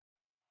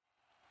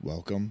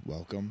Welcome to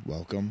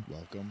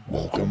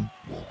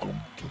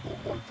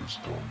the Life is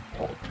Done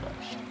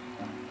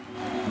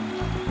podcast.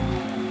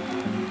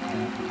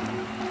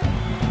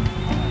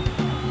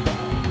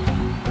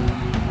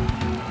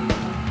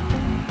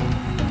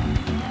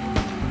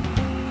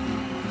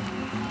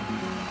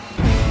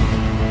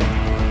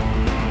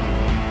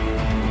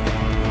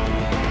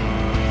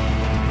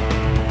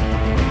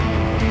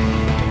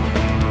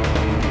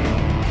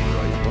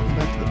 Welcome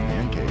back to the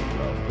man cave,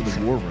 or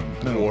the war room.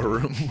 No, War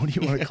room. What do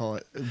you want to call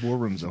it? War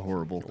room's a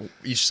horrible.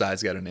 Each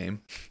side's got a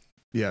name.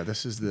 Yeah,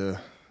 this is the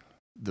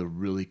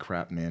really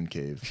crap man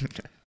cave.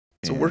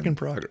 It's a work in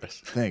progress.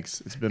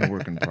 Thanks. It's been a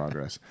work in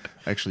progress.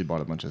 I actually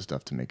bought a bunch of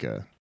stuff to make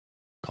a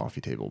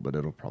coffee table, but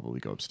it'll probably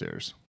go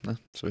upstairs.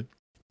 Sweet.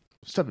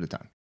 Step at a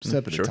time.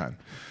 Step at Sure. a time.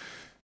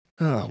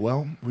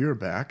 Well, we are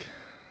back,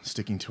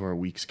 sticking to our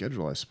week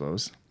schedule, I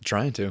suppose.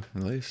 Trying to,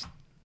 at least.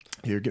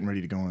 You're getting ready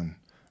to go on.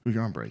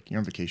 You're on break. You're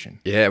on vacation.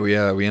 Yeah, we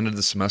ended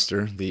the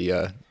semester,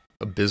 the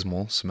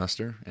abysmal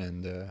semester,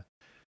 and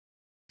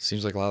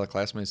seems like a lot of the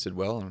classmates did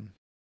well, and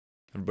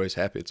everybody's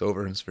happy it's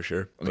over, that's for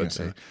sure. I was gonna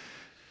say,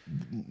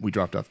 we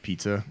dropped off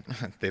pizza.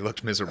 They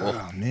looked miserable.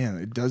 Oh, man,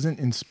 it doesn't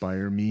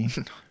inspire me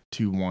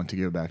to want to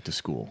go back to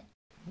school.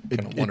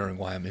 Kind of wondering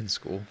why I'm in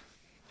school.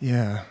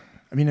 Yeah.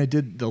 I mean,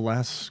 the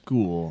last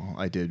school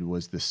I did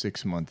was the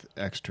 6-month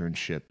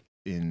externship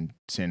in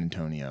San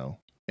Antonio.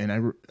 And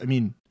I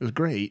mean, it was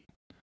great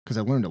because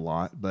I learned a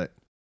lot, but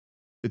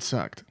it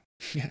sucked.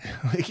 Yeah.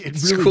 Like, it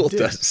really School did.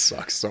 does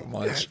suck so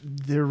much.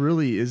 There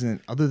really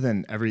isn't, other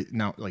than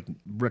now, like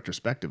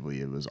retrospectively,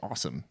 it was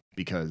awesome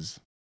because,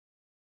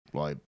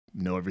 well, I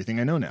know everything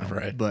I know now.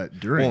 Right. But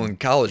during. Well, and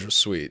college was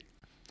sweet.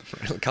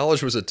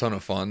 College was a ton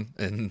of fun,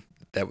 and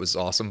that was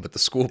awesome, but the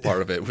school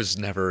part of it was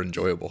never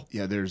enjoyable.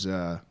 Yeah,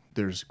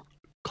 there's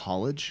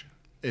college,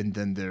 and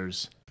then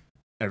there's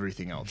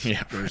everything else.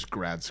 Yeah, There's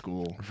grad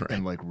school Right.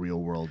 and like real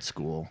world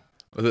school.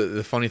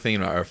 The funny thing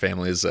about our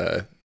family is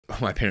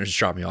my parents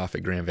dropped me off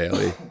at Grand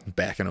Valley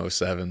back in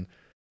 2007.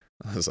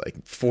 I was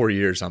like, 4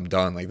 years, I'm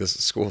done. Like, this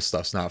school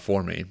stuff's not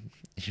for me.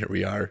 Here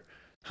we are,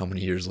 how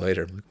many years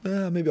later? I'm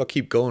like, maybe I'll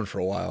keep going for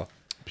a while.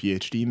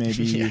 PhD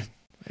maybe. Yeah.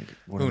 Like,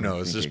 what Who am I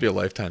knows? Just thinking? be a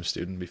lifetime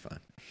student, be fine.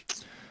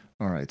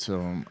 All right, so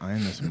I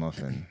am this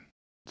muffin.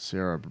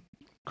 Sarah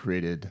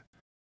created,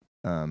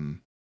 Were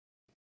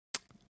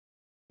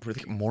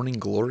they Morning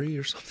Glory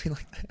or something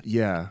like that?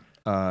 yeah,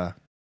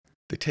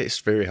 They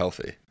taste very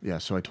healthy. yeah.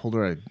 So I told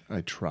her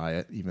I'd try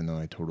it, even though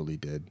I totally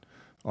did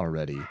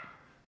already.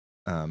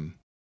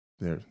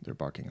 They're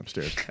barking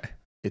upstairs. Okay.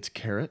 It's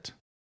carrot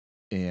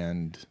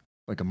and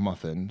like a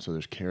muffin. So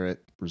there's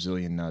carrot,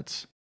 Brazilian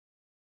nuts,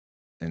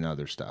 and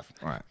other stuff.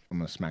 All right, I'm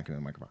gonna smack it in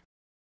the microphone.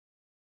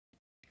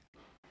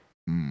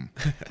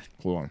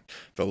 Hold on.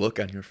 The look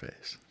on your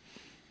face.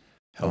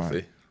 Healthy.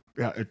 All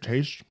Yeah, it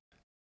tastes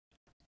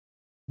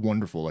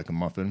wonderful like a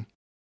muffin,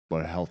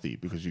 but healthy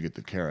because you get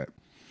the carrot.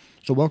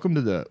 So welcome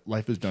to the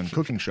Life is Done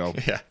cooking show.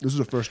 Yeah. This is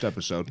the first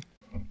episode.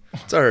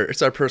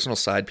 It's our personal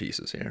side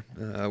pieces here.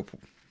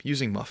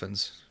 Using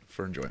muffins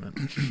for enjoyment.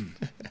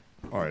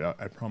 All right,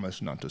 I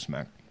promise not to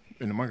smack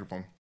in the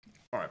microphone.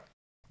 All right.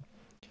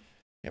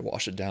 Yeah,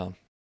 wash it down.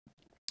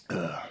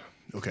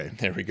 Okay,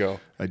 There we go.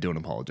 I don't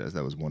apologize.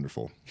 That was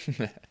wonderful.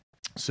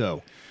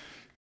 So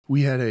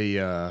we had it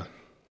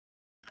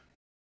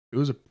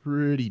was a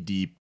pretty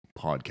deep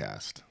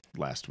podcast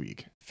last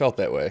week. Felt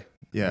that way.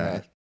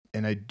 Yeah.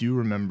 And I do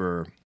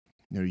remember,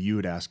 you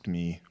had asked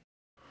me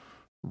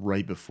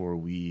right before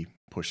we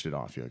pushed it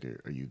off, you're like,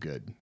 are you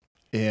good?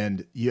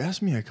 And you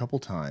asked me a couple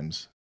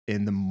times,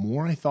 and the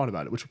more I thought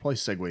about it, which will probably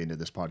segue into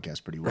this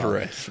podcast pretty well,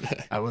 Right.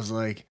 I was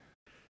like,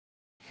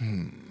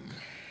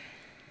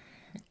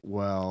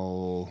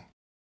 well,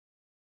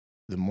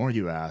 the more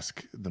you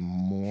ask, the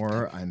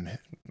more I'm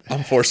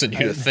forcing you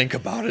to think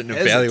about it and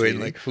evaluate,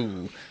 like,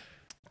 who.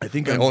 I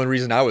think The I'm only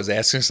reason I was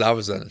asking is I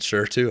was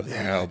unsure too.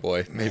 Like, oh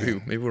boy,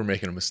 maybe we're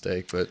making a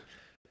mistake. But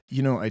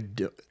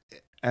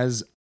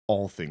as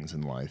all things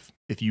in life,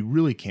 if you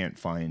really can't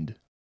find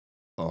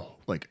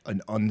like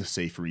an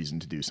unsafe reason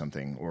to do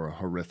something or a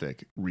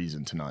horrific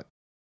reason to not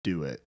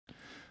do it,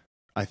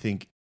 I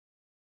think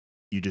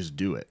you just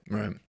do it.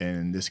 right, And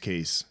in this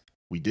case,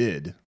 we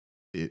did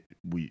it.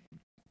 We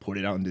put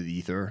it out into the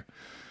ether.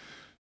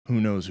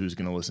 Who knows who's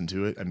going to listen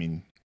to it? I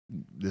mean,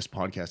 this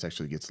podcast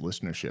actually gets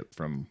listenership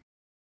from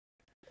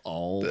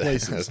all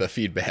places. the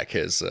feedback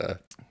is.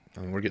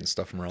 We're getting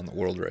stuff from around the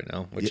world right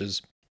now, which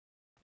is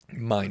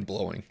mind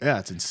blowing. Yeah,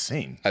 it's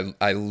insane.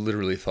 I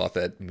literally thought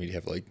that we'd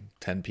have like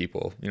 10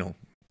 people, a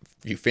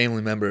few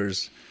family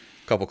members,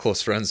 a couple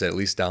close friends that at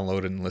least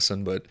downloaded and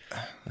listened. But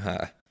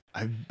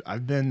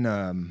I've been.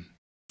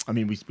 I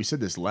mean, we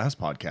said this last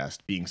podcast,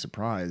 being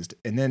surprised,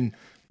 and then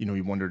we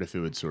wondered if it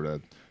would sort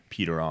of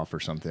peter off or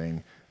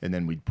something, and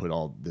then we'd put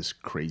all this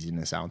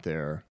craziness out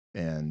there,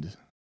 and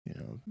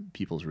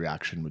people's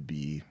reaction would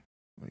be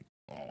like,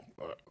 "Oh,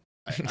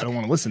 I don't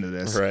want to listen to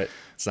this." right,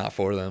 it's not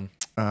for them.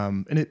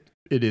 And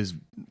it is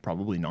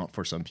probably not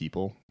for some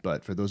people,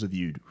 but for those of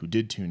you who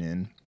did tune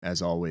in,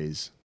 as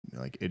always,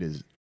 like, it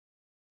is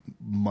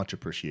much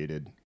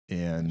appreciated.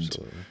 And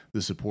Absolutely.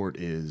 the support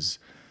is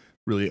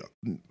really,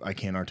 I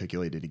can't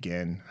articulate it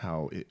again,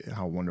 how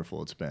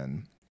wonderful it's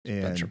been. It's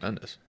been And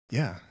tremendous.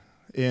 yeah.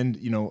 And,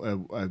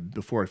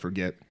 before I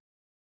forget,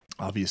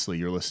 obviously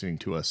you're listening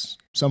to us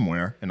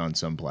somewhere and on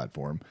some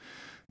platform,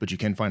 but you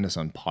can find us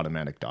on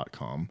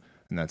Podomatic.com,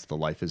 and that's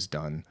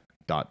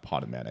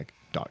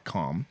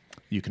thelifeisdone.podomatic.com.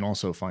 You can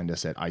also find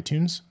us at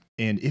iTunes.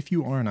 And if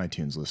you are an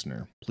iTunes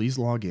listener, please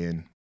log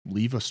in,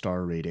 leave a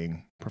star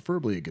rating,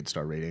 preferably a good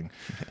star rating,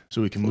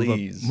 so we can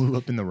move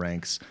up in the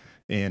ranks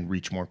and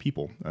reach more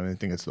people. I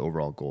think that's the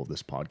overall goal of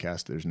this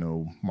podcast. There's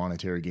no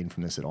monetary gain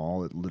from this at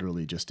all. It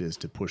literally just is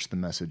to push the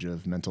message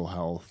of mental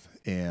health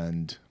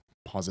and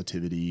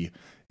positivity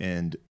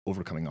and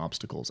overcoming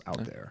obstacles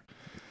out there.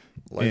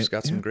 Life's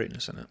got some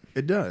greatness in it.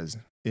 It does.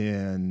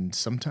 And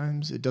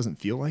sometimes it doesn't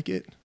feel like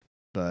it,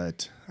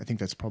 but I think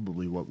that's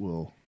probably what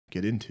we'll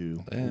get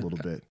into a little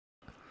bit.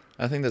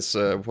 I think that's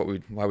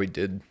why we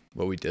did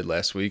what we did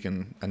last week,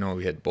 and I know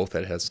we had both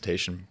had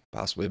hesitation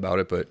possibly about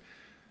it, but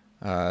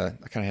I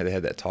kind of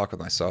had that talk with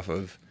myself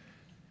of,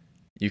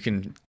 you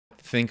can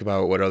think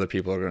about what other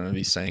people are going to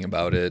be saying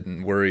about it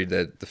and worried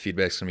that the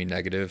feedback's going to be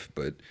negative,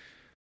 but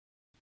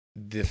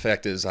the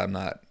fact is I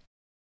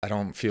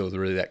don't feel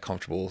really that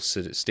comfortable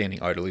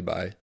standing idly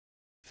by,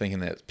 thinking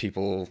that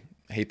people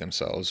hate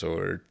themselves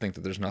or think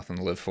that there's nothing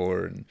to live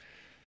for, and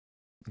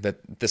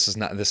that this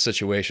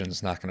situation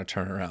is not going to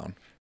turn around.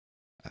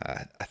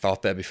 I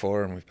thought that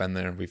before, and we've been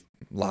there. A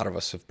lot of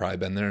us have probably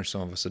been there.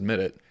 Some of us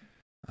admit it,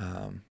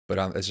 but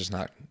it's just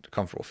not a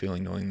comfortable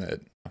feeling knowing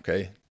that,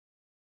 okay,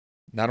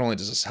 not only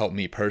does this help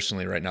me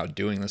personally right now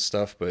doing this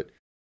stuff, but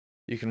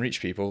you can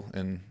reach people,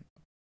 and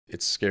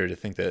it's scary to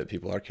think that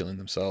people are killing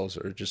themselves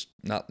or just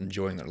not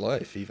enjoying their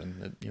life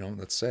even.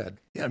 That's sad.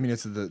 Yeah, I mean,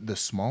 it's the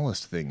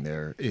smallest thing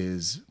there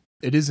is,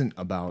 it isn't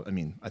about,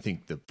 I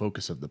think the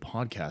focus of the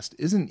podcast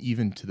isn't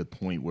even to the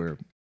point where,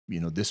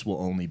 this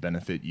will only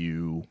benefit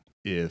you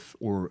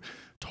or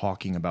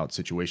talking about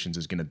situations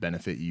is going to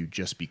benefit you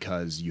just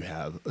because you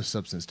have a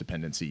substance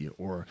dependency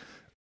or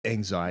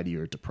anxiety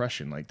or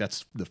depression. Like,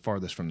 that's the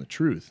farthest from the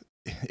truth.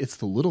 It's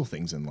the little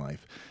things in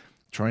life,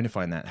 trying to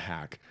find that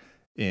hack.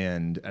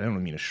 And I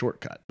don't mean a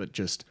shortcut, but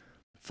just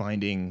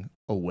finding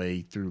a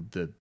way through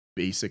the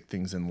basic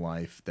things in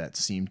life that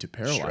seem to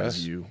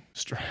paralyze you.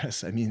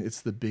 Stress. I mean, it's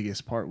the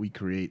biggest part we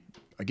create.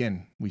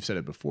 Again, we've said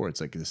it before.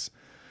 It's like this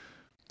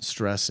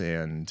stress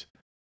and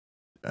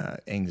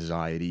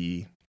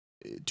anxiety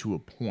to a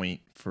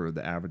point for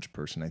the average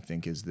person, I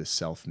think, is this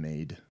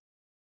self-made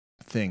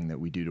thing that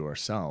we do to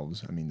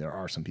ourselves. I mean, there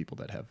are some people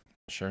that have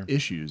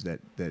issues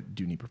that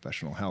do need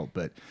professional help,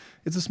 but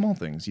it's the small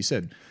things. You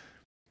said,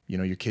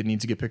 your kid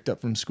needs to get picked up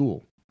from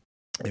school,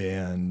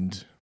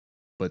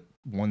 but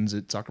one's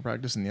at soccer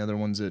practice and the other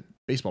one's at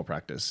baseball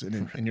practice,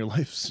 and your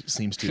life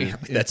seems to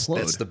implode.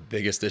 That's the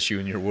biggest issue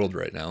in your world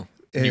right now.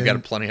 And you've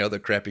got plenty of other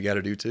crap you got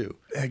to do too.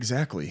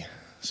 Exactly.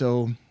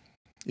 So,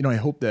 I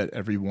hope that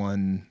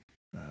everyone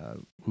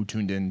who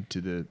tuned in to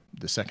the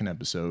second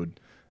episode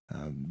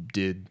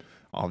did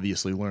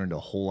obviously learned a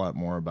whole lot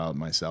more about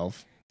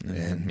myself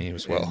and me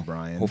as well, and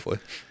Brian. Hopefully.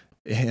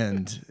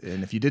 And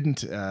if you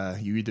didn't,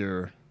 you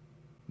either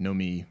know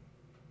me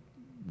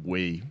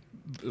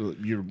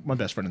you're my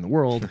best friend in the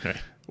world, right,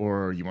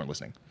 or you weren't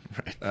listening.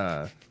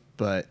 Right.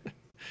 But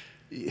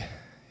it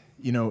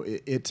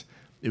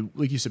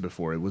like you said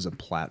before, it was a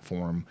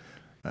platform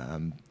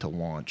to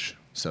launch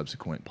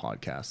subsequent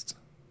podcasts.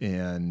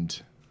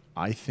 And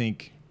I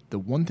think the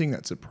one thing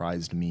that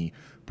surprised me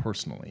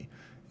personally,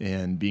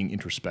 and being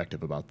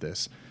introspective about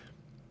this,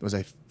 was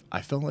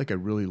I felt like I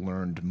really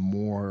learned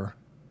more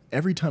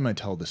every time I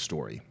tell the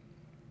story.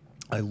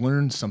 I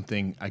learned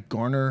something, I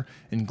garner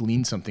and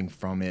glean something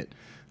from it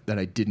that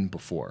I didn't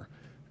before.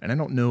 And I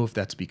don't know if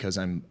that's because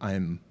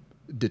I'm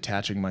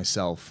detaching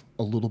myself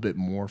a little bit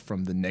more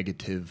from the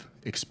negative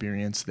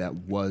experience that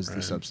was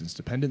the substance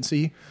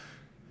dependency,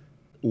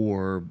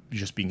 or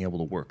just being able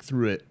to work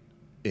through it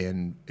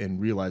and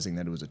realizing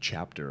that it was a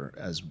chapter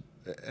as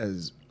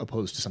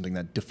opposed to something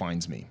that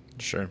defines me.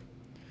 Sure.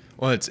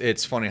 Well,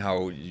 it's funny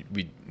how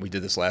we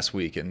did this last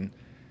week, and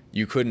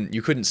you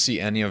couldn't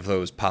see any of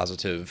those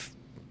positive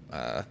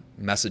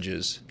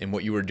messages in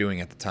what you were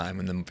doing at the time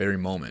in the very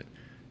moment.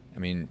 I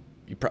mean,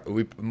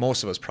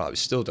 most of us probably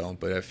still don't,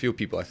 but a few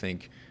people, I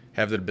think,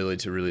 have the ability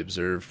to really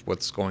observe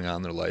what's going on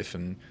in their life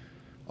and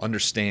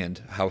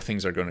understand how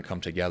things are going to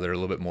come together a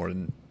little bit more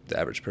than the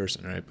average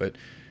person, right? But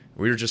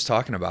we were just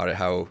talking about it,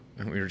 how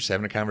we were just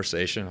having a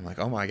conversation. I'm like,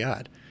 oh my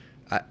God,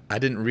 I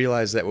didn't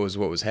realize that was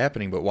what was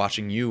happening, but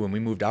watching you when we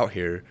moved out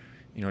here,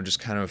 just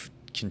kind of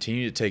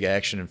continue to take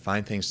action and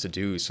find things to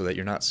do so that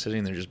you're not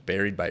sitting there just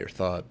buried by your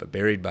thought, but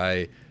buried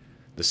by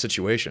the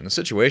situation. The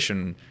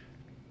situation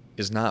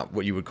is not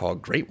what you would call a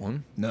great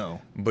one.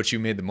 No. But you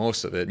made the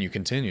most of it, and you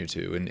continue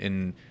to.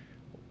 And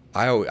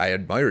I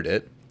admired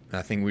it. And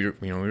I think we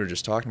were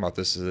just talking about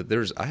this, is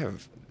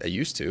that I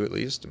used to, at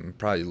least, I'm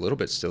probably a little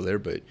bit still there,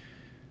 but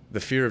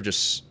the fear of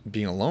just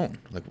being alone.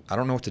 Like, I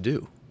don't know what to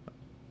do.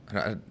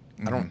 I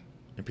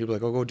And people are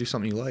like, oh, go do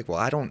something you like. Well,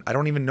 I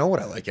don't even know what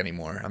I like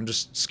anymore. I'm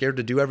just scared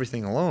to do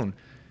everything alone.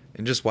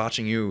 And just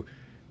watching you,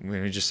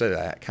 when you just said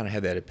that, I kind of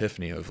had that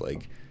epiphany of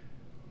like,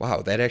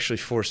 wow, that actually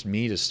forced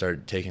me to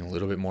start taking a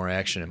little bit more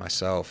action in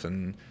myself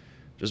and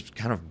just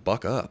kind of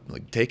buck up,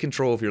 like take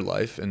control of your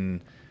life.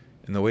 And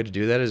the way to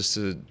do that is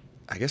to,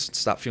 I guess,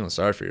 stop feeling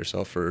sorry for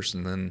yourself first,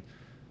 and then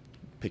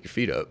pick your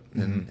feet up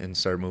and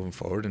start moving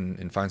forward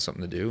and find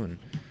something to do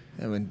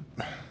and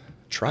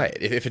try it.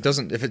 If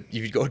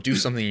you go do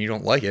something and you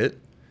don't like it,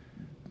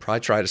 probably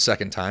try it a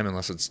second time,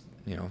 unless it's,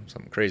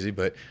 something crazy.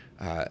 But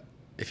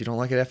if you don't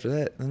like it after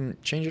that, then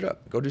change it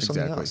up. Go do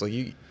something else.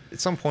 Like at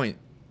some point,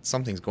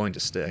 something's going to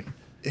stick.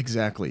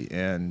 Exactly.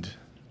 And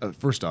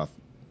first off,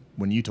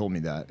 when you told me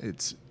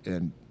that,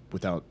 and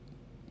without,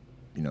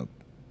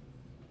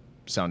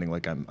 sounding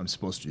like I'm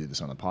supposed to do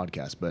this on a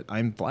podcast, but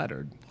I'm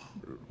flattered,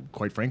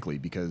 quite frankly,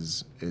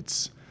 because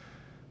it's,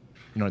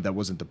 that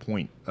wasn't the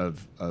point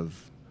of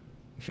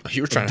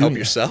you were trying to help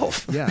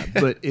yourself. Yeah,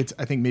 but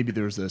I think maybe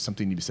there's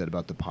something to be said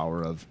about the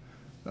power of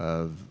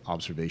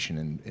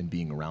observation and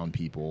being around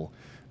people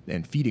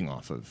and feeding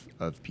off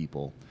of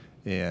people.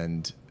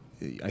 And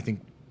I think,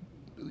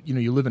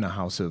 you live in a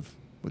house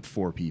with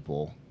 4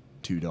 people,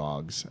 2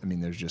 dogs. I mean,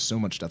 there's just so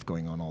much stuff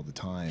going on all the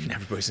time.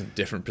 Everybody's in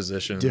different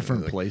positions,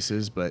 different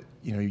places, but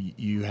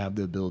you have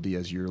the ability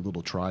as your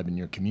little tribe in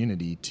your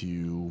community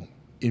to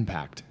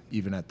impact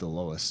even at the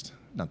lowest,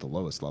 not the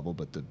lowest level,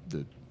 but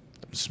the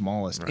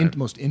smallest, right.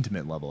 Most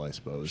intimate level, I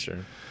suppose. Sure.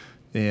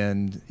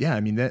 And yeah,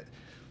 I mean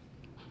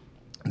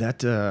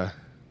that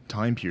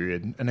time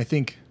period, and I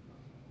think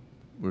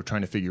we're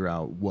trying to figure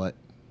out what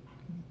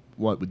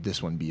would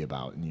this one be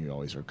about, and you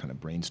always are kind of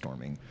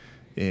brainstorming.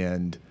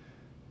 And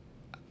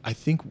I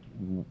think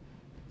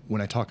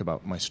when I talk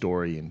about my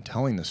story and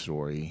telling the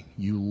story,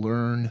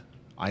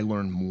 I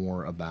learn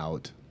more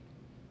about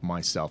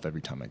myself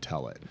every time I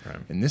tell it. Right.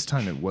 And this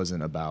time it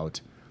wasn't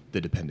about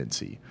the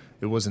dependency.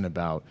 It wasn't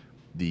about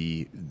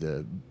the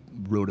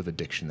road of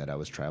addiction that I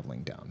was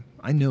traveling down.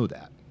 I know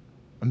that.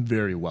 I'm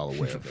very well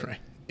aware of it. Right.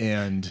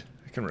 And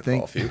I can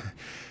recall a few.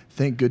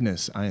 Thank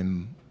goodness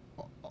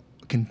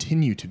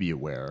continue to be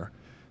aware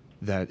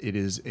that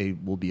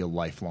will be a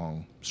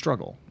lifelong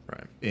struggle.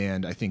 Right.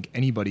 And I think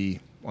anybody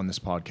on this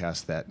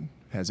podcast that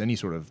has any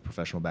sort of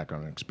professional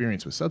background and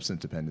experience with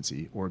substance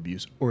dependency or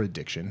abuse or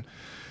addiction,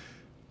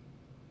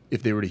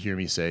 if they were to hear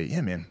me say, "Yeah,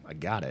 man, I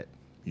got it,"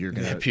 you're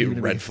gonna be a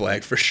red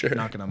flag for sure.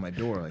 Knocking on my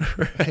door,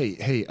 like,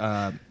 "Hey,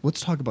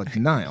 let's talk about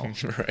denial."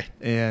 Right.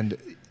 And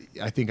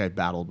I think I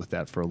battled with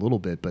that for a little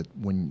bit, but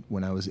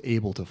when I was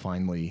able to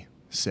finally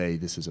say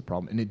this is a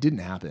problem, and it didn't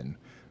happen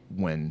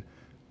when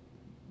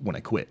I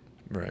quit.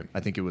 Right. I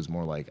think it was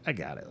more like, I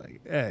got it.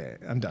 Like, hey,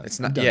 I'm done. It's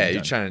not. You're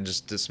trying to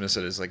just dismiss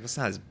it as like, it's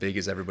not as big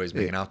as everybody's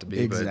making out to be.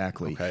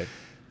 Exactly. But, okay.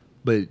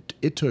 But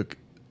it took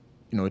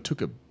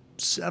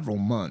several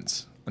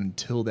months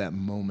until that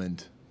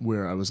moment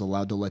where I was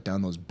allowed to let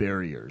down those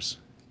barriers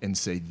and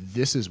say,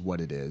 this is what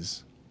it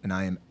is, and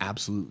I am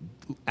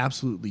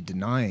absolutely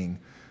denying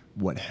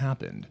what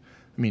happened.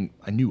 I mean,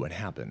 I knew what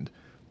happened,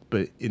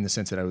 but in the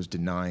sense that I was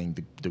denying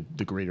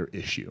the greater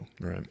issue.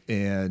 Right.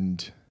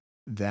 And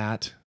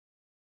that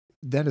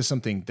is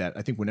something that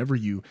I think whenever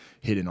you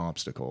hit an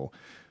obstacle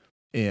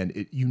and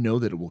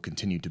that it will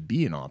continue to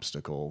be an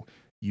obstacle,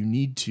 you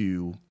need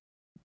to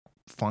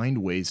find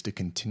ways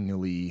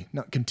to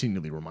not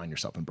continually remind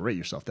yourself and berate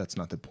yourself. That's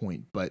not the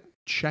point, but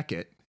check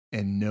it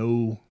and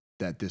know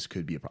that this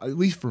could be a problem. At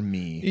least for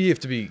me. You have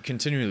to be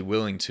continually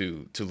willing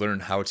to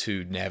learn how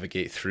to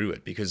navigate through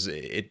it, because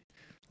it,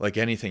 like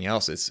anything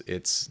else,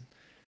 it's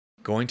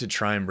going to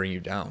try and bring you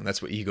down.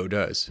 That's what ego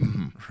does,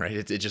 right?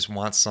 It just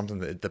wants something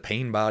that the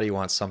pain body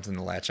wants something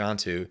to latch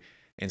onto.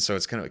 And so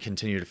it's going to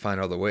continue to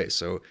find other ways.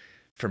 So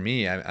for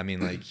me, I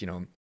mean, like,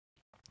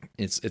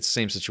 it's the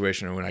same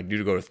situation when I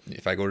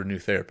if I go to a new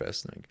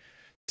therapist, like,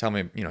 tell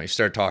me, you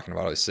start talking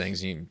about all these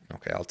things, and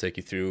I'll take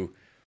you through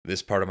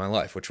this part of my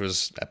life, which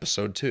was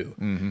episode 2.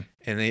 Mm-hmm.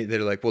 And they're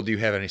like, well, do you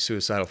have any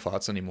suicidal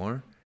thoughts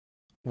anymore?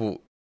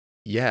 Well,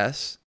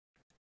 yes,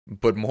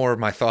 but more of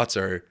my thoughts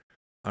are,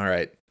 all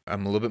right,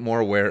 I'm a little bit more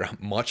aware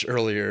much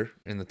earlier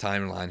in the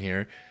timeline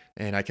here,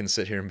 and I can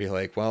sit here and be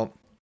like, well,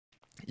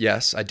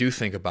 yes, I do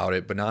think about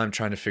it, but now I'm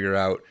trying to figure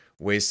out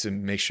ways to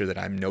make sure that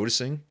I'm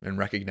noticing and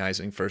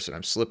recognizing first that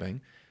I'm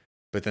slipping,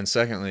 but then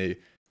secondly,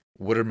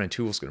 what are my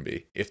tools going to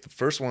be? If the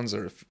first ones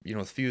are,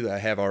 the few that I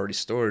have already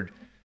stored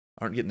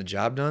aren't getting the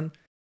job done,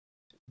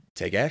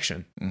 take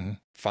action. Mm-hmm.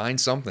 Find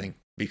something,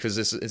 because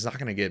it's not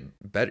going to get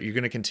better. You're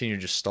going to continue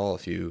to just stall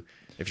if you're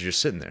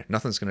just sitting there.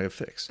 Nothing's going to get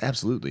fixed.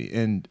 Absolutely.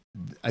 And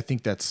I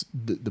think that's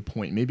the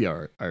point. Maybe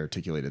I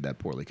articulated that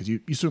poorly, because you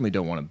certainly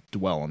don't want to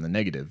dwell on the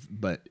negative,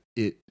 but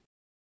I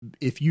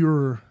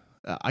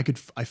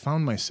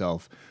found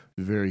myself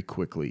very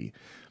quickly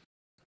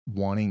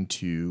wanting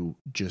to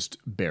just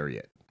bury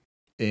it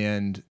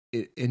and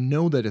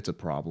know that it's a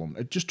problem.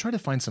 Just try to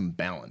find some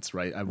balance,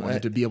 right? I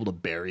wanted to be able to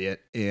bury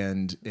it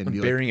and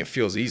be burying it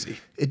feels easy.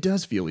 It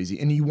does feel easy,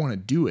 and you want to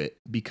do it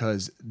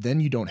because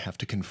then you don't have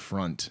to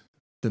confront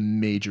the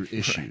major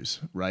issues,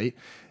 right?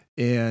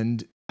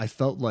 And I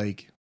felt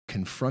like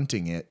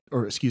confronting it,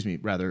 or excuse me,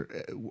 rather,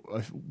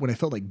 when I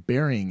felt like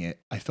burying it,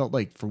 I felt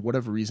like for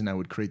whatever reason I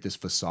would create this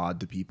facade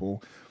to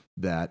people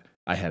that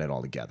I had it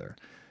all together.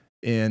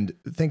 And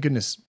thank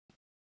goodness,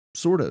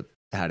 sort of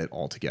had it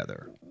all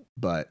together.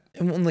 But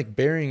And when, like,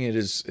 burying it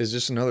is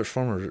just another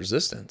form of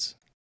resistance.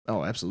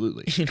 oh,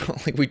 absolutely. You know,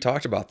 like we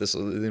talked about this,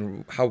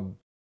 how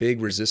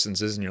big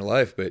resistance is in your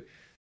life, but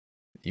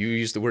you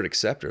used the word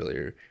accept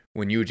earlier.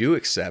 When you do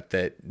accept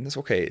that, that's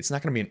okay. It's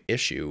not going to be an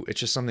issue. It's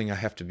just something I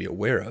have to be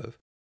aware of.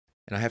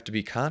 And I have to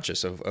be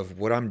conscious of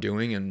what I'm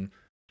doing and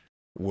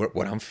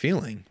what I'm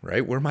feeling,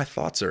 right? Where my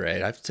thoughts are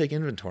at. I have to take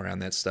inventory on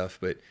that stuff.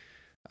 But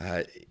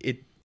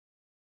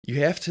you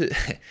have to,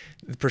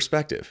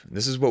 perspective.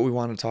 This is what we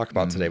want to talk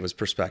about today, was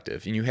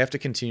perspective. And you have to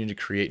continue to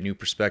create new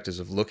perspectives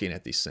of looking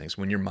at these things.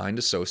 When your mind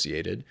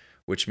associated,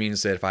 which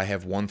means that if I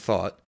have one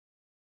thought,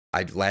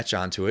 I'd latch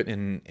onto it,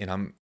 and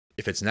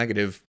if it's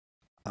negative,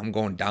 I'm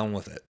going down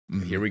with it.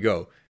 Mm-hmm. Here we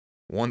go.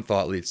 One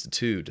thought leads to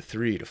 2, to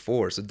 3, to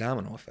 4. It's a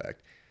domino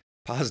effect.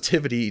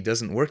 Positivity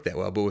doesn't work that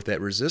well, but with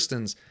that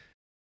resistance,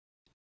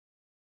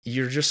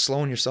 you're just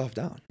slowing yourself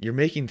down. You're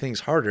making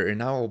things harder, and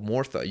now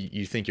more thought.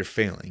 You think you're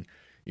failing.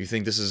 You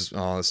think this is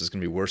going to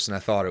be worse than I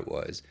thought it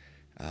was.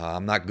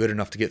 I'm not good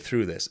enough to get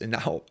through this. And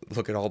now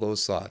look at all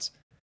those thoughts.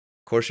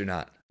 Of course you're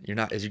not. You're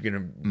not, as you're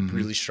going to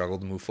really struggle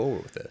to move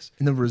forward with this.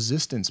 And the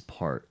resistance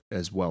part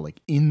as well,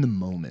 like in the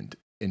moment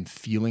and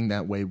feeling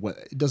that way,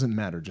 it doesn't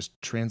matter. Just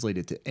translate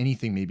it to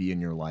anything maybe in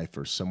your life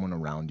or someone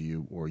around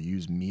you, or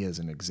use me as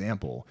an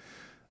example.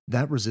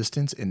 That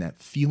resistance and that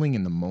feeling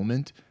in the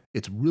moment,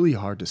 it's really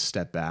hard to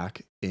step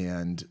back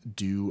and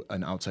do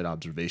an outside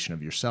observation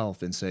of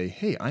yourself and say,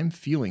 hey, I'm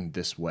feeling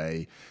this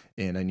way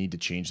and I need to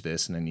change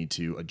this and I need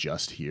to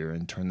adjust here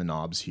and turn the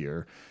knobs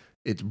here.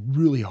 It's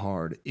really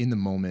hard in the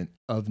moment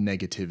of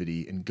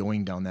negativity and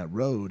going down that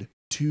road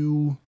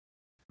to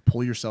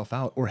pull yourself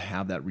out or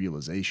have that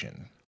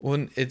realization.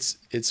 Well, it's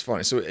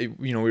funny. So,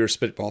 we were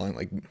spitballing,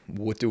 like,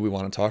 what do we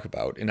want to talk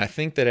about? And I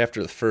think that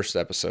after the first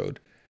episode,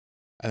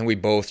 I think we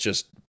both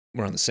just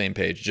were on the same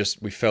page.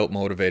 Just, we felt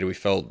motivated, we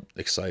felt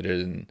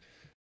excited, and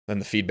then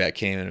the feedback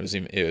came, and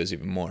it was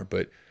even more.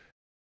 But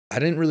I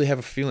didn't really have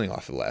a feeling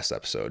off of the last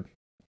episode.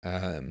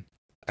 I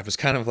was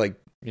kind of like,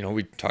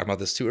 we talked about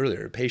this too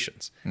earlier,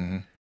 patience. Mm-hmm.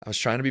 I was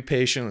trying to be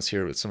patient. Let's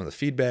hear what some of the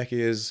feedback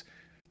is.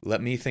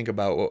 Let me think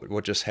about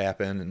what just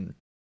happened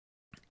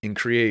and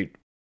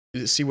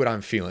see what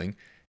I'm feeling.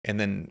 And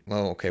then,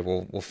 well, okay,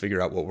 we'll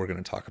figure out what we're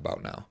going to talk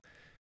about now.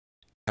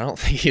 I don't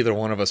think either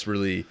one of us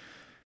really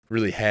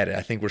had it.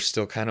 I think we're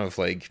still kind of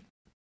like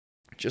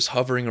just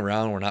hovering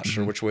around. We're not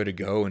sure which way to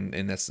go.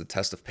 And that's the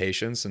test of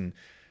patience.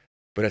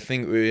 But I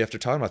think after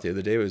talking about the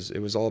other day,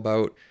 it was all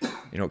about,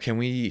 can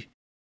we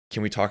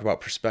talk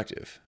about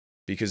perspective?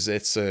 Because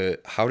it's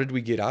how did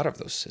we get out of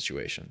those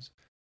situations?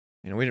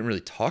 We didn't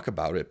really talk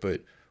about it,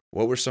 but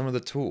what were some of the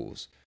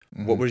tools?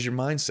 Mm-hmm. What was your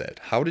mindset?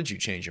 How did you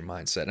change your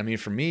mindset? I mean,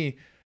 for me,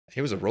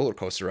 it was a roller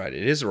coaster ride.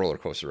 It is a roller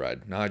coaster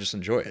ride. Now I just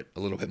enjoy it a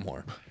little bit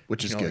more.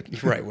 Which is good.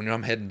 Like, right. When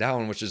I'm heading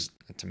down, which is,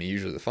 to me,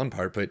 usually the fun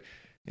part. But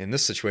in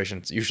this situation,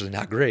 it's usually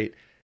not great.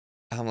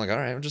 I'm like, all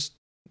right,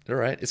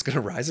 it's going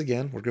to rise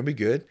again. We're going to be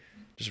good.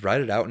 Just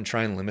ride it out and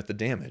try and limit the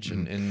damage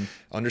and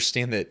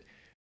understand that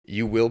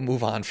you will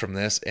move on from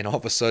this. And all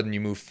of a sudden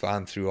you move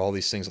on through all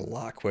these things a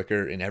lot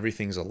quicker and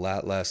everything's a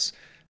lot less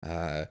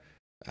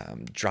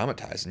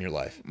dramatized in your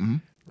life,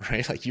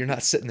 right? Like you're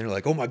not sitting there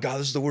like, oh my God,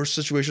 this is the worst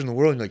situation in the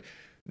world. And you're like,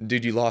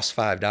 dude, you lost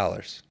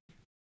 $5.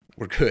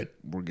 We're good.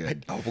 We're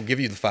good. We'll give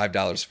you the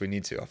 $5 if we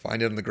need to. I'll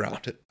find it on the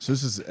ground. So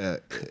this is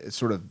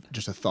sort of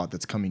just a thought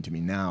that's coming to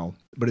me now,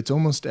 but it's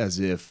almost as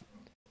if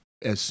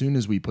as soon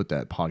as we put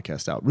that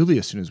podcast out, really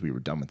as soon as we were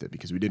done with it,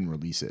 because we didn't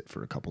release it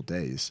for a couple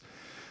days,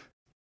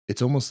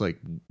 it's almost like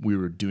we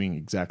were doing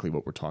exactly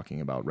what we're talking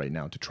about right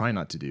now to try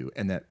not to do.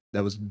 And that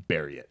was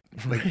bury it.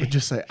 Like we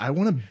just say, I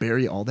want to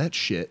bury all that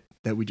shit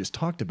that we just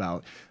talked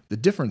about. The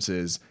difference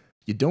is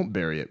you don't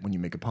bury it when you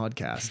make a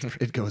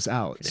podcast. It goes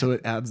out. Yeah. So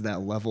it adds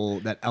that level,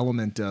 that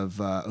element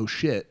of, oh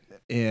shit.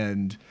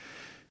 And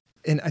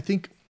I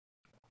think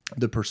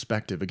the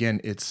perspective, again,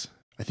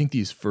 I think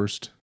these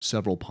first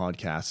several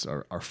podcasts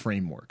are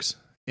frameworks.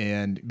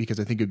 And because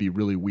I think it'd be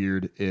really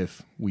weird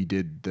if we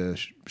did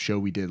the show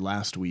we did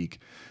last week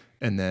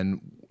and then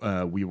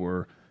we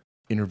were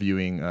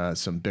interviewing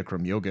some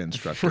Bikram yoga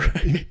instructor,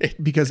 right.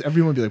 Because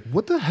everyone would be like,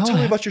 what the hell? Tell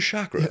me about your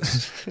chakras.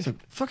 Yeah. It's like,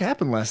 fuck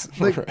happened last,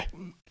 like, right.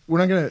 We're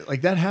not going to,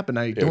 like, that happened.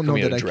 I don't know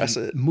that I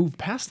can move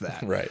past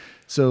that. Right.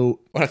 So,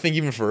 well, I think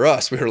even for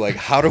us, we were like,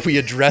 how do we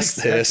address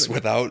exactly. this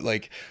without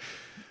like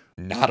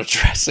not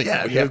addressing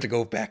it? We have to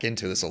go back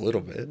into this a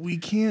little bit.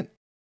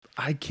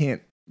 I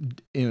can't,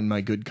 in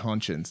my good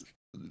conscience,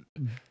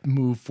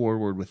 move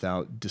forward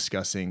without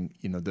discussing,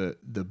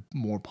 the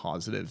more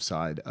positive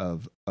side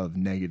of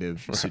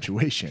negative right.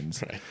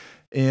 situations. Right.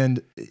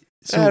 And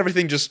so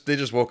everything they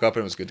just woke up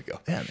and it was good to go.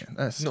 Yeah,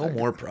 man. No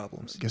more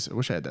problems. I guess I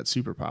wish I had that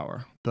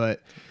superpower,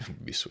 but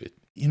it'd be sweet.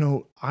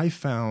 I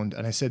found,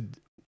 and I said,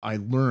 I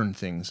learn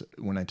things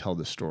when I tell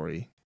this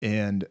story,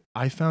 and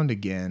I found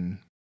again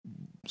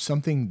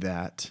something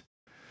that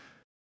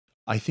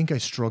I think I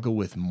struggle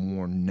with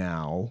more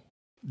now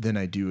than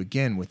I do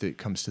again with it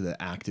comes to the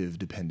active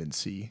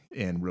dependency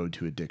and road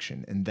to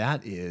addiction. And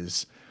that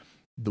is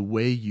the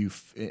way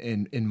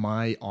in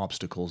my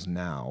obstacles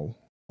now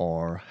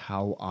are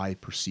how I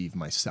perceive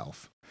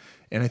myself.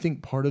 And I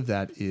think part of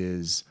that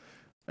is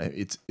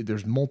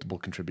there's multiple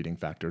contributing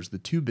factors. The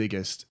two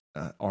biggest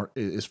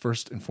is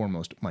first and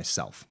foremost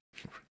myself,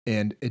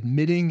 and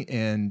admitting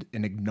and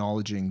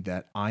acknowledging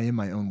that I am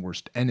my own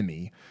worst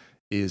enemy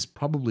is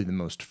probably the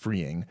most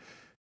freeing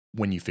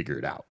when you figure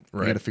it out.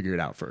 Right. You got to figure it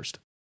out first.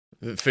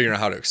 Figuring out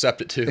how to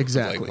accept it too.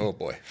 Exactly. Like, oh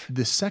boy.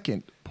 The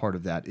second part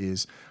of that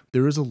is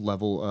there is a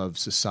level of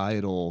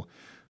societal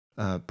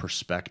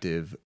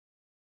perspective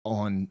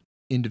on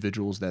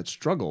individuals that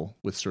struggle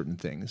with certain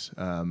things.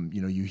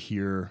 You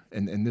hear,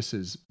 and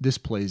this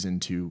plays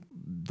into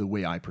the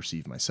way I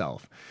perceive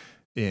myself.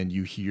 And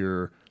you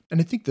hear, and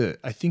I think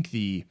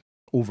the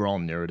overall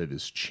narrative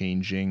is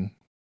changing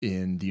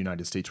in the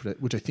United States,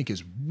 which I think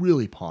is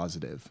really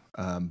positive.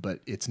 But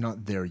it's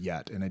not there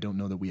yet, and I don't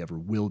know that we ever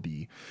will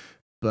be.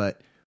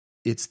 But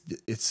it's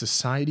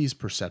society's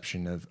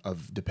perception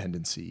of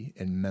dependency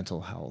and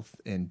mental health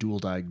and dual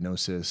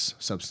diagnosis,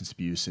 substance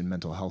abuse, and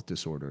mental health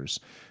disorders,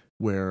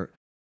 where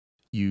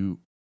you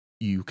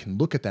can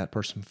look at that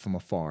person from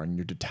afar and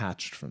you're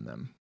detached from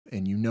them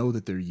and you know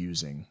that they're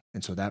using,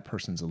 and so that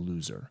person's a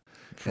loser,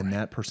 right, and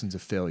that person's a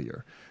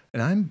failure.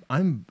 And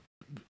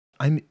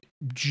I'm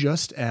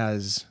just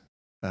as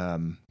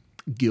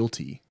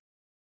guilty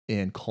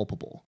and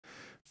culpable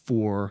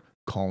for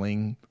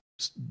calling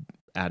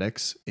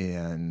addicts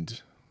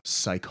and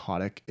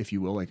psychotic, if you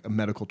will, like a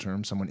medical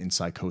term, someone in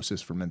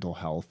psychosis for mental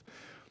health.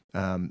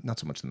 Not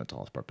so much the mental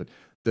health part, but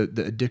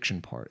the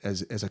addiction part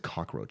as a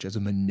cockroach, as a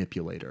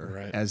manipulator,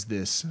 right, as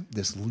this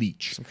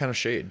leech. Some kind of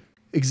shade.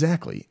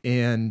 Exactly.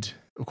 And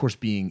of course,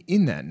 being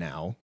in that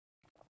now,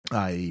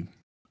 I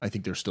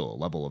think there's still a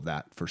level of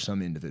that for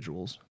some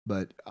individuals,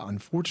 but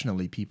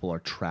unfortunately people are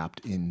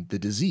trapped in the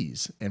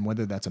disease. And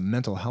whether that's a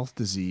mental health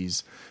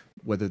disease,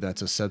 whether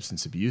that's a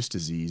substance abuse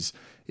disease,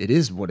 it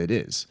is what it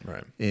is.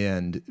 Right.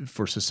 And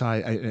for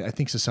society, I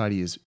think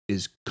society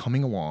is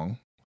coming along,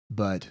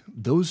 but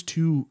those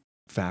two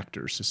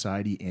factors,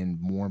 society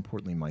and more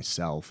importantly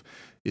myself,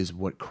 is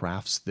what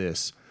crafts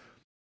this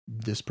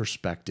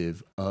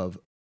perspective of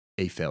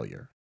a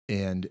failure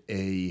and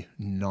a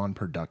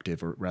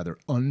non-productive, or rather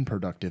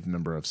unproductive,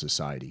 member of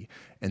society.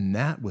 And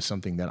that was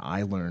something that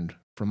I learned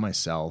from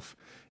myself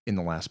in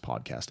the last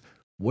podcast.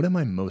 What am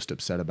I most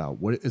upset about?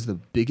 What is the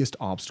biggest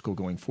obstacle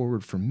going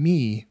forward for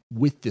me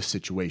with this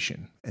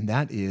situation? And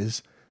that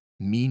is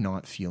me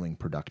not feeling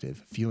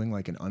productive, feeling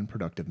like an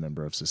unproductive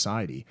member of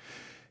society.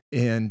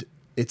 And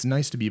it's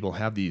nice to be able to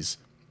have these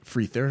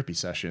free therapy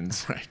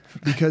sessions, right,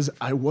 because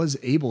I was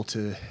able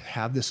to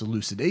have this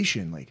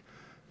elucidation, like,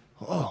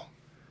 oh.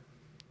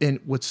 And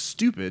what's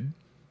stupid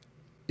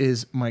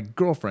is my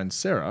girlfriend,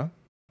 Sarah,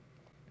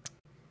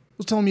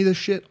 was telling me this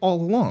shit all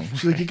along.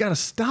 She's like, you got to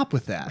stop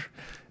with that.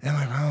 And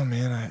I'm like, oh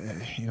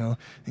man,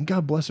 and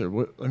God bless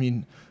her.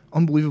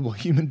 Unbelievable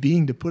human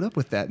being to put up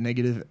with that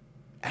negative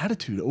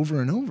attitude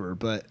over and over.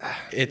 But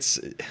it's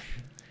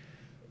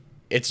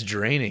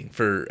draining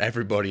for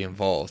everybody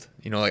involved.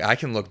 Like I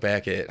can look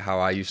back at how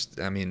I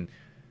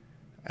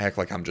act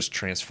like I'm just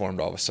transformed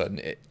all of a sudden.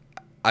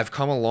 I've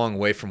come a long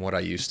way from what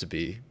I used to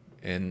be.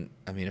 And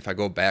if I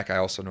go back, I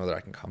also know that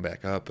I can come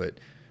back up. But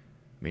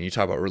you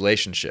talk about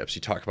relationships, you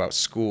talk about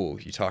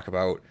school, you talk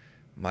about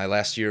my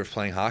last year of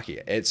playing hockey.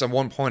 It's at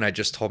one point I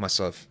just told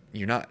myself,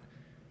 you're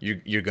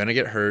going to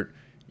get hurt.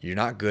 You're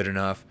not good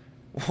enough.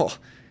 Well,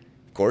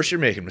 of course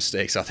you're making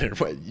mistakes out there.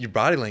 Your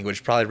body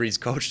language probably reads,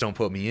 coach, don't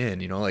put me in,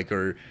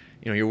 or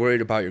you're worried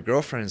about your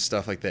girlfriend and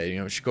stuff like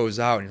that. She goes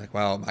out and you're like,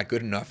 well, am I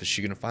good enough? Is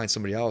she going to find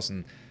somebody else?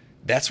 And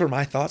that's where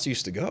my thoughts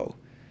used to go.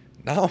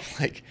 Now I'm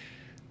like,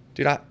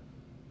 dude,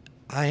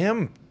 I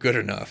am good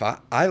enough.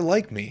 I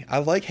like me. I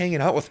like hanging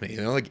out with me.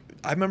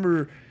 I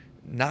remember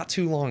not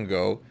too long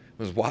ago,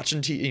 I was watching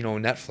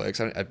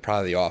Netflix. I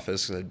probably The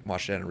Office, because I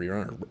watched it in a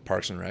rerun, or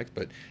Parks and Rec.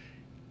 But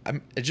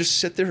I just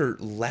sit there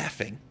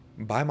laughing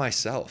by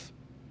myself.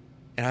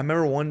 And I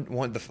remember one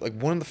of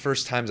the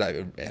first times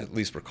I at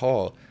least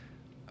recall,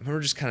 I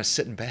remember just kind of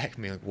sitting back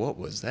and being like, what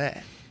was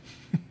that?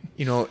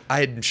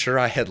 I'm sure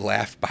I had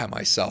laughed by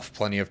myself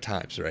plenty of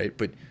times, right?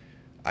 But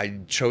I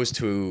chose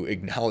to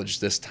acknowledge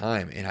this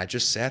time, and I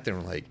just sat there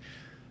and like,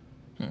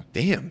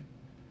 damn,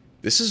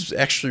 this is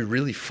actually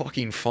really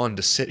fucking fun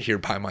to sit here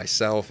by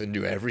myself and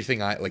do everything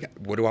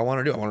what do I want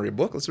to do? I want to read a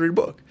book? Let's read a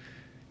book.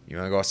 You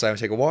want to go outside and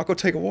take a walk? Go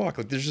take a walk.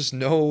 Like, there's just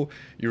you're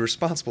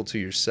responsible to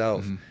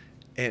yourself. Mm-hmm.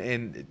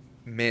 And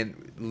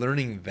man,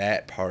 learning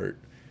that part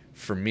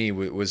for me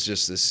was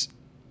just this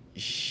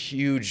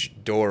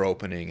huge door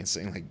opening and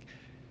saying like,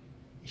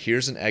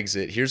 here's an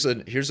exit. Here's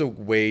a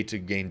way to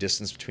gain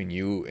distance between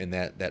you and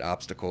that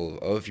obstacle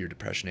of your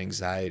depression,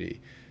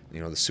 anxiety,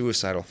 the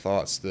suicidal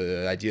thoughts,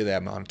 the idea that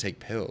I'm going to take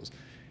pills.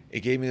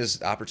 It gave me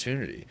this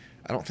opportunity.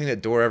 I don't think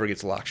that door ever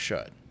gets locked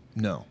shut.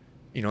 No.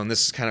 And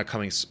this is kind of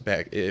coming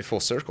back full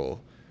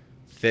circle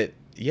that,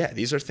 yeah,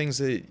 these are things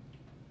that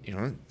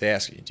they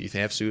ask you, do you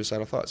have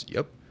suicidal thoughts?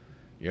 Yep.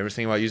 You ever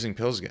think about using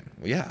pills again?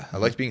 Well, yeah, I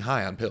liked being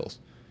high on pills.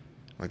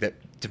 Like that,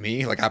 to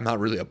me, like I'm not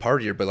really a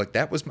partier, but like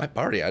that was my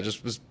party. I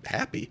just was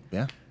happy.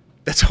 Yeah.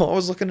 That's all I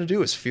was looking to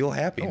do, is feel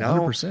happy. Oh, No,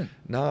 100%.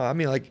 No, I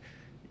mean, like,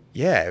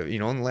 yeah, in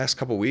the last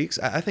couple of weeks,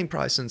 I think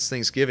probably since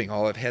Thanksgiving,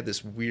 I've had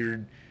this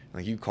weird,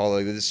 like you call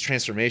it, this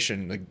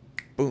transformation, like,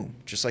 boom,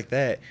 just like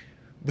that.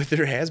 But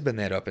there has been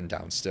that up and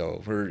down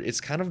still, where it's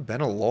kind of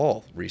been a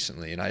lull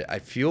recently, and I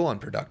feel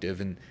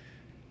unproductive. And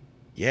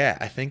yeah,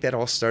 I think that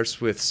all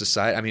starts with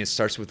society. I mean, it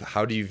starts with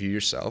how do you view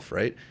yourself,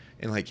 right?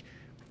 And like,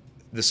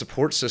 the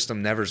support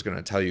system never is going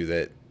to tell you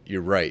that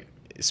you're right,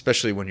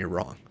 especially when you're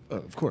wrong.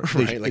 Of course.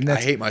 Right? Like, I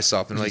hate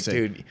myself. And like,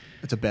 dude,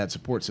 it's a bad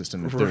support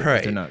system if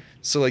right. they're not.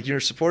 So like, your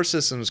support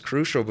system is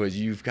crucial, but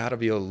you've got to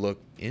be able to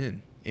look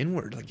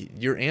inward. Like,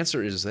 your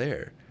answer is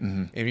there.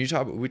 Mm-hmm.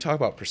 And we talk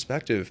about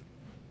perspective.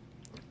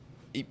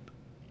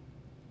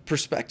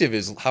 Perspective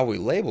is how we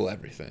label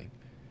everything.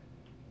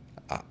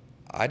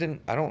 I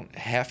don't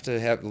have to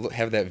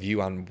have that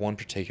view on one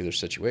particular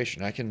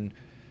situation. I can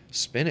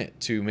spin it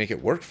to make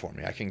it work for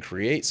me. I can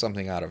create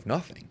something out of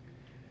nothing.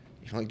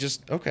 Like,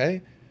 just,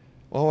 okay,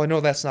 well, I know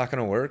that's not going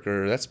to work,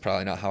 or that's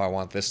probably not how I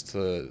want this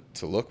to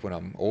look when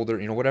I'm older,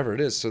 whatever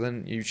it is. So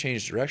then you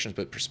change directions.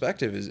 But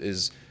perspective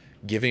is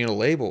giving it a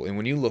label. And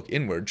when you look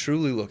inward,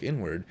 truly look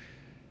inward,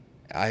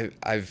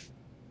 I've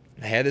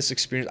had this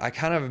experience. I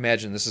kind of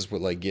imagine this is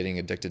what like getting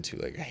addicted to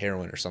like a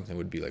heroin or something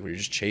would be like, where you're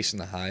just chasing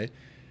the high.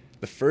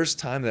 The first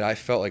time that I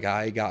felt like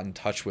I got in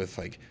touch with,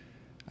 like,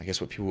 I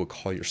guess what people would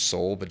call your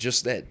soul, but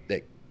just that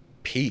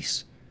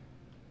peace.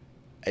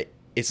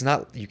 It's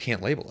not, you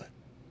can't label it.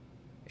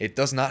 It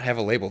does not have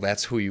a label.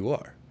 That's who you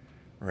are,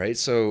 right?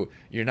 So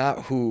you're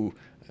not who,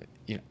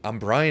 I'm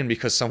Brian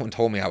because someone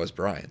told me I was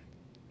Brian.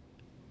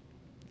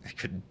 It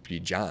could be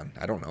John.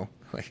 I don't know.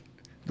 Like,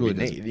 Really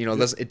Nate.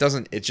 It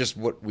doesn't. It's just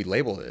what we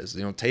label it as.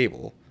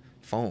 Table,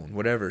 phone,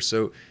 whatever.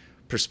 So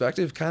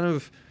perspective kind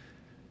of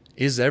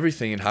is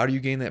everything. And how do you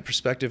gain that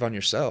perspective on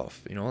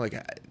yourself?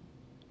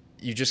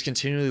 You just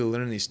continually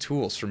learn these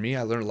tools. For me,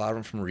 I learned a lot of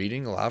them from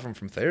reading, a lot of them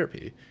from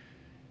therapy.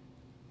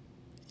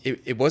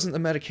 It wasn't the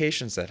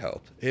medications that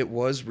helped. It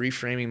was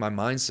reframing my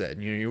mindset.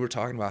 And, you were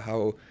talking about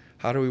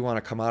how do we want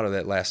to come out of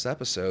that last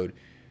episode,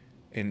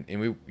 and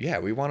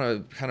we want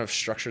to kind of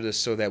structure this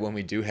so that when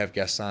we do have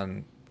guests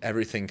on,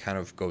 everything kind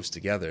of goes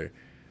together.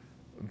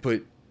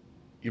 But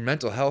your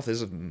mental health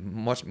is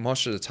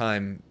much of the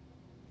time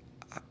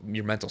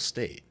your mental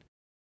state.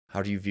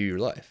 How do you view your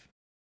life?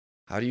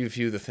 How do you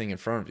view the thing in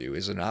front of you?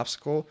 Is it an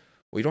obstacle?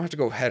 Well, you don't have to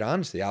go head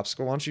on to the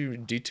obstacle. Why don't you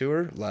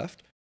detour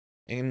left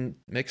and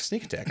make a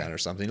sneak attack on it or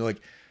something?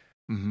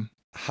 Mm-hmm.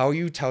 How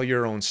you tell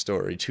your own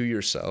story to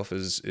yourself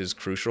is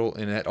crucial,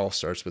 and that all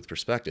starts with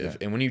perspective.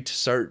 Yeah. And when you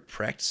start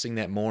practicing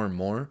that more and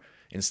more,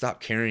 and stop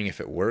caring if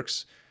it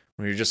works,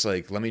 when you're just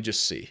like, let me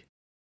just see.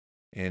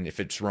 And if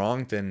it's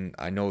wrong, then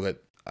I know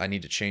that I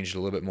need to change it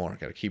a little bit more. I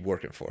got to keep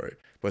working for it.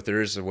 But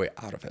there is a way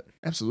out of it.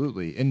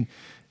 Absolutely. And,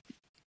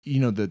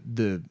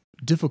 the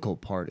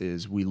difficult part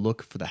is we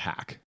look for the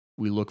hack.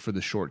 We look for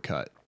the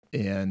shortcut.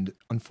 And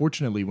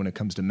unfortunately, when it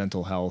comes to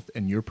mental health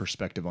and your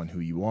perspective on who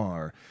you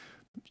are,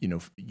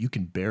 you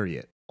can bury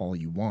it all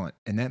you want.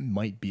 And that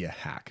might be a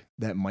hack.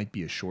 That might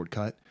be a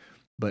shortcut.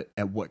 But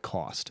at what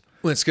cost?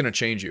 Well, it's going to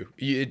change you.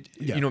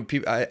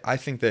 I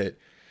think that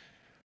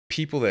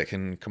people that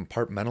can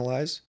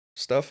compartmentalize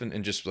stuff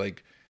and just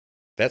like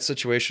that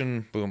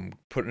situation, boom,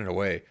 putting it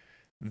away.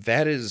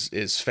 That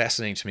is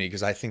fascinating to me,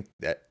 because I think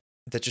that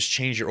just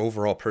changes your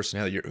overall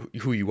personality,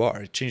 who you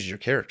are. It changes your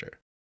character.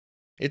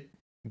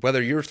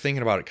 Whether you're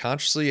thinking about it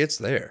consciously, it's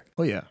there.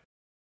 Oh yeah.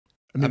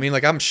 I mean,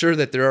 like, I'm sure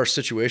that there are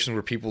situations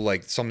where people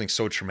like something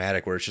so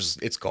traumatic where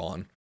it's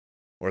gone,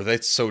 or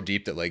that's so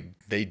deep that like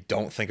they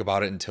don't think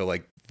about it until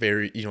like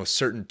very,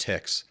 certain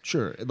tics.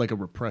 Sure, like a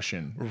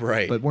repression.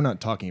 Right. But we're not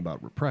talking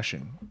about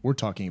repression. We're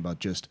talking about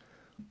just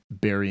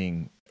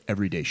burying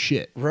everyday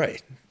shit.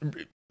 Right.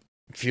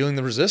 Feeling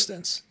the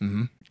resistance.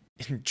 Mm-hmm.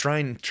 And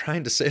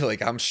trying to say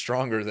like I'm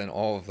stronger than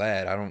all of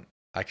that.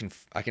 I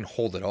can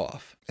hold it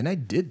off. And I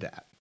did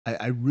that.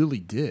 I really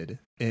did.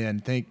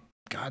 And thank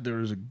God there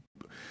was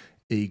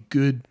a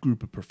good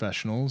group of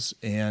professionals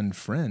and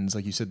friends,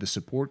 like you said, the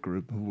support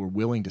group, who were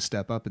willing to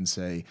step up and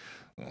say,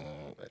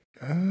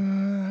 I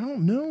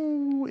don't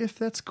know if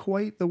that's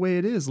quite the way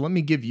it is. Let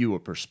me give you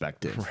a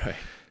perspective. Right.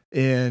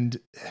 And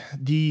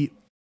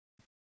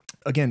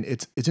again,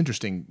 it's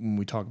interesting when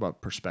we talk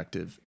about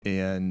perspective,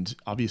 and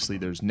obviously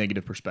there's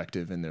negative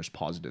perspective and there's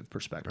positive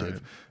perspective,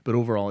 right. But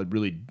overall it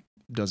really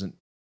doesn't,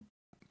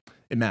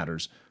 it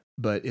matters,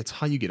 but it's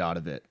how you get out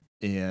of it.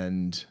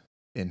 And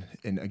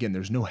again,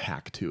 there's no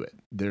hack to it.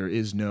 There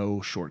is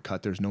no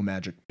shortcut. There's no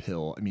magic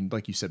pill. I mean,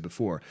 like you said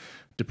before,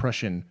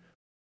 depression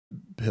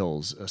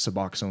pills,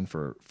 Suboxone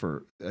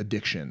for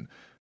addiction,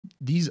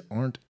 these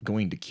aren't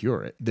going to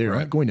cure it. They're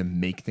not going to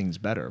make things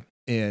better.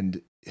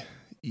 And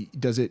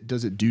does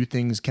it do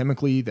things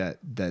chemically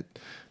that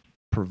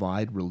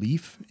provide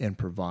relief and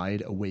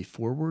provide a way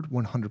forward?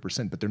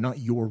 100%, but they're not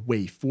your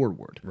way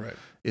forward. Right.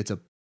 It's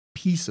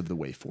piece of the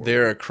way forward.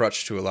 They're a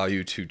crutch to allow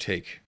you to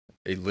take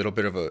a little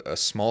bit of a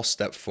small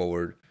step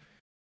forward.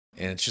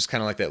 And it's just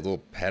kind of like that little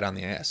pat on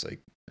the ass. Like,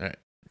 all right,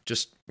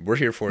 just, we're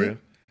here for you.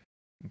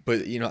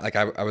 But, you know, like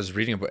I was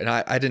reading about, and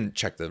I didn't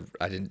check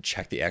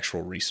the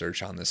actual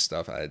research on this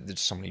stuff. There's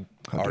so many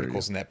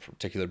articles in that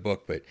particular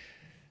book, but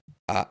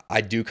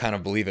I do kind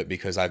of believe it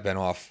because I've been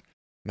off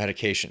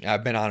medication.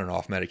 I've been on and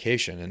off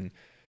medication, and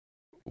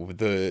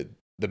the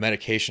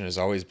medication has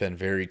always been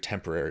very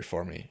temporary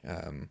for me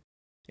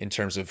in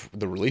terms of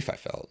the relief I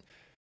felt.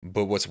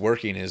 But what's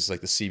working is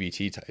like the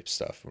CBT type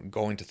stuff,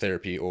 going to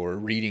therapy or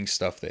reading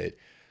stuff that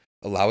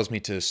allows me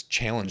to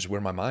challenge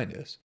where my mind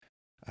is.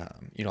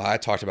 You know, I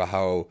talked about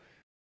how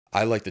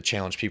I like to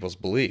challenge people's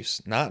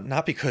beliefs,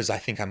 not because I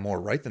think I'm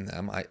more right than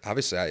them. I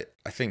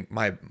think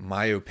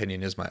my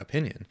opinion is my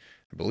opinion.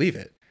 I believe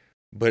it,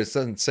 but it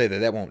doesn't say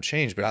that won't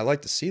change. But I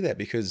like to see that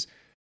because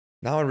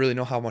now I really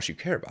know how much you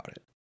care about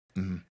it.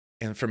 Mm-hmm.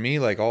 And for me,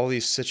 like all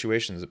these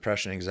situations,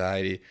 depression,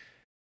 anxiety,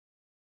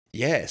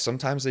 yeah,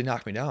 sometimes they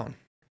knock me down.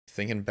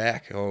 Thinking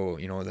back,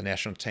 you know, the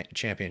national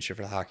championship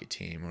for the hockey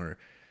team, or,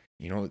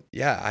 you know,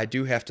 yeah, I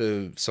do have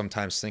to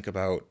sometimes think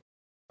about,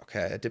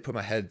 okay, I did put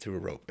my head through a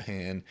rope,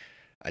 and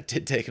I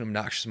did take an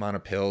obnoxious amount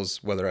of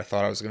pills. Whether I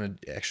thought I was going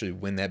to actually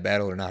win that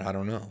battle or not, I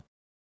don't know.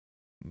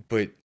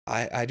 But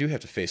I do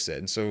have to face that.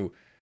 And so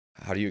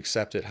how do you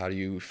accept it? How do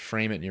you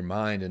frame it in your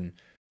mind? And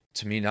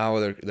to me now,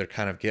 they're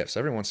kind of gifts.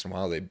 Every once in a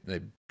while,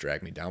 they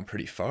drag me down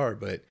pretty far,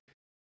 but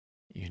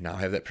you now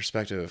have that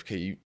perspective of,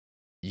 okay,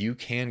 you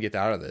can get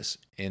out of this.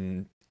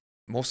 And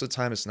most of the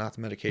time, it's not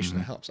the medication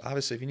that helps.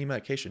 Obviously, if you need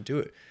medication, do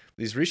it.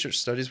 These research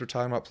studies were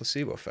talking about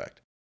placebo effect.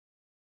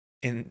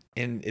 And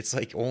it's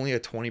like only a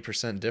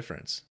 20%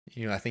 difference.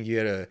 You know, I think you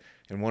had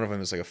and one of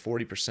them is like a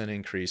 40%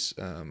 increase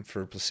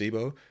for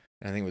placebo.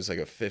 And I think it was like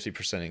a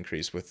 50%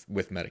 increase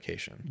with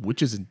medication.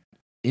 Which is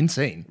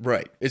insane.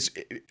 Right. It's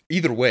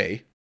either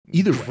way,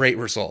 great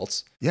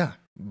results. Yeah.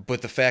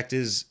 But the fact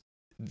is,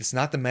 it's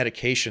not the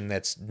medication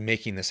that's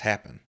making this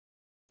happen.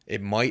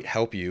 It might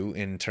help you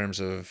in terms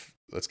of,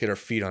 let's get our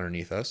feet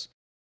underneath us,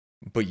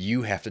 but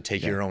you have to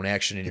take your own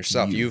action in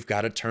yourself. You've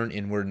got to turn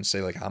inward and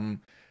say, like,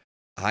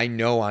 I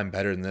know I'm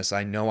better than this.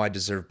 I know I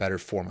deserve better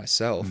for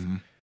myself. Mm-hmm.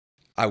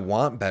 I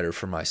want better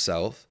for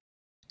myself.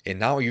 And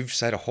now you've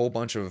said a whole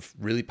bunch of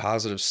really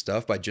positive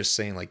stuff by just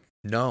saying, like,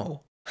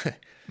 no,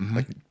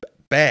 like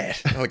bad,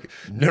 like,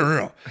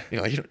 no. You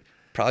know, you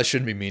probably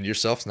shouldn't be mean to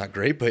yourself. It's not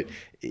great, but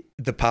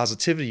the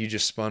positivity you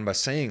just spun by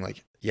saying,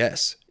 like,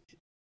 yes,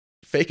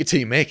 fake it till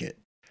you make it.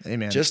 Hey,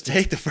 man. Just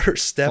take the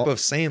first step of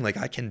saying, like,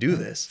 I can do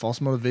this.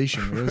 False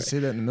motivation. We always say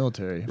that in the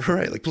military.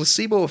 Right. Like,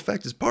 placebo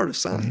effect is part of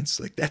science.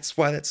 Like, that's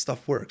why that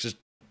stuff works. Just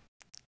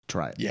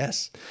try it.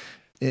 Yes.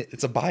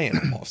 It's a buy-in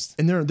almost.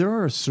 And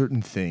there are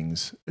certain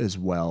things as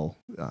well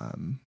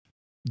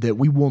that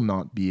we will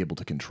not be able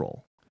to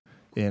control.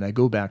 And I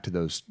go back to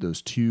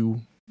those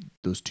two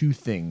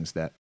things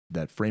that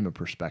frame a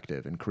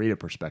perspective and create a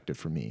perspective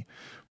for me.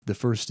 The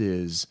first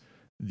is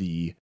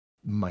the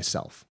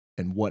myself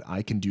and what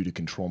I can do to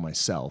control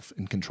myself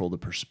and control the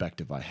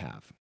perspective I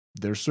have.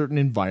 There's certain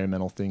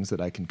environmental things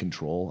that I can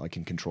control. I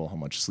can control how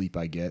much sleep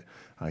I get.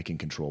 I can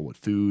control what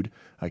food.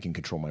 I can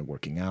control my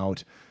working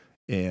out.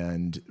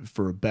 And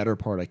for a better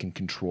part, I can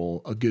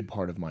control a good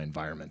part of my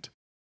environment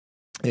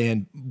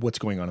and what's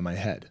going on in my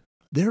head.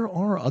 There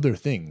are other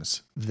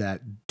things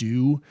that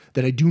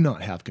I do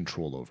not have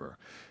control over.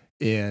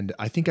 And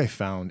I think I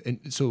found,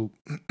 and so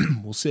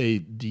we'll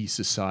say the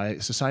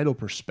societal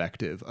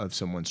perspective of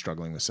someone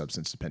struggling with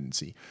substance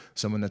dependency,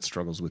 someone that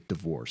struggles with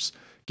divorce,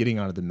 getting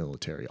out of the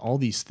military, all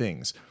these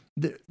things,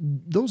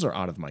 those are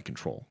out of my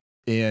control.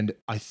 And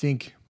I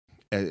think,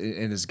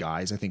 and as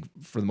guys, I think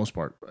for the most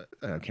part,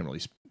 I can't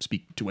really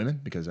speak to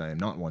women because I am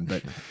not one,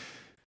 but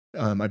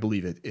I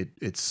believe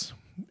it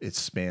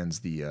spans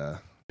the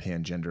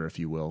pangender, if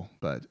you will.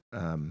 But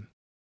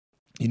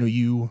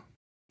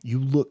you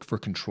look for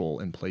control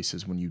in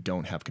places when you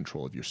don't have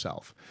control of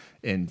yourself.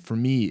 And for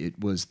me, it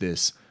was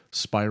this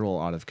spiral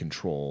out of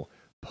control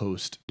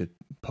post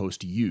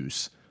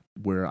use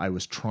where I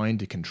was trying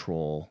to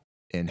control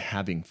and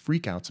having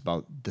freakouts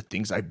about the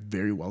things I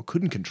very well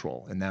couldn't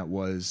control. And that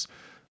was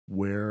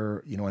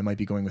where, I might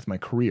be going with my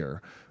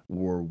career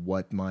or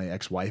what my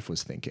ex-wife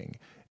was thinking.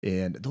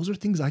 And those are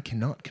things I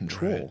cannot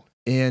control. Right.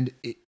 And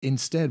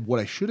instead, what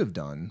I should have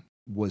done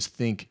was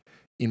think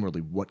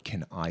inwardly, what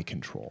can I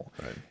control?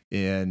 Right.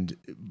 And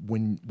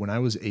when I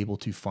was able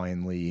to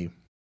finally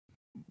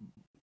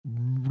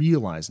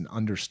realize and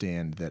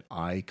understand that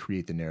I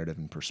create the narrative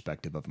and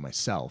perspective of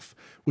myself,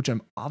 which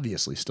I'm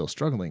obviously still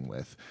struggling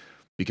with,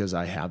 because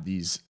I have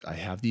these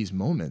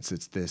moments.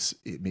 It's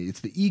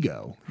the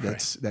ego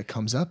that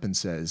comes up and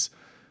says,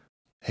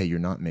 "Hey, you're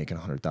not making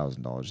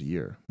 $100,000 a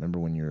year. Remember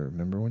when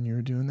you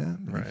were doing that?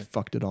 Right. You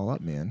fucked it all up,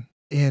 man."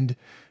 And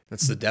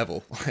that's the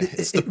devil.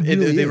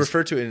 They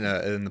refer to it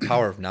in the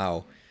Power of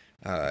Now.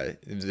 They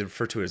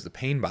refer to it as the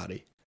pain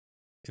body.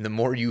 And the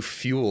more you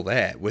fuel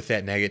that with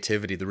that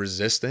negativity, the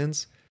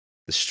resistance,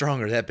 the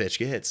stronger that bitch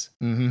gets.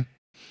 Mm-hmm.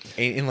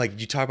 And like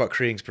you talk about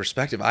creating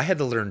perspective, I had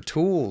to learn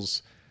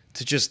tools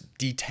to just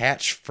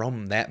detach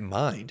from that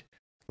mind.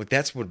 Like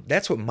that's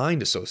what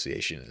mind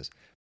association is.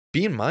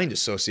 Being mind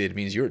associated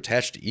means you're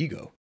attached to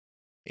ego.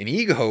 And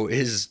ego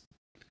is,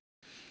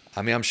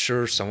 I mean, I'm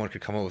sure someone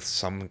could come up with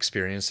some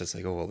experience that's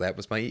like, oh, well, that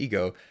was my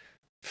ego.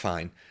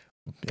 Fine.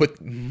 But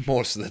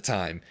most of the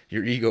time,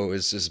 your ego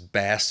is this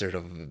bastard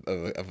of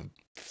a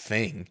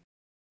thing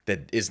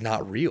that is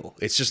not real.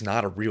 It's just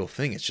not a real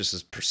thing. It's just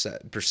this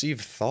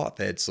perceived thought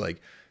that it's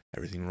like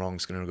everything wrong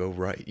is going to go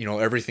right. You know,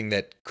 everything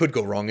that could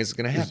go wrong is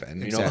going to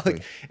happen. Exactly. You know,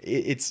 like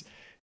it's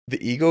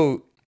the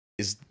ego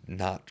is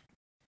not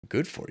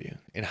good for you.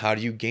 And how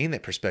do you gain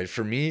that perspective?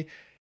 For me,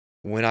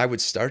 when I would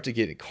start to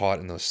get caught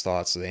in those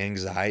thoughts, the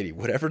anxiety,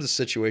 whatever the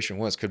situation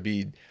was, could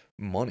be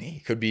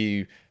money, could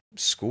be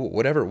school,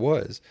 whatever it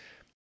was,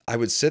 I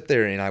would sit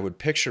there and I would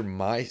picture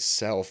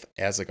myself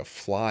as like a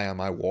fly on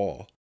my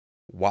wall,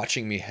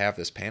 watching me have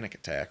this panic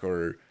attack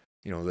or,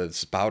 you know,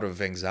 this bout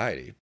of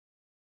anxiety.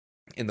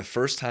 And the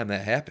first time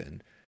that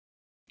happened,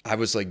 I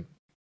was like,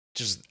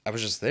 I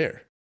was just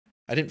there.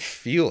 I didn't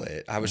feel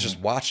it. I was just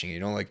watching, you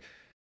know, like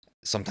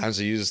sometimes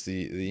I use the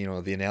you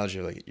know, the analogy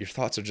of like your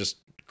thoughts are just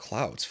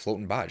clouds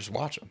floating by. Just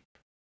watch them.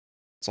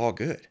 It's all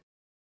good.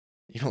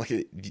 You know,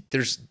 like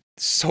there's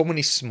so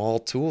many small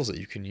tools that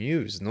you can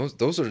use, and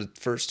those are the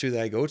first two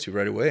that I go to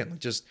right away. I'm like,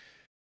 just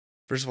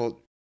first of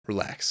all,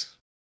 relax.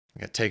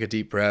 You gotta take a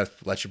deep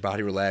breath, let your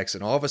body relax,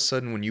 and all of a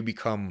sudden, when you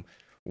become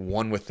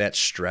one with that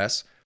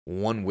stress,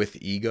 one with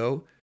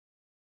ego,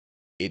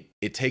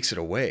 it takes it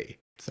away.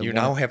 So You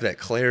now have that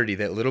clarity,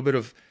 that little bit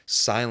of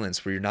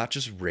silence where you're not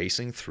just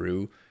racing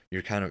through.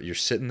 You're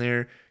sitting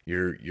there.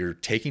 You're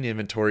taking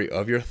inventory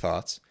of your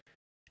thoughts,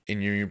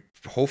 and you're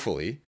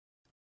hopefully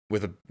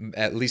with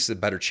at least a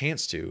better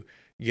chance to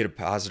you get a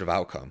positive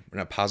outcome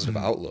and a positive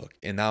outlook.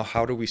 And now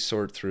how do we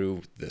sort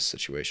through this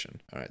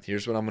situation? All right,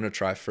 here's what I'm going to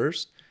try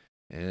first.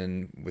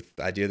 And with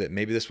the idea that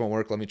maybe this won't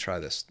work, let me try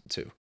this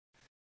too.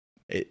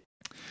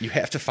 You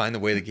have to find the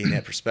way to gain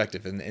that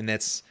perspective. And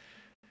that's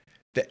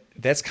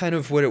kind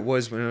of what it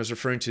was when I was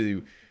referring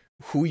to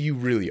who you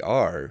really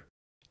are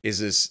is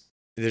this,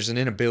 there's an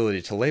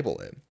inability to label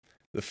it.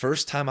 The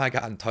first time I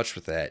got in touch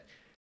with that,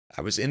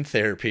 I was in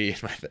therapy,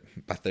 and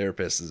my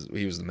therapist,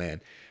 he was the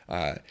man.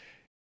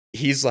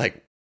 He's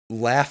like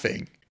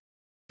laughing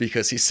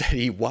because he said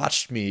he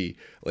watched me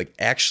like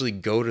actually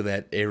go to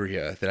that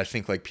area that I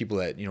think like people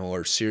that, you know,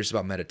 are serious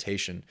about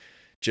meditation,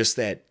 just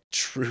that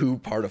true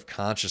part of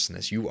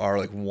consciousness. You are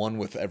like one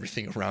with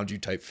everything around you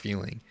type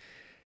feeling.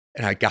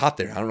 And I got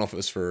there. I don't know if it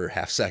was for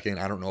half second.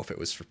 I don't know if it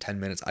was for 10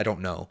 minutes. I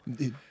don't know.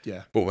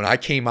 Yeah. But when I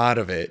came out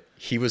of it,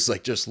 he was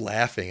like just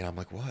laughing. And I'm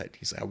like, what?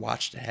 He's like, I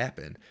watched it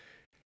happen.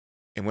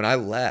 And when I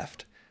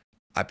left,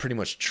 I pretty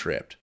much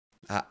tripped.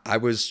 I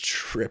was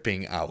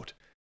tripping out.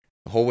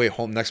 The whole way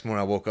home, next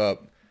morning I woke up,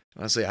 and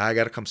I was like, I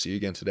got to come see you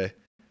again today.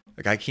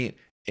 Like, I can't.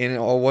 And it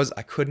all was,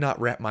 I could not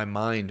wrap my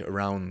mind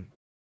around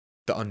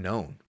the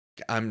unknown.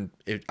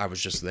 I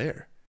was just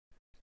there.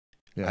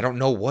 Yeah. I don't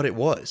know what it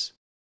was.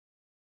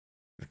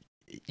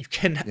 You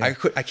can, yeah.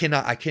 I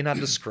cannot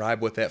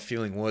describe what that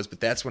feeling was, but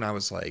that's when I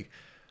was like,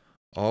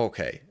 oh,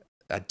 okay,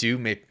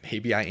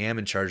 maybe I am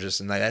in charge of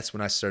this. And that's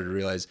when I started to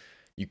realize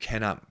you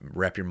cannot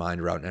wrap your mind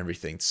around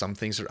everything. Some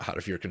things are out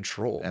of your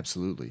control.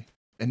 Absolutely.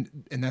 And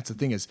that's the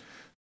thing is,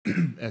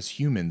 as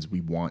humans, we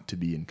want to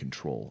be in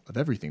control of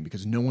everything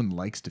because no one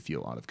likes to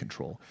feel out of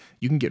control.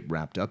 You can get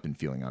wrapped up in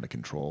feeling out of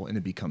control and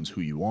it becomes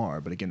who you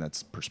are. But again,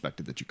 that's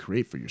perspective that you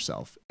create for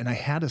yourself. And I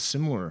had a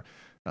similar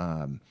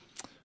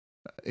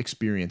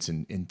experience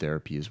in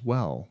therapy as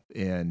well.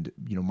 And,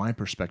 you know, my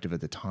perspective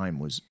at the time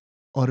was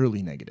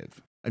utterly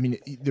negative. I mean,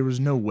 there was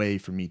no way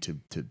for me to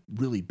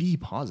really be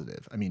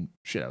positive. I mean,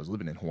 shit, I was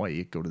living in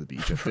Hawaii, go to the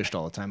beach, I fished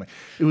all the time.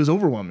 It was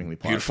overwhelmingly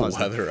beautiful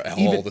positive. Weather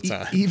all the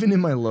time. Even in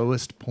my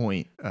lowest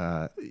point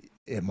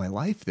in my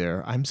life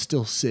there, I'm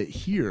still sit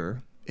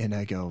here and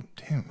I go,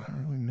 damn, I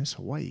don't really miss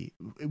Hawaii.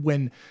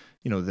 When,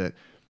 you know, that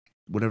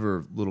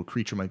whatever little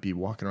creature might be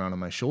walking around on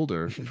my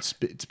shoulder,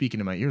 speaking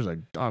in my ears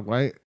like, dog,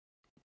 why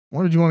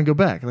did you want to go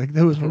back? Like,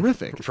 that was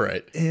horrific.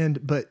 Right.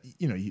 But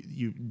you know,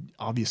 you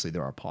obviously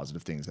there are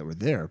positive things that were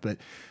there, but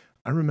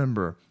I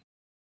remember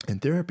in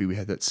therapy, we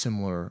had that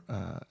similar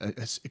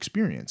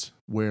experience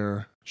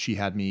where she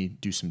had me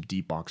do some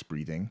deep box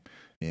breathing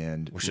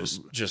which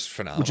is just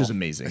phenomenal, which is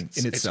amazing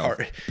in itself.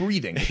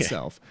 Breathing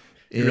itself.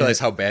 You realize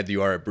how bad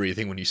you are at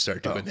breathing when you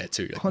start doing that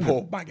too. Like,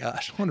 oh my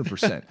gosh.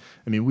 100%.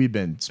 I mean, we've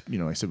been, you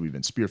know, like I said, we've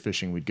been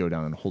spearfishing. We'd go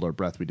down and hold our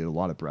breath. We did a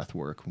lot of breath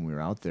work when we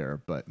were out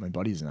there, but my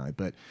buddies and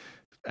I,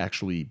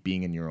 actually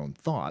being in your own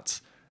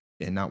thoughts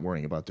and not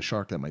worrying about the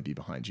shark that might be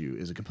behind you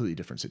is a completely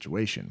different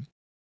situation.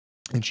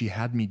 And she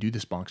had me do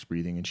this box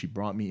breathing and she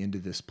brought me into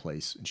this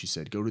place and she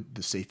said, go to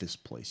the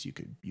safest place you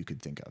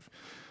could think of.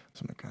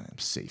 So I'm like, God,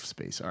 safe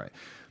space. All right.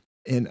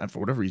 And for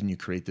whatever reason, you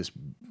create this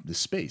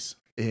space.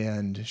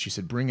 And she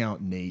said, bring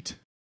out Nate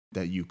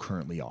that you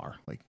currently are,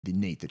 like the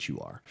Nate that you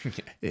are.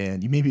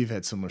 And you maybe have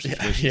had similar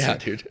situations. Yeah,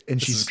 dude.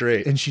 And this she's is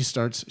great. And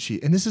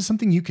and this is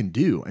something you can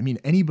do. I mean,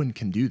 anyone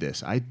can do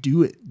this. I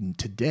do it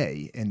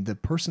today. And the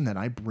person that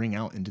I bring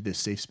out into this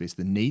safe space,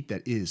 the Nate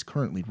that is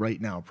currently right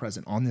now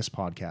present on this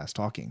podcast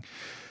talking,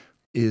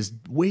 is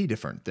way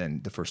different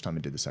than the first time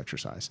I did this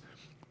exercise.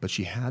 But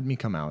she had me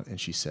come out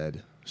and she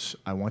said,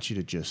 I want you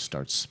to just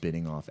start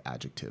spitting off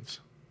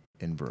adjectives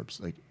and verbs.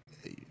 Like,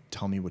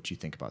 tell me what you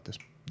think about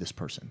this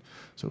person.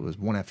 So it was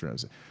one after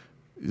another.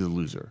 He's a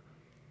loser.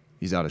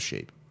 He's out of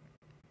shape.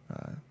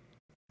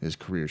 His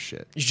career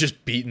shit. You're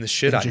just beating the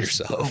shit out of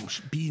yourself.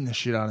 Oh, beating the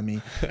shit out of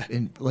me.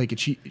 And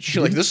like,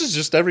 You're like, this is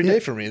just every day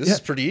for me. This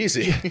is pretty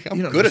easy. I'm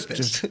good at this.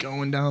 Just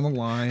going down the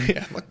line.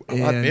 Yeah, I'm like,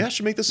 maybe I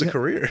should make this a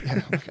career.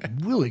 I'm like, I'm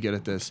really good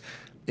at this.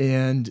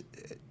 And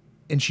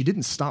she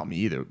didn't stop me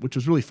either, which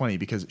was really funny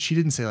because she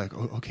didn't say like,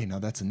 oh, okay, now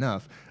that's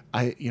enough.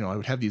 I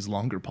would have these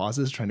longer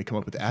pauses trying to come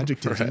up with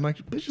adjectives. Right. And I'm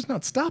like, bitch, she's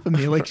not stopping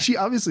me. Like, she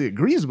obviously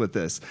agrees with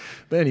this.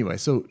 But anyway,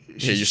 so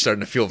you're starting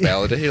to feel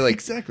validated. You're like,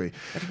 exactly.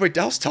 Everybody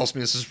else tells me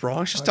this is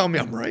wrong. She's telling me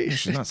I'm right.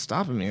 She's not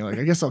stopping me. Like,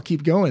 I guess I'll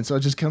keep going. So I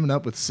was just coming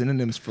up with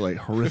synonyms for like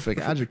horrific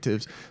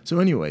adjectives. So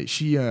anyway,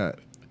 so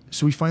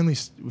we finally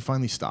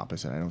stopped. I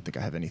said, I don't think I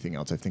have anything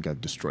else. I think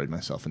I've destroyed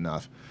myself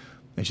enough.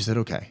 And she said,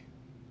 okay,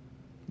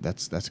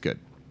 that's good.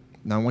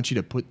 Now I want you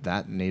to put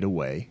that Nate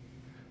away,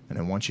 and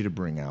I want you to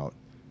bring out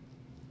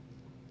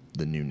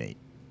the new Nate.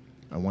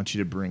 I want you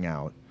to bring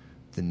out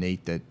the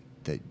Nate that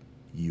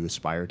you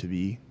aspire to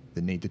be,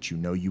 the Nate that you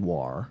know you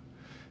are,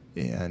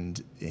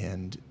 and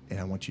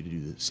I want you to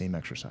do the same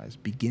exercise.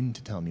 Begin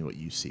to tell me what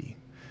you see.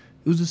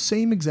 It was the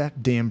same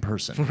exact damn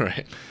person.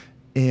 Right.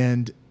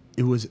 And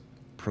it was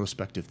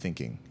prospective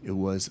thinking. It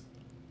was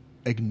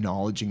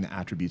acknowledging the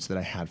attributes that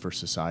I had for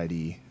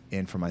society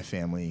and for my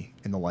family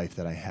and the life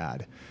that I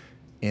had.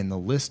 And the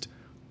list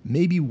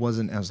maybe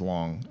wasn't as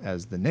long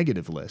as the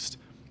negative list,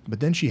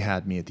 but then she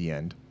had me at the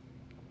end.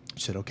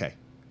 She said, okay,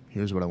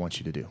 here's what I want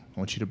you to do. I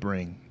want you to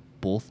bring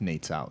both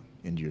Nates out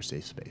into your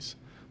safe space.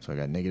 So I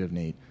got negative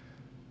Nate,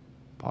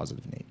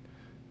 positive Nate.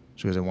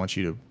 She goes, I want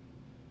you to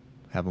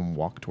have them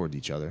walk towards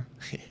each other.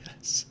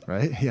 Yes.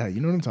 Right? Yeah, you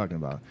know what I'm talking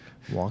about.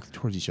 Walk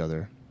towards each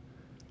other.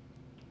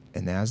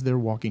 And as they're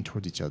walking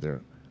towards each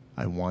other,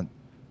 I want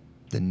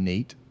the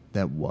Nate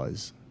that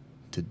was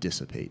to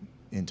dissipate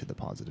into the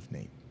positive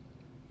Nate.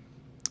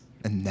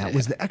 And that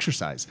was the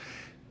exercise.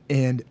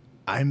 And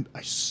I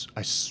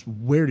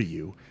swear to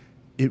you,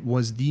 it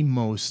was the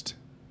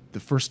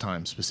first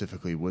time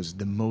specifically was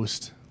the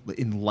most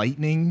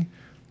enlightening.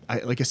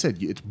 Like I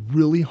said, it's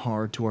really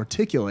hard to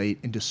articulate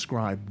and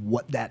describe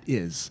what that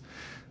is.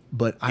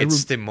 But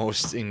it's the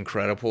most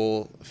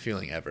incredible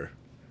feeling ever.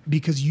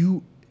 Because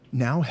you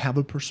now have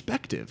a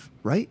perspective,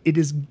 right? It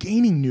is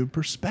gaining new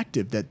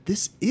perspective that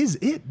this is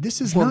it.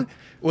 This is not.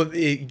 Well,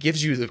 it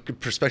gives you the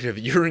perspective.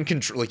 You're in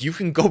control. Like, you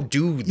can go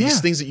do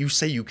these things that you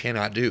say you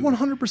cannot do.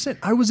 100%.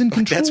 I was in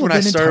control. That's when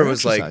I started.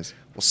 Was exercise.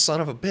 Like, well, son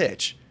of a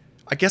bitch.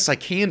 I guess I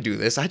can do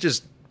this.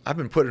 I've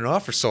been putting it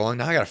off for so long.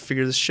 Now I got to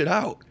figure this shit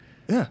out.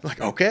 Yeah. Like,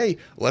 okay,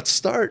 let's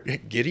start.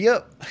 Giddy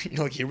up.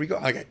 You're like, here we go.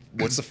 Okay,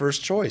 what's the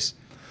first choice?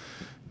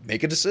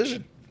 Make a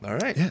decision. All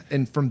right. Yeah.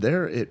 And from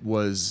there, it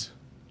was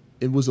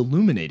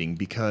illuminating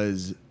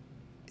because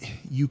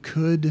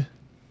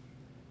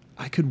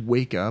I could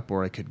wake up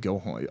or I could go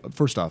home.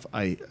 First off,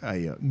 I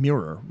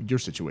mirror your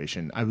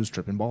situation. I was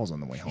tripping balls on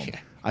the way home. Yeah.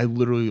 I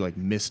literally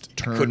missed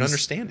turns. I couldn't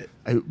understand it.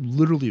 I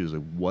literally was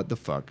like, what the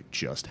fuck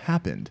just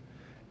happened?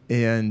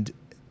 And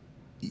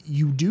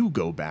you do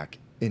go back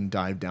and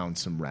dive down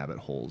some rabbit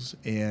holes.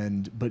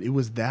 But it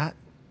was that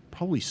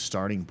probably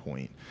starting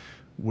point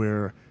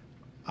where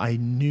I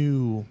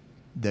knew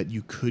that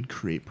you could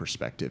create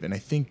perspective. And I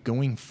think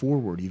going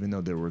forward, even though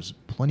there was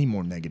plenty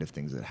more negative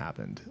things that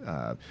happened,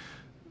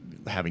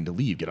 having to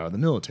leave, get out of the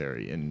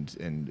military, and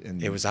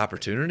it was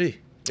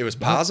opportunity. It was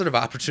positive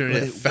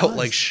opportunity. It felt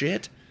like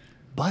shit.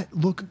 But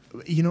look,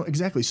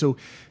 exactly. So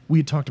we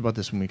had talked about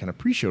this when we kind of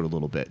pre-showed a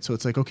little bit. So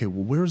it's like, okay,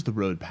 well, where's the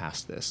road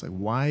past this? Like,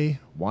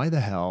 why the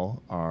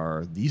hell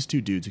are these two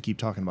dudes who keep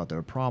talking about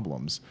their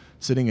problems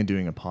sitting and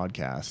doing a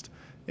podcast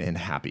and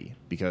happy?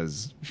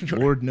 Because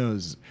Lord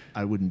knows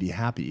I wouldn't be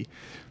happy.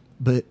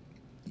 But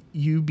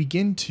you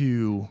begin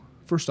to,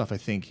 first off, I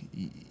think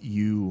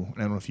I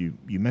don't know if you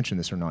mentioned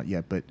this or not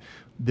yet, but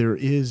there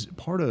is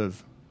part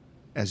of,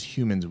 as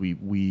humans,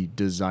 we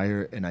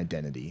desire an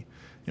identity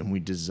and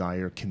we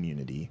desire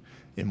community.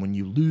 And when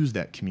you lose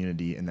that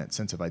community and that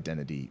sense of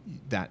identity,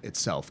 that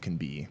itself can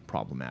be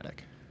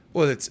problematic.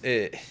 Well,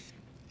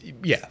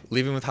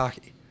 leaving with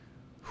hockey.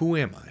 Who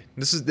am I?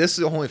 This is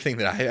the only thing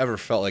that I ever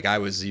felt like I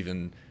was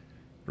even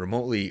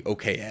remotely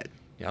okay at.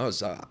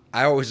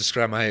 I always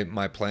describe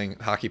my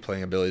hockey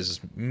playing abilities as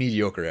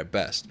mediocre at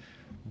best,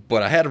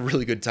 but I had a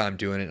really good time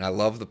doing it, and I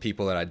love the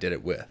people that I did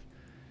it with.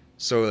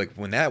 So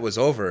when that was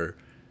over,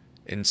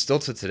 and still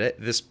to today,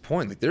 this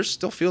point, there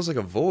still feels like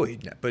a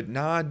void. But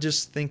now I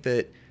just think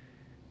that,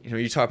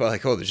 you talk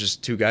about there's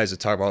just two guys that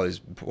talk about all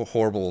these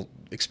horrible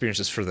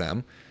experiences for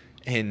them,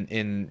 and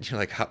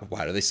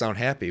why do they sound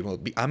happy? Well,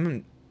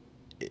 I'm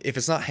if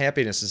it's not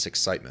happiness, it's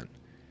excitement.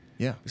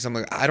 Yeah. Because I'm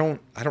like, I don't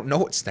know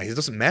what's next. It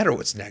doesn't matter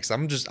what's next.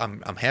 I'm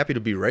happy to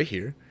be right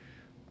here.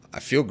 I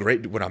feel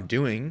great what I'm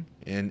doing,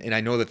 and I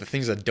know that the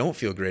things I don't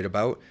feel great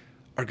about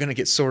are gonna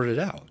get sorted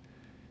out.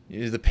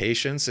 The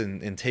patience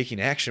and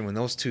taking action, when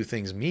those two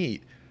things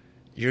meet,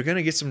 you're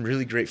gonna get some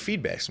really great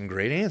feedback, some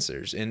great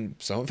answers, and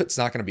some of it's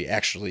not gonna be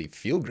actually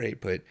feel great,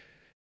 but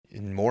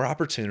more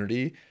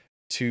opportunity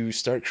to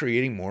start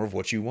creating more of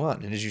what you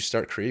want. And as you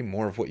start creating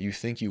more of what you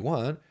think you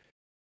want,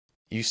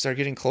 you start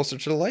getting closer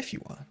to the life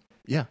you want.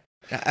 Yeah.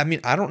 I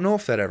mean, I don't know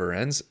if that ever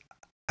ends.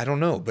 I don't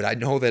know, but I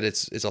know that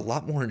it's a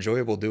lot more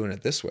enjoyable doing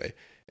it this way.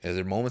 Are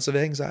there moments of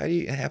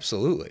anxiety?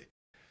 Absolutely.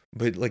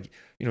 But like,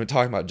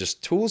 talking about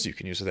just tools you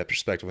can use with that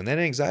perspective. When that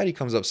anxiety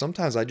comes up,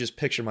 sometimes I just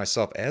picture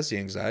myself as the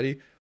anxiety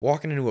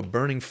walking into a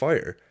burning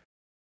fire.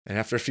 And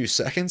after a few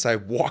seconds, I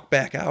walk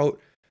back out,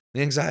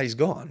 the anxiety's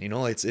gone.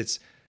 It's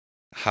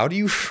how do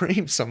you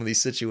frame some of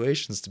these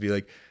situations to be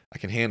like, I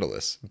can handle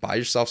this. Buy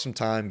yourself some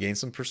time, gain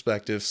some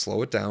perspective,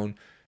 slow it down.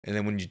 And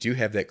then when you do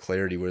have that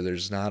clarity where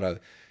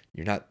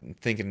you're not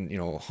thinking,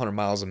 100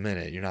 miles a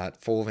minute, you're not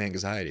full of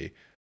anxiety,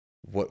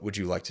 what would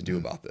you like to do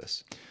about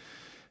this?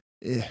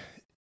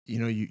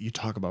 You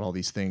talk about all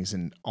these things,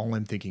 and all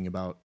I'm thinking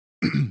about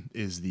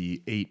is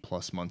the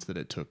 8+ months that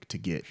it took to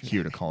get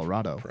here to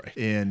Colorado. Right.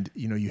 And,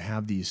 you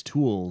have these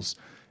tools,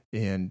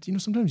 and,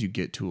 sometimes you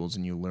get tools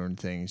and you learn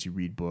things, you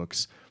read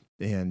books.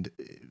 And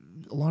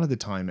a lot of the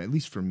time, at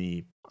least for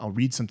me, I'll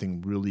read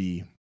something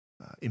really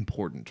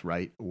important,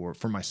 right? Or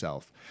for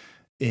myself.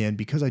 And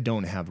because I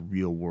don't have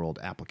real world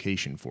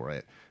application for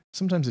it,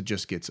 sometimes it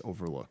just gets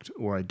overlooked,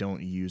 or I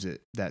don't use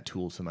that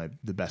tool to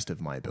the best of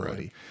my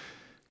ability. Right.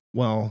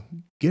 Well,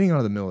 getting out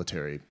of the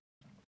military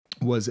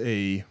was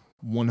a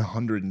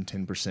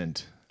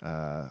 110%.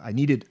 I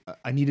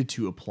needed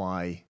to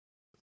apply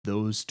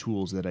those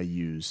tools that I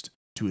used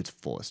to its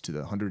fullest, to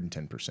the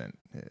 110%.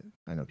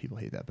 I know people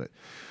hate that, but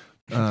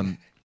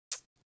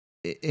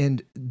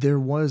and there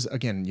was,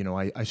 again,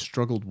 I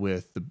struggled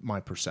with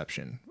my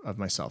perception of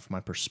myself, my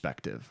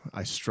perspective.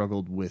 I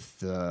struggled with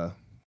the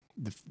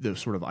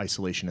sort of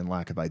isolation and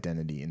lack of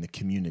identity in the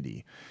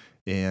community.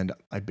 And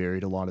I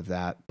buried a lot of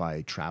that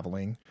by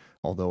traveling,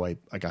 although I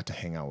got to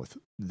hang out with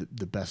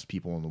the best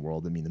people in the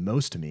world that mean the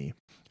most to me.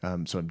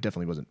 So I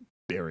definitely wasn't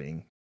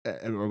burying,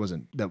 or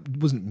that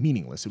wasn't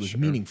meaningless. It was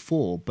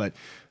meaningful, but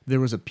there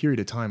was a period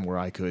of time where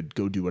I could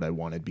go do what I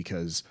wanted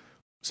because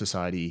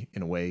society,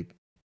 in a way,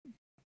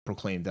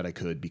 proclaimed that I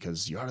could,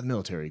 because you're out of the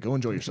military. Go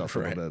enjoy yourself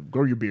for a little bit.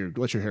 Grow your beard.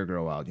 Let your hair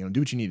grow out.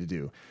 Do what you need to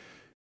do.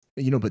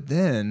 But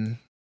then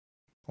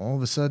all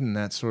of a sudden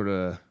that sort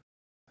of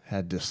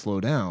had to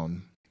slow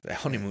down. The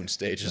honeymoon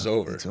stage is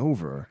over. It's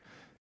over,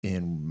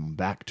 and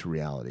back to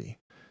reality.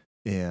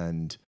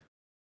 And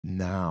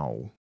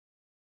now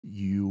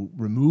I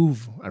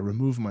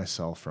remove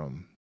myself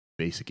from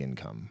basic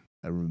income.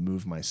 I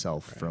remove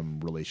myself from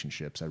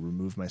relationships. I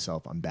remove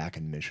myself. I'm back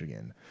in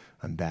Michigan.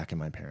 I'm back in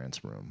my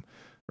parents' room,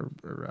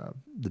 or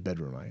the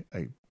bedroom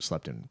I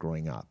slept in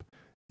growing up,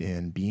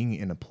 and being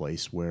in a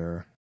place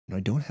where I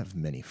don't have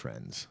many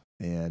friends,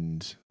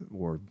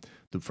 or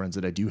the friends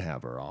that I do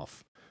have are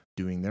off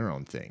doing their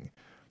own thing.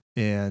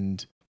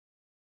 And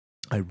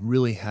I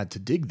really had to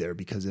dig there,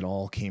 because it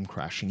all came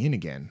crashing in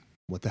again.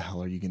 What the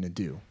hell are you going to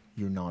do?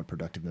 You're not a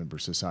productive member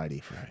of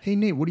society. Right. Hey,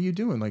 Nate, what are you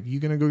doing? Like, you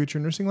going to go get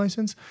your nursing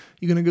license?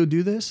 You going to go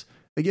do this?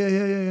 Like,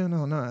 yeah.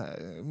 No,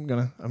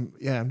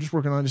 I'm just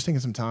working on it, just taking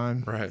some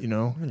time. Right.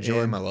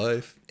 Enjoying my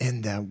life.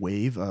 And that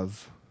wave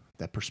of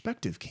that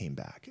perspective came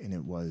back, and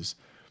it was,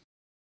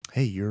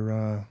 hey,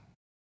 you're,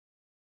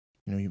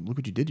 you look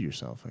what you did to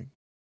yourself. Like,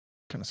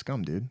 kind of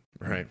scum, dude.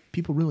 Right.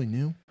 People really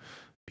knew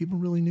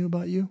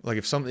about you. Like,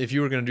 if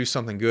you were going to do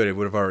something good, it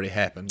would have already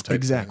happened.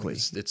 Exactly.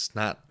 It's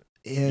not.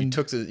 And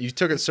you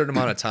took a certain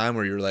amount of time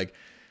where you're like,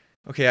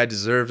 okay, I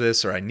deserve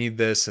this, or I need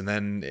this, and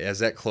then as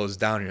that closed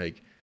down, you're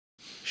like,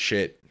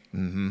 shit,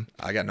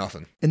 I got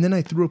nothing. And then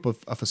I threw up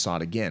a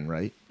facade again,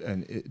 right,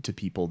 and to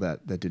people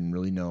that didn't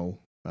really know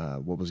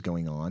what was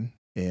going on.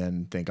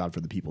 And thank God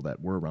for the people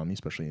that were around me,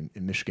 especially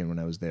in Michigan when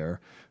I was there,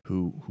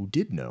 who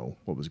did know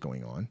what was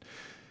going on.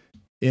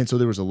 And so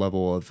there was a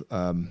level of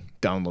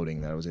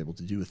downloading that I was able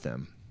to do with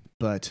them.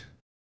 But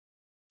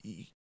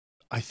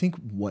I think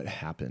what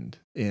happened,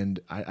 and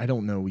I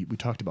don't know, we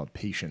talked about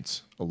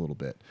patience a little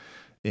bit,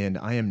 and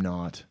I am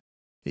not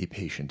a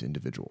patient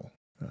individual.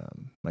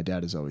 My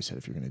dad has always said,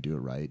 if you're going to do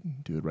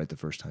it right the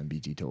first time, be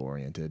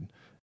detail-oriented.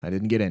 I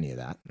didn't get any of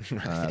that.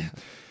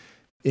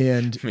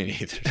 And me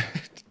neither.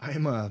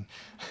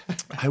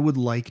 I would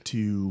like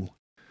to,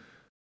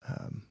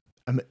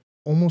 I'm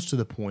almost to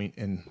the point,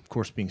 and of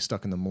course being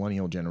stuck in the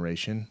millennial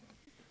generation,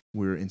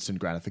 we're instant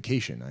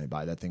gratification. I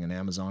buy that thing on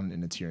Amazon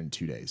and it's here in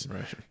 2 days.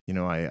 Right.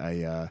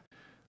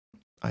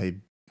 I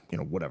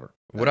whatever.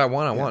 What I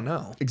want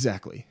now.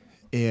 Exactly.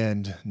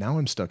 And now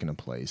I'm stuck in a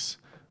place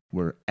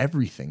where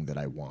everything that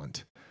I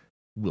want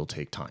will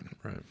take time.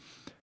 Right.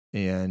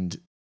 And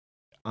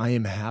I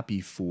am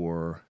happy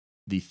for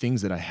the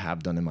things that I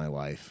have done in my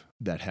life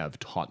that have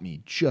taught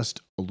me just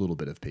a little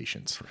bit of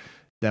patience.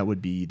 that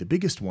would be the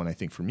biggest one, I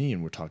think, for me.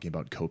 And we're talking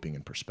about coping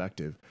and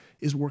perspective,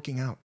 is working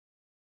out.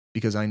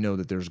 Because I know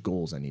that there's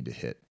goals I need to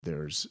hit.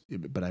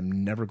 But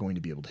I'm never going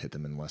to be able to hit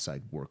them unless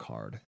I work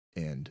hard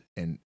and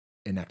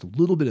enact a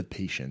little bit of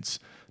patience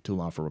to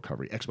allow for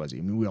recovery. XYZ.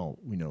 I mean,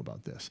 we know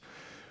about this.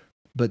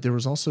 But there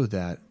was also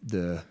that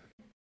the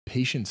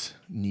patience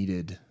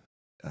needed,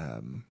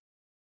 and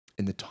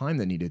the time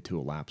that needed to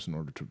elapse in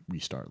order to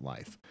restart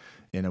life.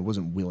 And I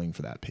wasn't willing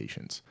for that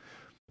patience.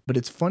 But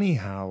it's funny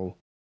how,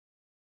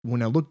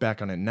 when I look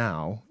back on it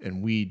now,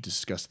 and we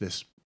discussed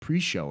this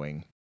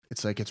pre-showing,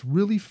 it's like, it's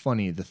really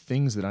funny the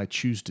things that I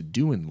choose to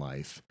do in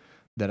life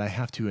that I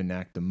have to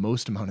enact the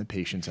most amount of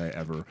patience I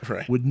ever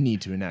would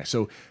need to enact.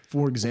 So,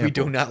 for example, we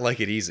do not like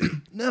it easy.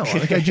 No,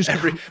 like I just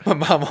my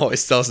mom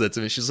always tells that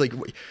to me. She's like,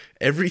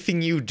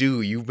 everything you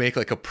do, you make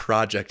like a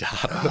project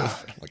out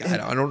of. Like,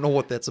 I don't know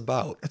what that's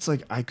about. It's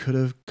like, I could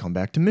have come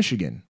back to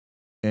Michigan,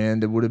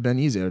 and it would have been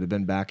easy. I would have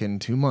been back in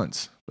 2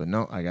 months. But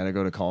no, I got to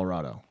go to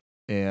Colorado,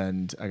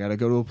 and I got to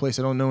go to a place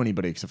I don't know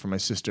anybody except for my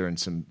sister and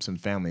some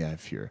family I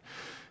have here.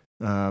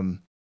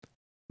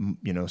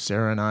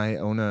 Sarah and I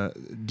own a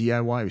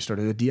DIY. We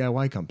started a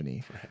DIY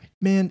company. Right.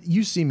 Man,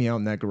 you see me out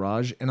in that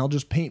garage, and I'll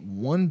just paint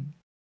one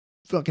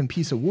fucking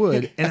piece of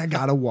wood, and I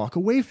gotta walk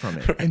away from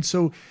it. Right. And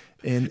so,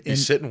 and you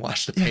sit and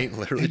watch the paint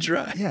literally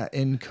dry. Yeah,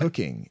 and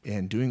cooking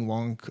and doing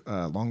long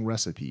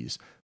recipes.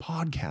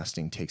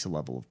 Podcasting takes a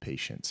level of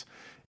patience,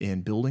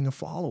 and building a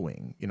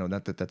following.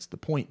 Not that that's the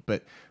point,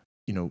 but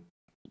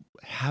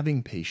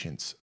having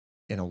patience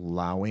and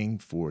allowing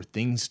for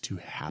things to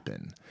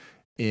happen.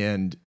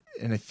 And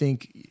I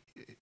think,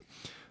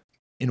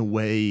 in a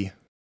way,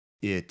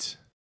 it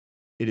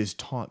has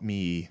taught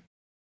me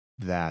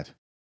that,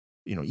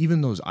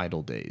 even those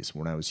idle days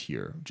when I was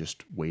here,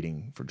 just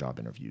waiting for job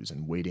interviews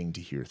and waiting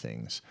to hear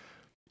things,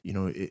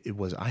 it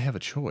was, I have a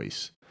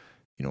choice.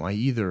 I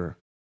either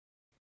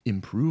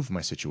improve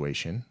my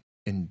situation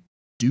and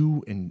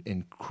do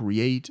and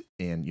create,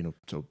 and,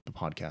 so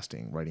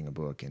podcasting, writing a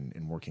book,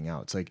 and working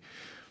out. It's like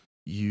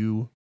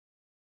you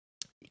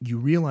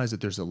realize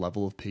that there's a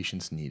level of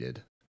patience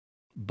needed.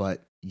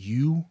 But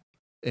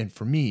and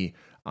for me,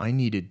 I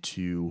needed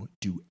to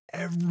do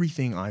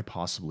everything I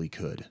possibly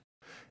could.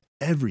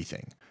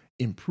 Everything.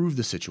 Improve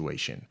the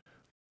situation.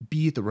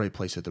 Be at the right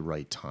place at the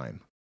right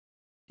time.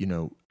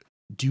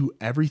 Do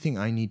everything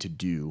I need to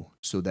do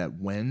so that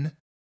when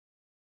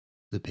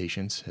the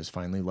patience has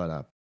finally let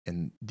up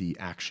and the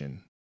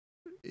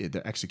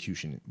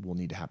execution will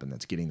need to happen,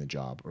 that's getting the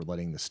job or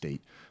letting the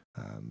state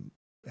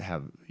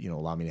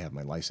allow me to have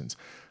my license.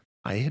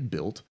 I had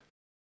built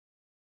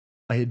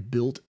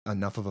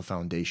enough of a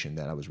foundation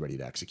that I was ready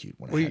to execute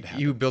when it had to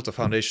happen. You built a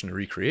foundation to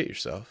recreate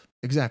yourself.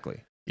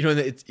 Exactly.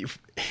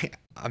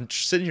 I'm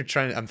sitting here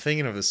I'm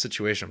thinking of a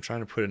situation. I'm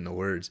trying to put it into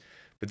words,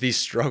 but these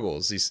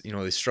struggles, these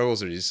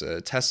struggles are these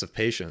tests of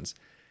patience.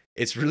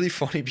 It's really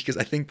funny because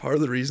I think part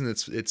of the reason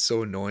it's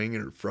so annoying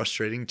or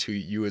frustrating to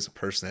you as a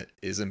person that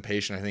is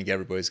impatient, I think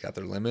everybody's got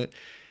their limit,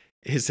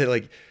 is that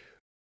like,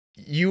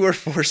 you are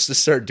forced to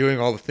start doing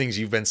all the things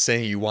you've been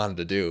saying you wanted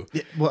to do.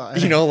 Yeah, well,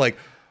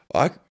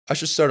 I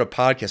should start a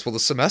podcast. Well, the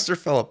semester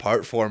fell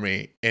apart for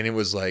me, and it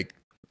was like,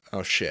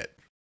 oh shit,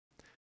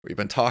 we've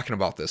been talking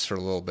about this for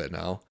a little bit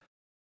now,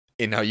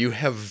 and now you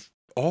have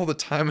all the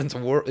time in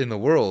the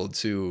world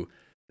to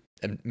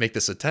make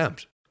this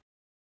attempt.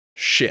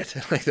 Shit,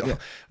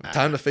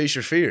 time to face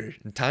your fear,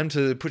 time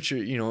to put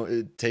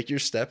take your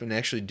step and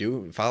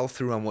actually follow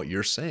through on what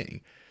you're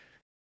saying.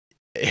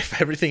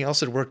 If everything else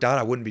had worked out,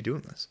 I wouldn't be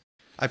doing this.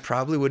 I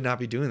probably would not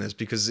be doing this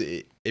because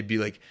it'd be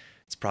like,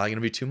 it's probably going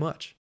to be too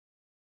much.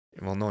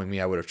 Well, knowing me,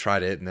 I would have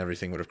tried it and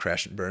everything would have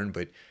crashed and burned,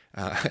 but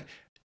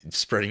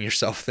spreading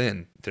yourself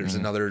thin, there's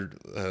another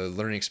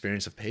learning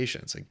experience of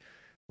patience. Like,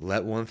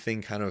 let one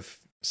thing kind of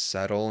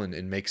settle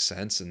and make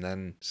sense, and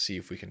then see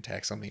if we can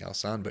tack something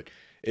else on. But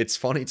it's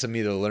funny to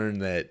me to learn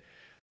that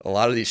a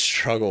lot of these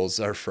struggles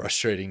are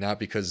frustrating, not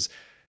because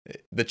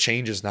the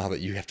change is now that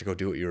you have to go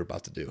do what you were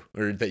about to do,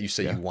 or that you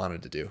say you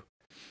wanted to do.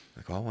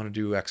 Like, I want to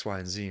do X, Y,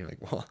 and Z. You're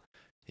like, well,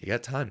 you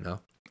got time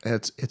now.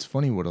 It's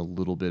funny what a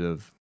little bit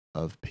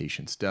of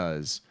patience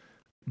does,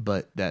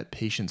 but that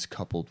patience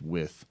coupled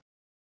with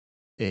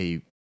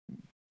a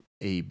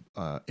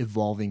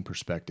evolving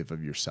perspective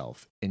of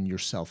yourself and your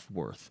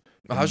self-worth.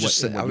 I was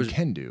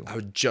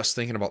just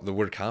thinking about the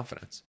word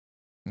confidence.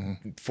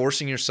 Mm-hmm.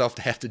 Forcing yourself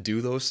to have to do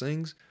those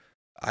things.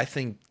 I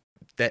think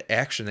that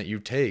action that you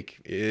take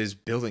is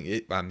building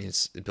it. I mean,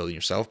 it's building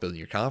yourself, building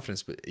your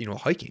confidence, but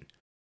hiking.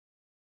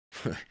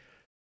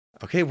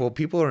 Okay, well,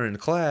 people are in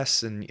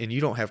class and you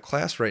don't have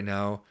class right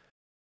now.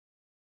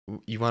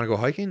 You want to go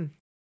hiking?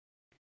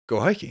 Go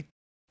hiking.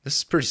 This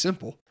is pretty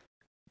simple.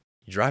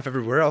 You drive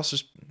everywhere else,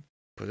 just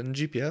put it in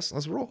GPS,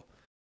 let's roll.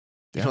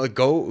 Yeah.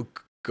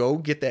 Go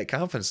get that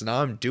confidence.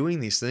 Now I'm doing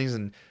these things,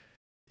 and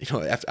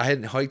after I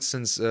hadn't hiked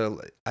since I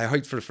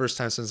hiked for the first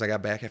time since I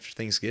got back after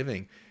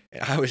Thanksgiving,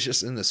 and I was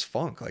just in this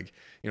funk. Like,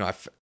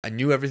 I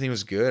knew everything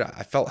was good.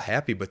 I felt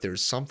happy, but there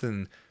was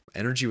something.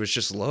 Energy was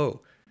just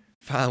low.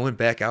 Finally, I went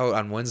back out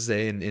on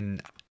Wednesday,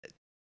 and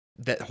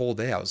that whole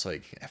day I was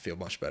like, I feel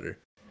much better.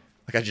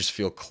 Like I just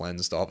feel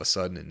cleansed all of a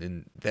sudden.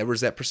 And there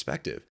was that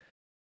perspective.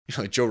 You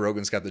know, like Joe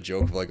Rogan's got the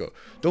joke of like, oh,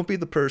 don't be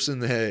the person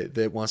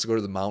that wants to go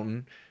to the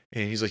mountain.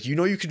 And he's like,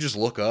 you could just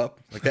look up.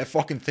 Like that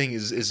fucking thing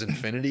is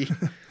infinity.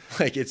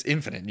 Like it's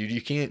infinite.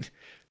 You can't,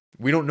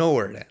 we don't know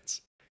where it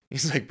ends.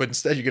 He's like, but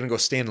instead you're going to go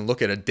stand and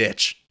look at a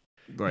ditch.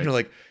 Right. You know,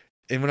 like,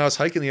 and when I was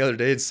hiking the other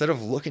day, instead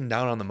of looking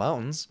down on the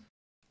mountains,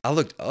 I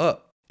looked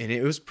up and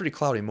it was a pretty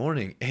cloudy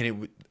morning.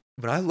 And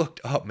when I looked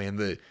up, man,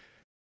 the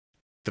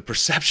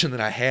perception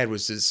that I had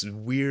was this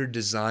weird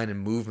design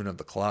and movement of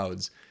the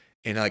clouds.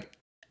 And like,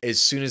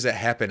 as soon as that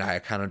happened, I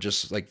kind of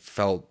just like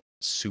felt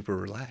super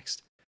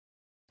relaxed.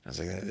 I was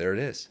like, there it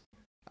is.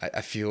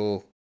 I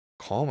feel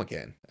calm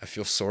again. I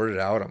feel sorted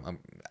out.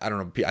 I don't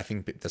know. I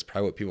think that's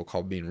probably what people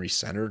call being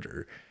recentered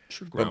or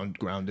Sure,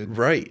 grounded.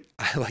 Right.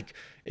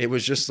 It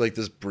was just like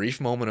this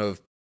brief moment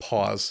of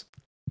pause,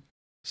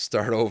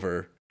 start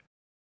over.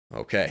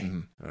 Okay.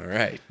 Mm-hmm. All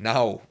right.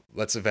 Now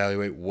let's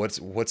evaluate what's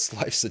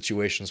life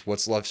situations,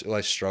 what's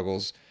life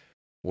struggles.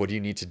 What do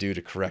you need to do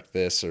to correct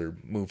this or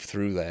move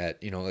through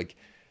that? You know, like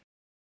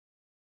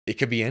it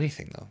could be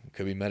anything though. It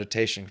could be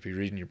meditation, it could be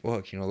reading your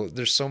book. You know,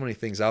 there's so many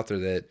things out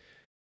there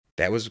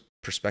that was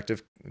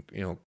perspective,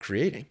 you know,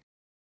 creating.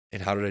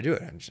 And how did I do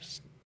it?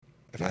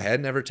 If I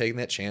had never taken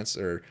that chance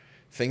or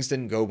things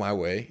didn't go my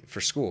way for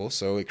school,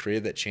 so it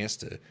created that chance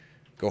to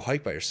go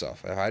hike by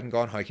yourself. If I hadn't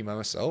gone hiking by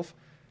myself,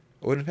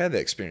 I wouldn't have had that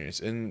experience.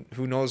 And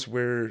who knows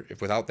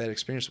if without that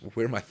experience,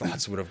 where my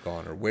thoughts would have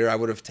gone or where I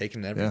would have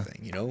taken everything,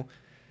 you know?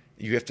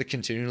 You have to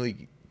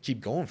continually keep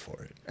going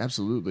for it.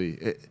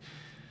 Absolutely.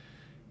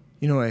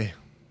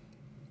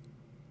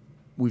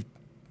 We've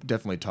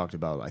definitely talked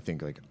about, I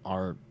think, like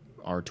our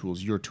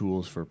tools, your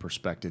tools for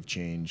perspective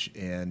change.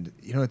 And,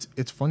 you know,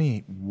 it's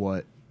funny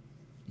what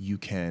you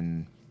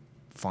can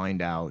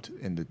find out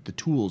and the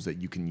tools that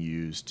you can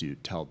use to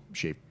help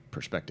shape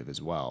perspective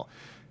as well.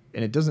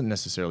 And it doesn't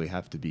necessarily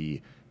have to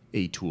be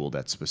a tool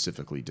that's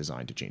specifically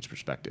designed to change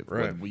perspective.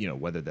 Right.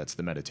 Whether that's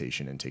the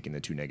meditation and taking the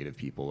two negative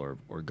people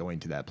or going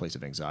to that place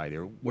of anxiety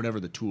or whatever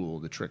the tool,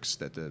 the tricks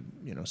that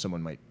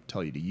someone might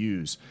tell you to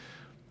use.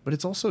 But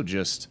it's also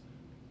just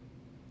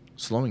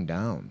slowing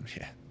down.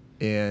 Yeah.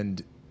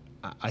 And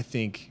I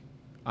think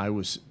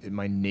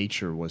my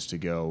nature was to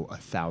go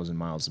 1,000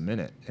 miles a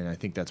minute. And I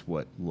think that's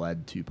what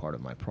led to part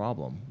of my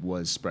problem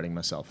was spreading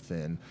myself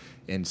thin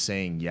and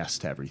saying yes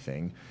to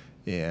everything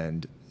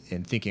and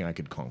thinking I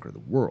could conquer the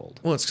world.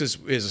 Well, it's because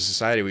as a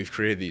society, we've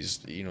created these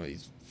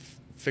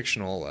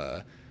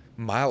fictional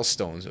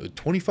milestones.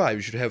 25,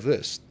 you should have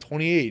this.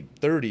 28,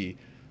 30,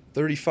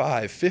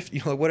 35, 50,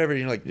 whatever.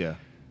 Yeah.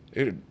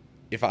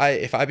 If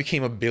I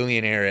became a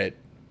billionaire at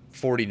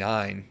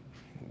 49,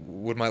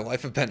 would my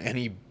life have been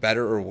any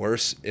better or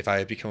worse if I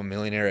had become a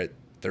millionaire at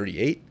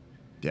 38?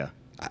 Yeah.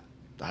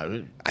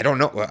 I don't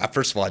know. Well,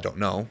 first of all, I don't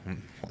know.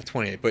 I'm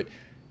 28, but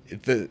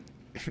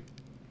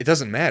it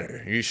doesn't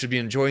matter. You should be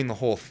enjoying the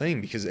whole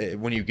thing because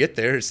when you get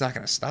there, it's not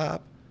going to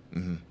stop.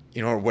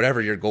 Mm-hmm. Or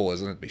whatever your goal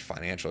is. It could be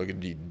financial. It could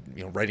be,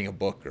 writing a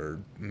book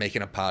or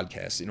making a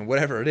podcast.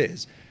 Whatever it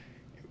is,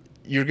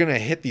 you're going to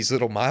hit these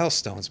little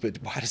milestones. But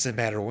why does it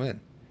matter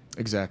when?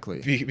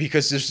 Exactly.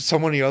 Because there's so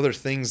many other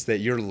things that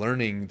you're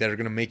learning that are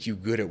going to make you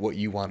good at what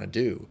you want to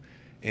do.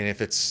 And if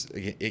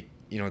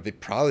they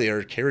probably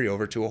are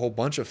carryover to a whole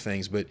bunch of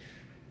things. But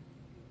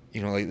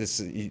like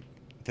this.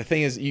 The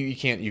thing is, you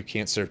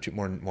can't serve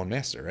more than one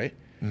master, right?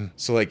 Mm.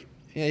 So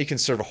you can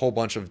serve a whole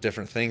bunch of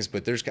different things,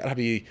 but there's got to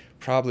be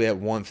probably that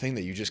one thing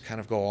that you just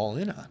kind of go all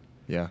in on.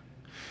 Yeah,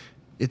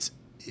 it's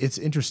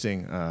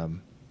interesting.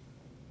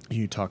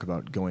 You talk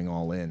about going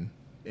all in,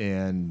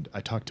 and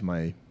I talked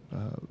to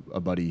a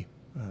buddy,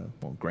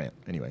 Grant.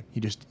 Anyway, he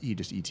just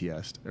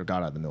ETS'd or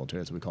got out of the military.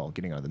 That's what we call it,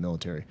 getting out of the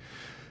military,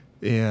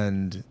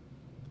 and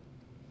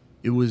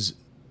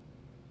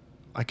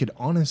I could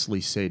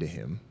honestly say to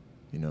him,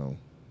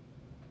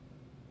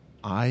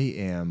 I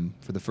am,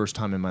 for the first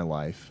time in my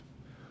life,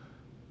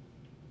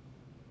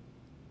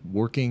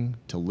 working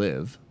to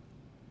live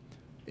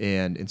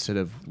and instead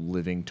of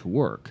living to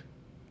work.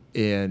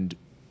 And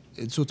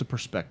so it's a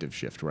perspective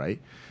shift, right?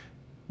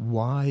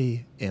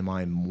 Why am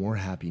I more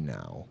happy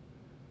now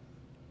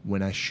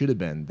when I should have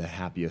been the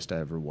happiest I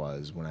ever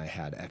was when I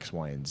had X,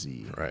 Y, and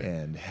Z? Right.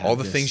 And all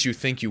the things you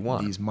think you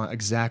want.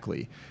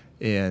 Exactly.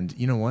 And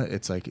you know what?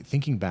 It's like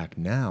thinking back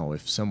now,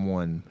 if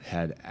someone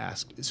had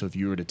asked, so if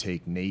you were to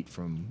take Nate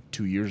from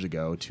 2 years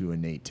ago to a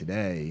Nate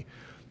today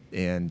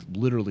and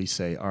literally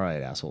say, all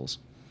right, assholes,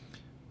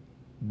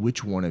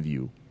 which one of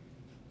you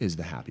is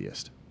the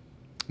happiest?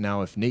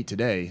 Now, if Nate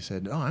today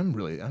said, oh, I'm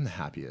the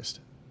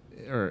happiest.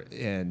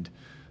 And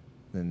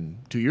then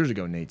 2 years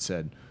ago, Nate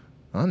said,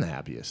 I'm the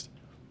happiest.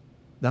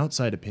 The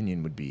outside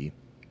opinion would be,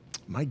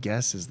 my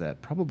guess is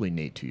that probably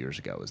Nate 2 years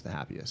ago was the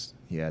happiest.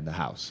 He had the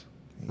house.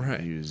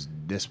 Right. He used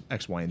this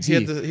X, Y, and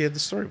Z. He had the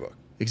storybook.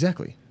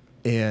 Exactly.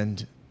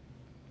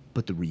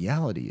 But the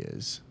reality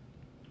is,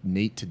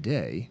 Nate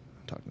today,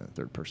 I'm talking to the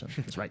third person,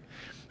 that's right.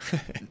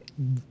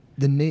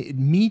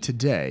 Me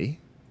today,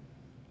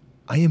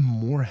 I am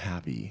more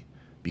happy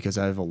because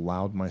I've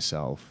allowed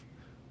myself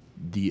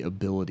the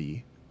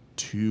ability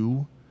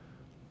to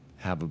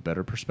have a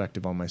better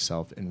perspective on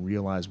myself and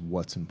realize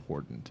what's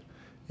important.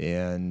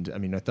 And I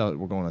mean, I thought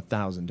we're going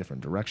 1,000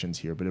 different directions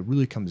here, but it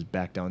really comes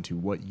back down to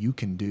what you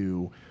can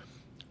do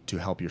to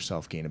help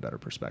yourself gain a better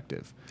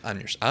perspective on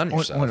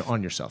yourself.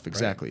 On yourself,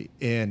 exactly.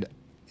 Right. And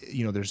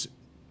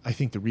I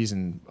think the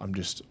reason I'm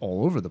just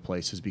all over the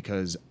place is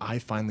because I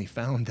finally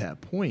found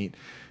that point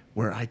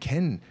where I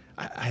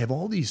have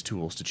all these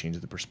tools to change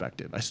the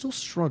perspective. I still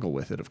struggle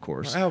with it, of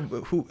course.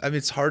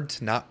 It's hard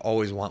to not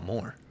always want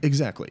more.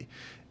 Exactly.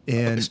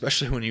 And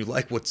especially when you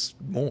like what's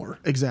more.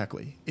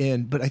 Exactly.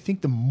 But I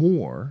think the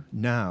more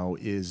now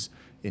is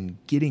in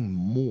getting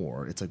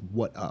more. It's like,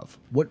 what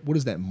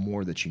is that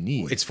more that you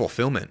need? It's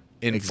fulfillment.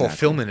 And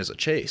fulfillment is a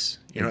chase.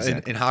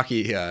 In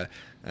hockey,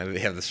 they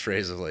have this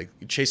phrase of like,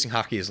 chasing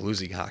hockey is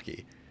losing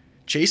hockey.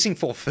 Chasing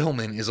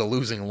fulfillment is a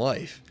losing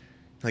life.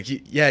 Like,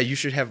 you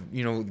should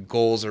have,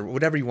 goals or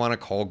whatever you want to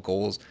call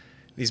goals,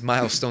 these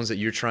milestones that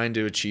you're trying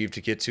to achieve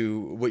to get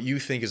to what you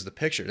think is the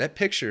picture. That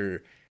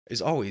picture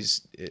is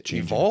always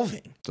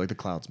evolving. It's like the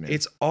clouds, man.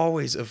 It's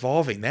always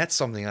evolving. That's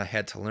something I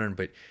had to learn.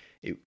 But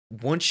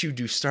once you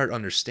do start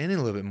understanding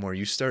a little bit more,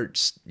 you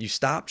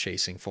stop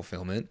chasing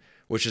fulfillment,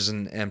 which is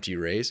an empty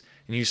race,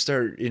 and you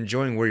start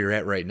enjoying where you're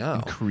at right now.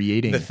 And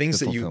creating the things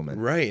the that fulfillment.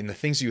 And the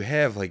things you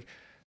have, like,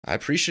 I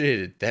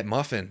appreciated that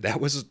muffin.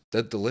 That was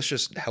the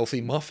delicious,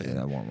 healthy muffin.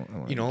 Yeah, I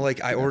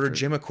want I ordered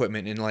gym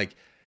equipment, and like,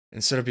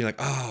 instead of being like,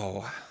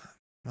 oh,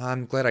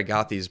 I'm glad I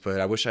got these,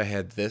 but I wish I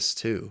had this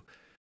too.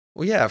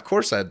 Well, yeah, of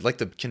course, I'd like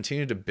to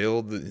continue to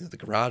build the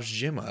garage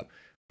gym up,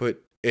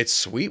 but it's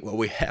sweet what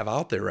we have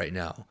out there right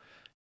now.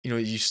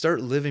 You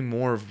start living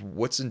more of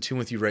what's in tune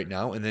with you right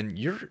now, and then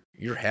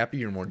you're happy,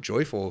 you're more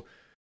joyful,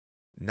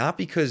 not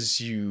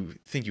because you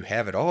think you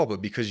have it all,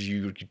 but because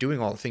you're doing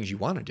all the things you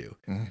want to do.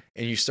 Mm-hmm.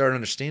 And you start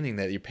understanding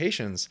that your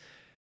patients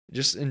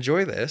just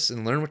enjoy this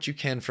and learn what you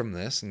can from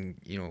this, and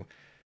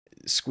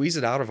squeeze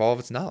it out of all of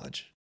its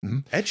knowledge. Mm-hmm.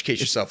 Educate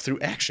yourself through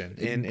action,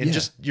 and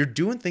just you're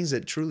doing things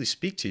that truly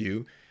speak to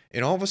you.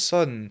 And all of a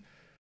sudden,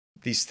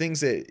 these things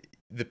that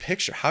the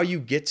picture, how you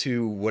get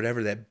to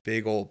whatever that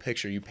big old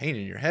picture you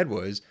painted in your head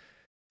was,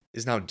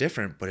 is now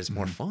different, but it's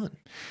more fun.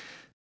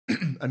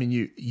 I mean,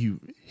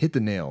 you hit the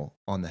nail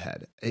on the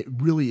head. It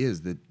really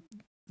is that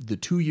the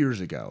 2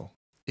 years ago,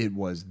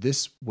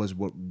 this was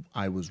what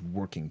I was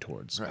working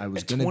towards. Right. I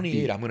was at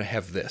 28, I'm going to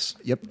have this.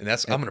 Yep. And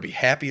I'm going to be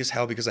happy as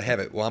hell because I have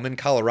it. Well, I'm in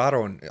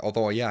Colorado, and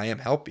although, I am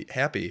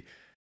happy,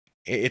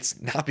 it's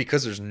not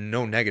because there's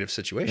no negative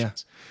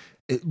situations. Yeah.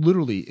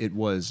 It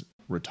was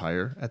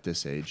retire at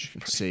this age,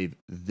 save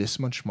this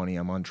much money.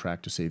 I'm on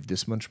track to save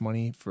this much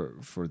money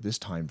for this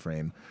time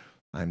frame.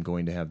 I'm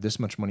going to have this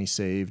much money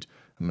saved.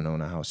 I'm going to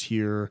own a house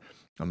here.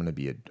 I'm going to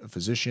be a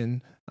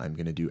physician. I'm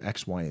going to do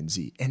X, Y, and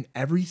Z. And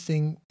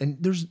everything. And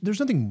there's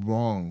nothing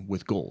wrong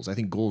with goals. I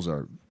think goals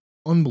are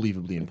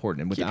unbelievably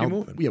important.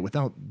 And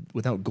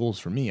without goals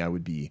for me,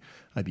 I'd be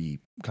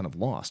kind of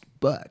lost.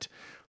 But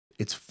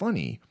it's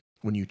funny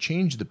when you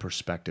change the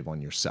perspective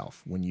on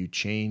yourself, when you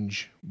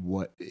change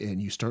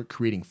and you start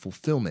creating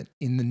fulfillment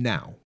in the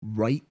now,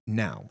 right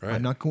now. Right.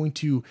 I'm not going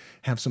to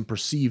have some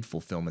perceived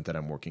fulfillment that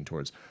I'm working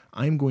towards.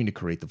 I'm going to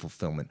create the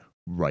fulfillment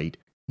right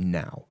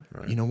now.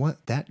 Right. You know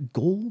what? That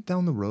goal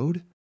down the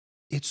road,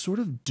 it sort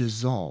of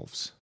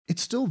dissolves.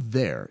 It's still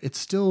there. There's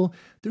still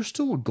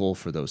a goal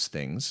for those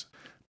things,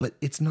 but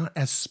it's not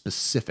as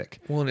specific.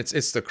 Well, and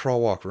it's the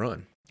crawl, walk,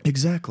 run.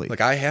 Exactly. Like,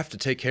 I have to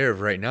take care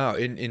of right now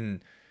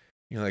in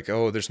like,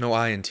 oh, there's no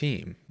I in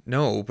team.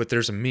 No, but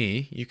there's a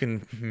me. You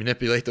can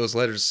manipulate those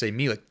letters to say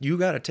me. Like, you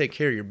got to take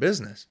care of your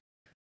business.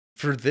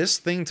 For this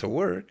thing to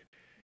work,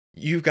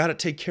 you've got to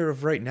take care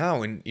of right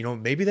now. And,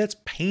 maybe that's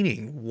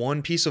painting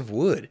one piece of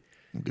wood.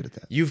 I'm good at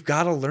that. You've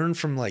got to learn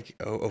from like,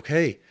 oh,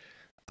 okay,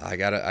 I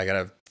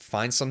gotta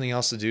find something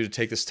else to do to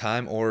take this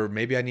time, or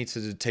maybe I need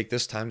to take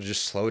this time to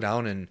just slow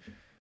down and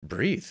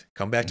breathe,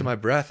 come back to my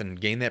breath and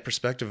gain that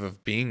perspective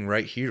of being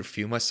right here,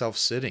 feel myself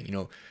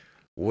sitting.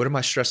 What am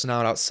I stressing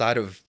out outside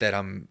of that?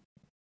 I'm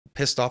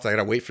pissed off that I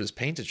gotta wait for this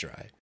paint to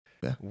dry.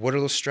 Yeah. What are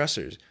those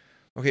stressors?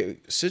 Okay,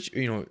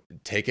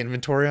 take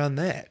inventory on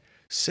that.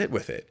 Sit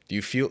with it.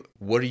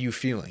 What are you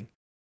feeling?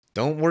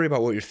 Don't worry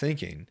about what you're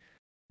thinking.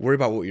 Worry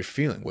about what you're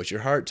feeling. What's your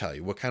heart tell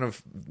you? What kind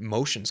of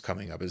emotions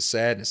coming up? Is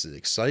sadness? Is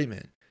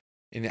excitement?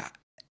 And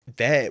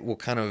that will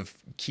kind of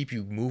keep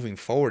you moving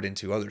forward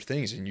into other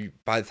things. And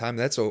by the time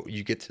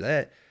you get to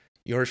that,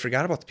 you already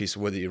forgot about the piece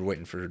of wood that you're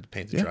waiting for the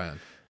paint to dry on.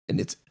 And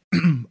it's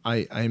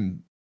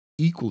I'm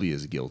equally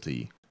as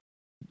guilty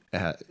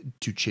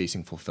to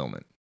chasing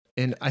fulfillment.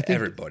 And I think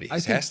everybody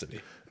has to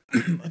be.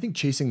 I think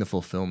chasing the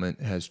fulfillment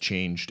has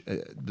changed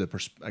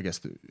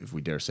if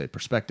we dare say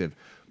perspective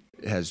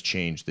has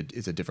changed.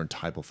 It's a different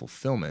type of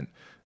fulfillment.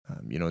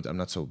 I'm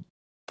not so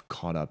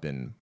caught up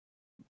in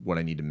what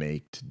I need to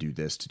make to do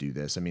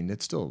this. I mean,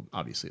 it's still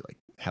obviously like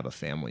have a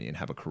family and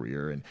have a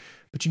career.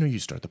 But you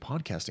start the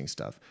podcasting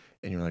stuff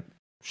and you're like,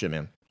 shit,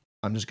 man,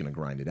 I'm just going to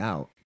grind it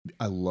out.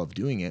 I love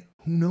doing it.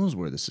 Who knows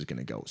where this is going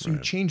to go? So You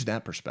change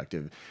that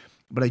perspective.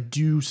 But I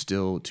do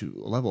still, to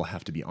a level,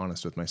 have to be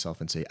honest with myself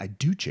and say I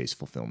do chase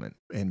fulfillment.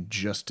 And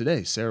just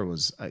today, Sarah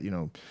was,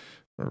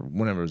 or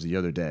whenever it was the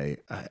other day,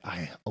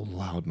 I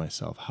allowed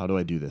myself. How do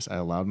I do this? I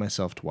allowed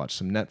myself to watch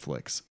some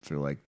Netflix for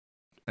like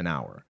an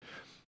hour,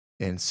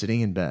 and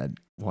sitting in bed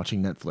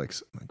watching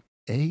Netflix. I'm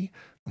like,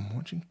 I'm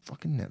watching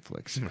fucking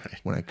Netflix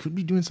when I could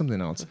be doing something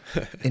else,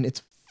 and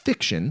it's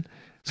fiction,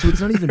 so it's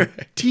not even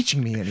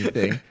teaching me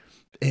anything.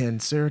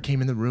 And Sarah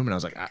came in the room, and I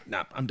was like,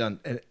 nah, I'm done.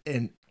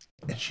 And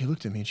she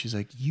looked at me and she's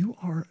like, you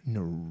are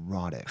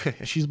neurotic.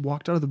 She's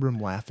walked out of the room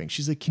laughing.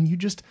 She's like, can you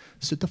just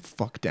sit the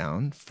fuck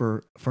down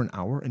for an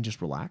hour and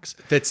just relax?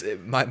 That's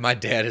my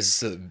dad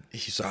is,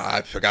 he's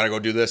I gotta go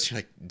do this. You're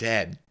like,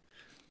 Dad,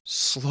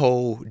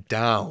 slow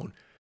down.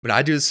 But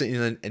I do this,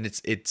 and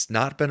it's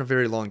not been a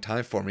very long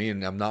time for me,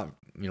 and I'm not,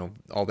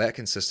 all that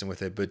consistent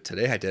with it. But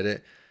today I did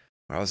it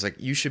where I was like,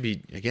 you should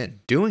be,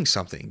 again, doing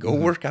something. Go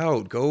work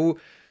out. Go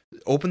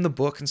open the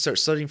book and start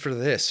studying for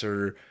this,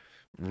 or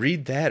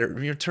read that,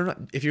 or turn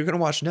on, if you're gonna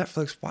watch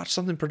Netflix, watch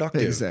something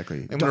productive.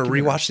 Exactly. I'm gonna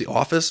rewatch The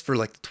Office for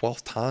like the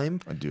 12th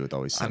time. I do it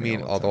always. I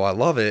mean, although I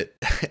love it,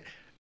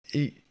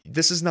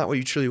 this is not what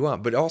you truly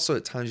want. But also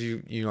at times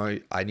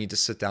I need to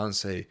sit down and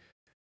say,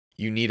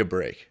 you need a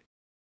break.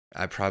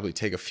 I probably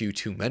take a few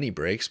too many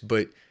breaks,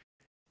 but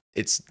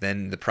it's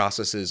then the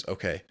process is,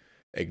 okay,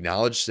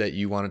 acknowledge that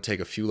you want to take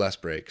a few less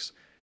breaks,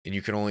 and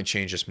you can only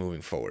change this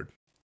moving forward.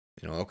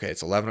 Okay,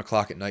 it's 11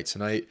 o'clock at night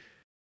tonight.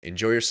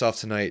 Enjoy yourself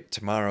tonight.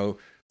 Tomorrow,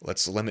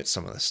 let's limit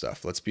some of this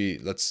stuff.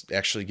 Let's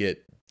actually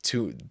get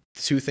two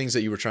things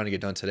that you were trying to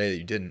get done today that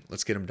you didn't.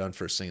 Let's get them done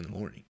first thing in the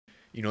morning.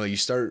 You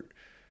start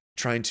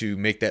trying to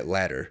make that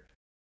ladder.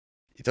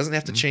 It doesn't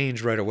have to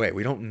change right away.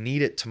 We don't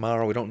need it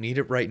tomorrow. We don't need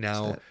it right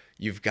now.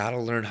 You've got to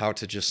learn how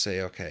to just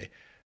say, okay,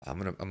 I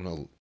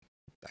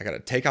got to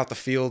take out the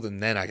field,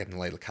 and then I can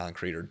lay the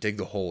concrete or dig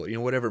the hole,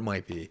 whatever it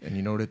might be. And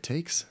you know what it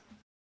takes?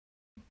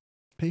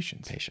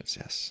 Patience. Patience,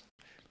 yes.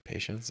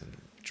 Patience, and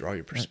draw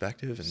your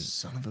perspective. And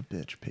son of a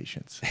bitch,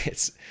 patience.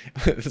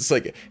 It's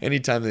like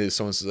anytime that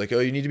someone says like, oh,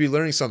 you need to be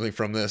learning something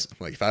from this. I'm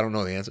like, if I don't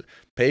know the answer,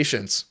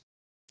 patience.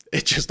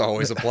 It just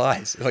always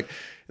applies. Like,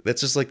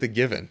 that's just like the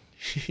given.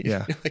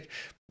 Yeah.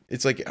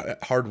 It's like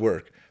hard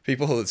work.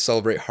 People that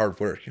celebrate hard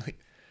work, you're like,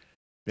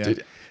 yeah.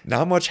 Dude,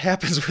 not much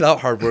happens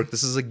without hard work.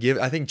 This is a give.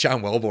 I think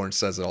John Welborn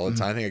says it all the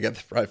time. I think I got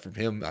the pride from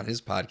him on his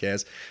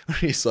podcast, where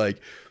he's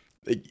like,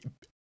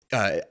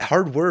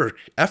 hard work,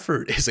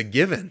 effort is a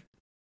given.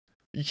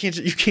 You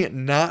can't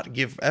not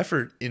give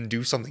effort and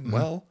do something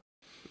well.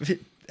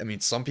 I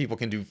mean, some people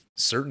can do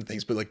certain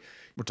things, but like,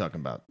 we're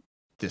talking about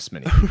this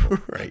many people.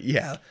 Right?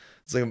 Yeah,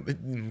 it's like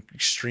an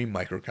extreme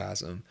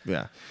microcosm.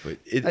 Yeah, but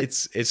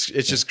it's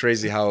just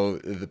crazy how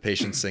the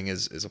patience thing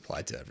is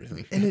applied to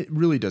everything. And it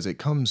really does. It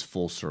comes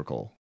full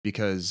circle,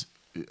 because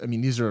I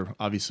mean, these are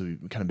obviously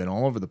kind of been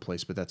all over the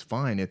place, but that's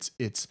fine. It's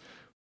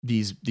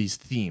these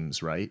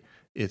themes, right?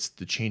 It's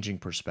the changing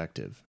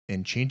perspective,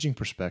 and changing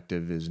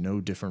perspective is no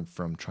different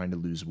from trying to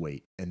lose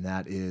weight. And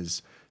that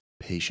is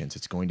patience.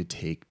 It's going to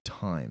take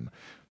time.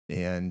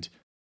 And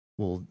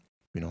well,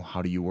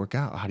 how do you work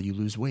out? How do you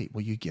lose weight?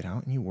 Well, you get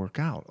out and you work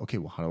out. Okay,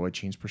 well, how do I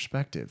change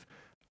perspective?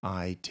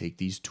 I take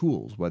these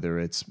tools, whether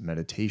it's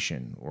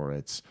meditation or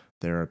it's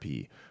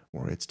therapy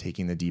or it's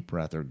taking the deep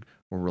breath or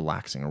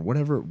relaxing or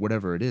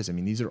whatever it is. I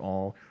mean, these are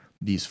all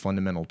these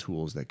fundamental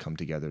tools that come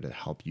together to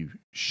help you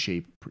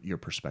shape your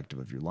perspective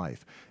of your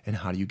life. And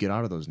how do you get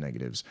out of those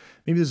negatives?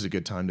 Maybe this is a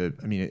good time to,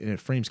 and it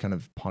frames kind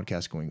of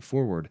podcast going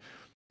forward.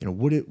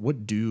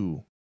 What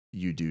do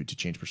you do to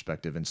change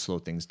perspective and slow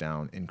things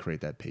down and create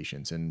that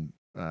patience? And,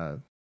 I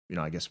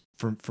guess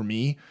for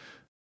me,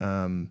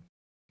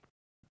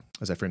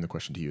 as I frame the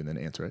question to you and then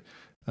answer it,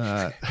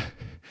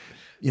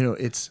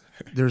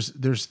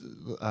 there's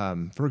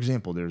for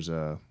example, there's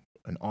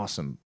an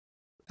awesome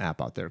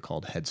app out there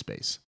called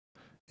Headspace.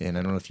 And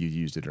I don't know if you've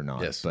used it or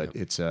not, yes, but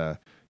it's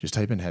just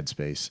type in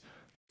Headspace,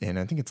 and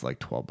I think it's like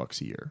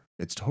 $12 a year.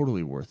 It's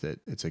totally worth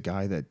it. It's a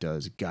guy that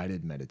does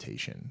guided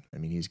meditation. I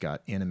mean, he's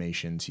got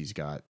animations. He's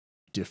got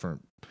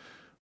different.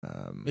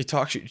 He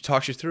talks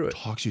you through it.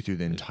 Talks you through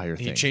the entire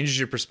thing. He changes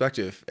your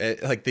perspective.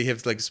 Like, they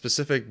have like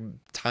specific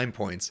time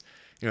points.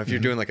 If you're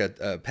doing like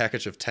a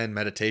package of 10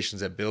 meditations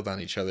that build on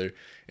each other,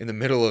 in the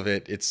middle of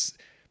it, it's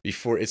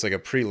like a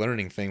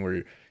pre-learning thing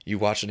where you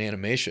watch an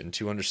animation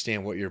to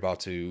understand what you're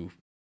about to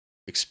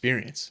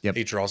experience. Yep.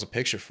 He draws a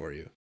picture for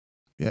you.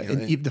 Yeah,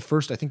 and the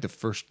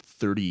first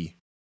 30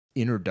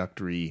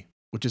 introductory,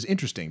 which is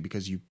interesting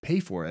because you pay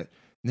for it,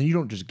 and then you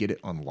don't just get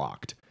it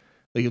unlocked.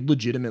 Like, it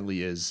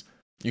legitimately is.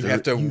 You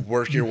have to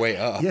work your way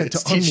up. Yeah,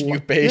 it's teaching you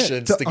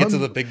patience to get to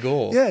the big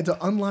goal. Yeah,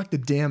 to unlock the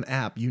damn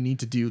app, you need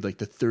to do like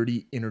the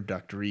 30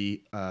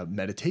 introductory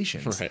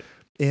meditations. Right.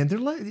 And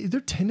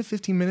they're 10 to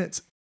 15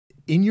 minutes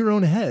in your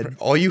own head.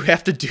 All you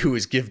have to do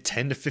is give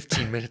 10 to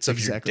 15 minutes of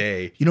your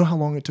day. You know how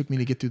long it took me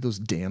to get through those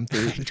damn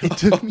 30? It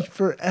took me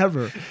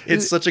forever.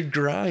 It's such a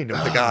grind.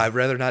 I'm like, I'd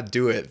rather not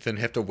do it than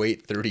have to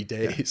wait 30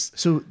 days. Yeah.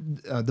 So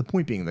the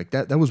point being, like,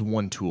 that was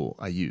one tool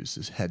I used,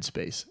 is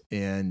Headspace.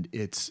 And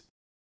it's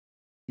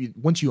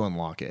once you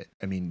unlock it,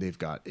 I mean, they've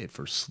got it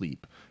for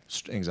sleep,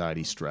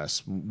 anxiety,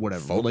 stress,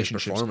 whatever, Focus,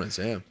 relationships, performance,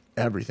 yeah.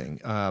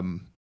 everything.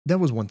 That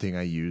was one thing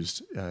I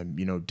used.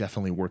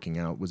 Definitely working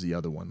out was the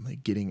other one,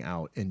 like getting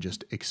out and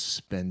just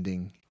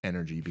expending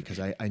energy, because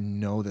I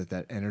know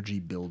that energy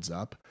builds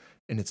up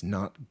and it's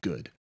not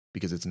good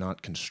because it's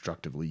not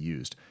constructively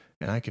used.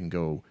 And I can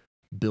go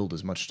build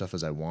as much stuff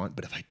as I want,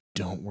 but if I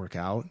don't work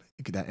out,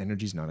 that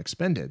energy's not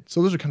expended.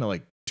 So those are kind of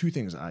like two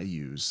things I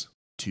use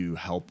to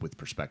help with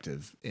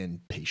perspective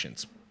and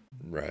patience.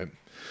 Right.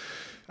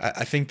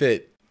 I think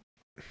that,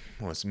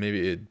 well, it's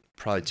maybe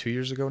probably 2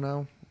 years ago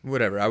now,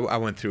 whatever. I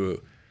went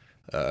through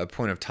a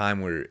point of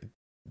time where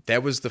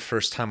that was the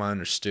first time I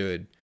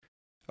understood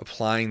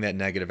applying that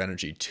negative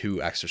energy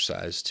to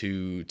exercise,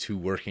 to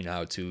working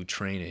out, to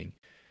training.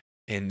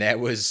 And that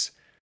was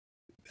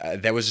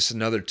just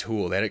another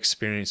tool, that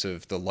experience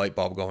of the light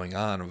bulb going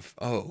on of,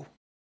 oh,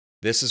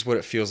 this is what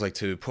it feels like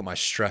to put my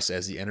stress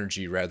as the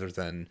energy rather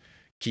than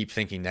keep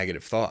thinking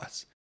negative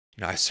thoughts.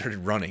 I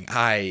started running.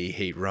 I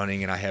hate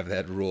running, and I have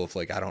that rule of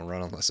like, I don't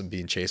run unless I'm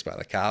being chased by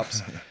the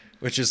cops,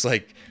 which is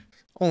like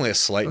only a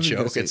slight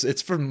joke.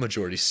 It's for the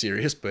majority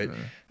serious, but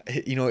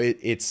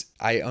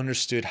I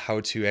understood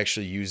how to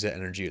actually use that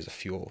energy as a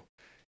fuel.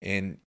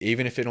 And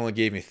even if it only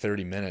gave me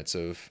 30 minutes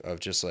of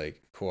just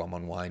like, cool, I'm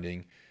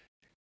unwinding,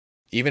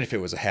 even if it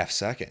was a half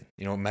second,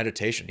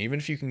 meditation, even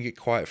if you can get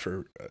quiet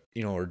for,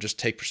 or just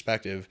take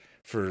perspective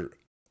for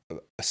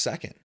a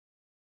second,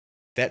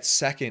 that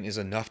second is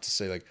enough to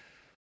say like,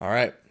 all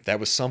right, that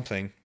was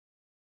something.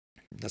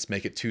 Let's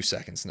make it 2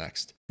 seconds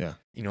next. Yeah.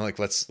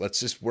 Let's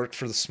just work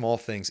for the small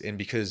things. And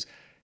because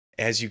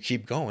as you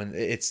keep going,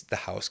 it's the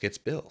house gets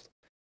built,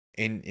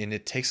 and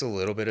it takes a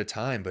little bit of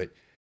time, but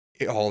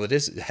all it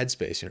is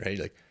headspace, right?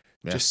 Like,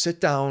 just sit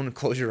down,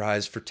 close your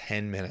eyes for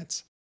 10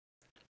 minutes.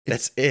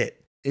 That's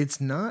it. It's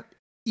not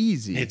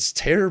easy. It's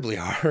terribly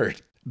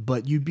hard.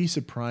 But you'd be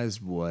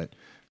surprised what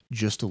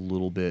just a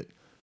little bit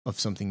of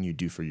something you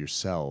do for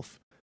yourself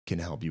can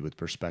help you with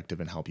perspective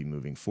and help you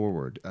moving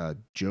forward.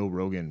 Joe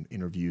Rogan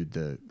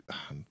interviewed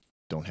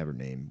don't have her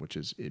name, which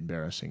is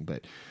embarrassing,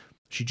 but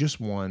she just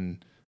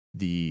won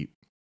it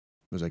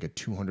was like a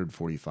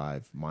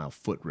 245-mile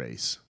foot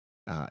race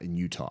in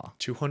Utah.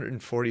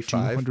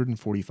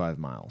 245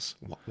 miles.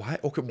 Why?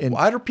 Okay,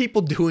 why are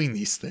people doing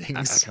these things?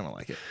 I kind of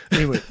like it.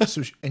 Anyway,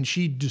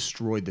 she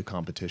destroyed the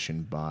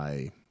competition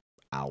by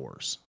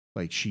hours.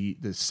 Like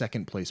the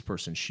second place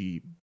person,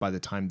 by the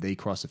time they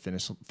crossed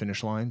the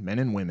finish line, men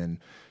and women,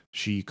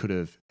 she could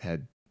have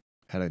had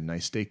a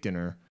nice steak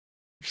dinner,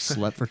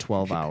 slept for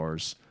 12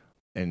 hours,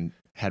 and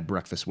had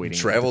breakfast waiting.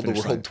 Traveled the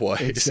world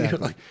twice.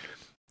 Exactly.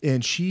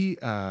 And she,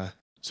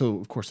 so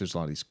of course there's a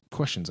lot of these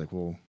questions like,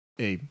 well,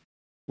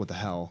 what the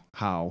hell,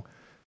 how?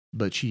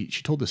 But she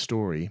told the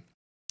story,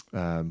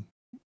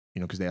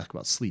 because they ask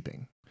about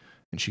sleeping,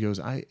 and she goes,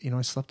 I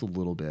slept a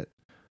little bit,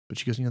 but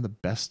she goes, the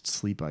best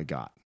sleep I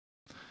got.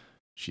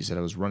 She said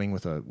I was running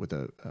with a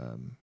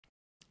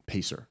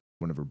pacer,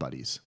 one of her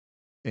buddies,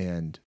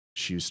 and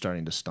she was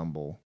starting to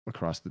stumble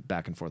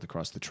back and forth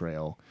across the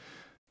trail.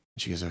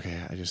 She goes, okay,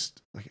 I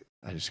just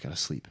gotta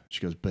sleep.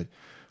 She goes, but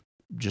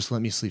just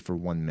let me sleep for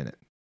 1 minute.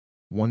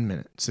 1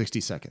 minute, 60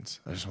 seconds.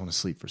 I just want to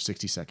sleep for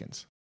 60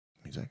 seconds.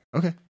 He's like,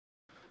 okay.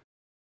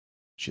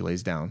 She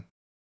lays down.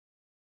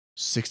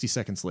 60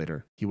 seconds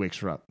later, he wakes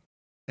her up,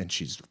 and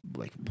she's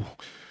like,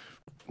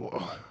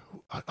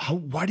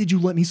 why did you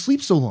let me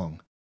sleep so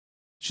long?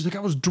 She's like,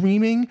 I was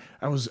dreaming.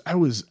 I was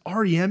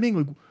REMing.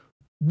 Like,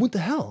 what the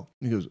hell?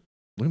 And he goes,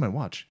 look at my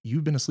watch.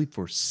 You've been asleep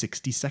for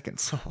 60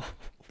 seconds.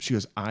 She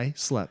goes, I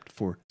slept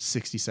for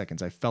 60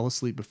 seconds. I fell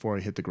asleep before I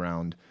hit the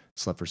ground,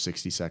 slept for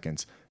 60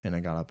 seconds, and I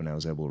got up and I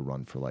was able to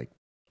run for like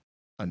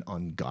an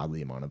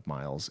ungodly amount of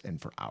miles and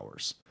for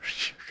hours.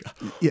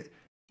 Yeah.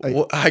 We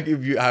got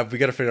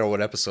to figure out what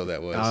episode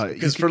that was.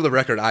 Because for the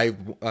record,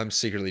 I'm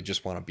secretly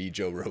just want to be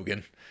Joe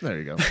Rogan. There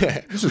you go.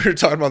 We were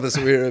talking about this.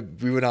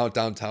 We went out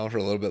downtown for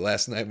a little bit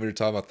last night. We were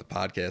talking about the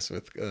podcast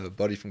with a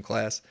buddy from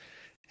class.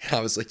 And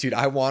I was like, dude,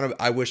 I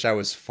wish I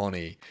was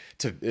funny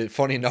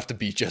enough to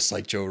be just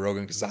like Joe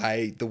Rogan, because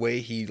the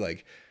way he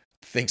like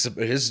thinks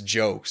about his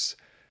jokes,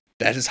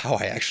 that is how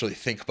I actually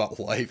think about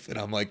life. And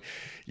I'm like,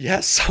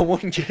 yes,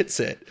 someone gets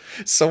it.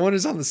 Someone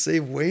is on the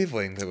same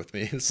wavelength with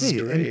me. This is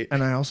great.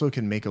 And I also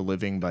can make a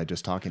living by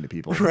just talking to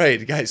people. Right.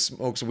 The guy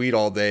smokes weed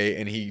all day,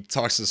 and he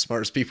talks to the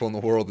smartest people in the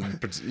world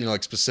in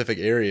like specific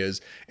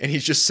areas. And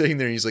he's just sitting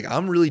there and he's like,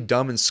 I'm really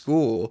dumb in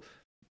school,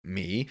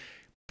 me,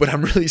 but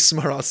I'm really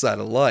smart outside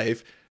of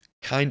life,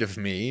 kind of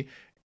me.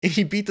 And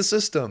he beat the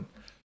system.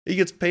 He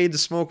gets paid to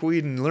smoke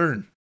weed and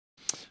learn.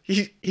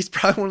 He's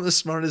probably one of the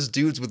smartest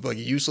dudes with like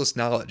useless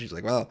knowledge. He's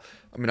like, well,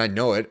 I mean, I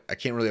know it. I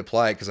can't really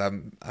apply it because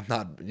I'm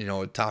not,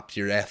 a top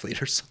tier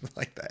athlete or something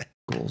like that.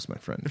 Goals, my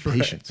friend.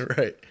 Patience.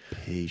 Right.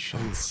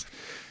 Patience.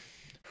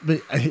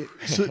 But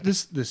so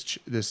this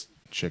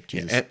chick,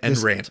 Jesus, and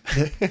rant.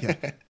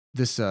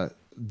 This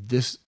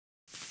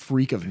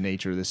freak of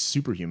nature, this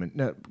superhuman.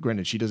 Now,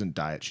 granted, she doesn't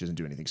diet, she doesn't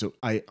do anything. So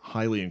I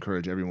highly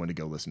encourage everyone to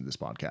go listen to this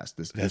podcast.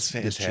 That's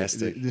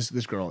fantastic.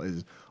 This girl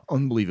is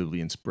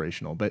unbelievably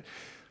inspirational. But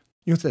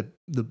it's that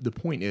the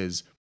point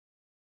is,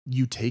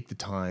 you take the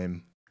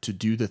time to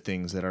do the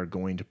things that are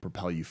going to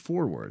propel you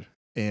forward.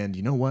 And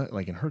you know what?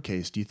 Like in her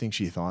case, do you think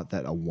she thought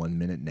that a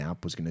 1-minute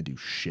nap was going to do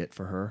shit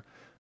for her?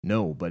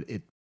 No, but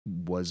it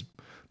was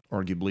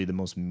arguably the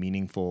most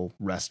meaningful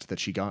rest that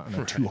she got on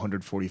a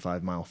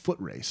 245-mile foot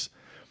race.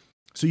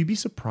 So you'd be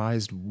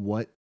surprised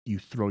what you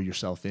throw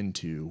yourself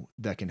into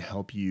that can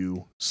help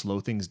you slow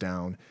things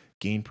down,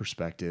 gain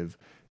perspective,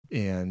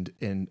 and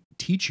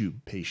teach you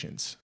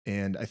patience.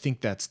 And I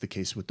think that's the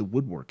case with the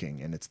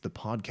woodworking, and it's the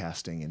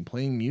podcasting and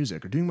playing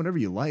music or doing whatever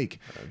you like.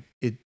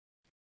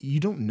 You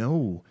don't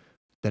know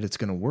that it's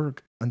going to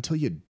work until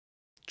you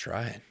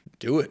try it,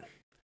 do it.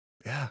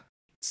 Yeah.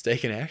 It's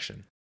taking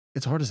action.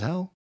 It's hard as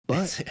hell,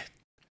 but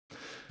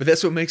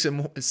that's what makes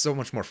it's so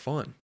much more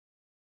fun.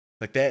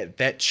 Like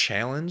that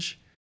challenge,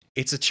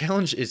 it's a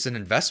challenge. It's an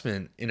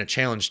investment in a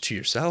challenge to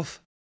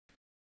yourself.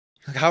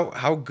 Like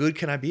how good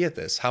can I be at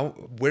this?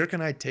 Where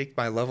can I take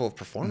my level of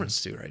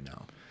performance to right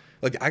now?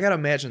 Like I gotta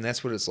imagine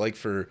that's what it's like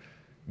for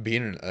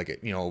being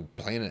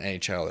playing in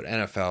NHL or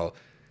NFL.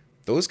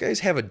 Those guys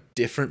have a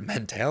different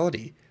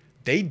mentality.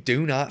 They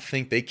do not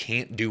think they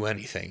can't do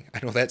anything.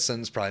 I know that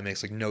sentence probably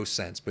makes like no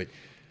sense, but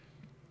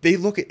they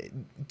look at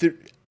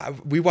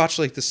we watch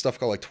like this stuff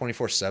called like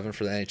 24/7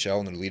 for the NHL,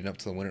 and they're leading up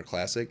to the Winter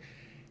Classic.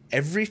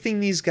 Everything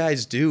these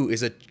guys do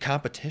is a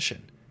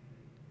competition.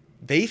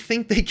 They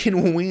think they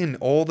can win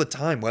all the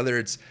time, whether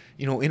it's,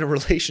 in a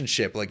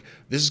relationship, like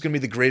this is going to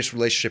be the greatest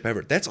relationship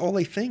ever. That's all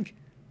they think.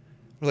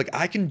 Like,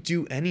 I can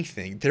do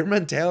anything. Their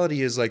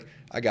mentality is like,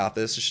 I got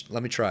this. Just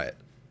let me try it.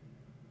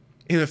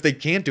 And if they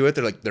can't do it,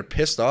 they're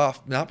pissed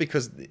off, not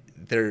because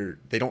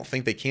they don't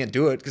think they can't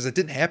do it, because it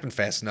didn't happen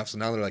fast enough. So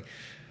now they're like,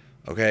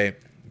 okay,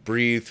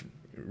 breathe,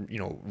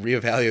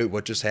 reevaluate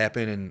what just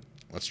happened and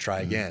let's try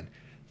again.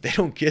 They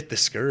don't get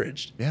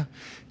discouraged. Yeah.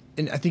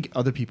 And I think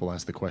other people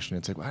ask the question.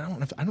 It's like, well,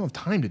 I don't have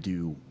time to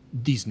do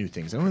these new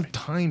things. I don't have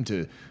time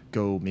to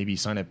go maybe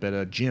sign up at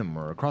a gym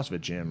or a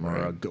CrossFit gym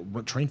or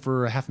go train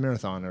for a half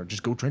marathon or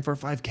just go train for a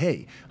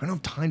 5K. I don't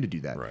have time to do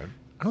that. Right.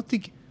 I don't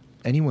think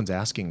anyone's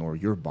asking, or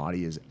your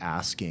body is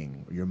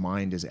asking, or your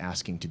mind is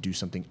asking to do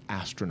something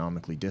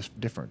astronomically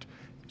different.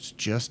 It's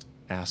just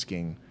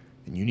asking,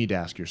 and you need to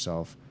ask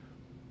yourself,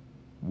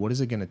 what is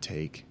it going to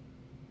take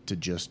to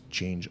just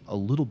change a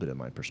little bit of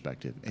my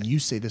perspective? And you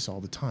say this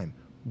all the time.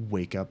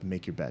 Wake up and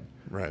make your bed.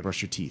 Right.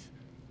 Brush your teeth.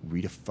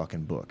 Read a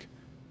fucking book.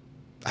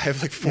 I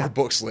have like 4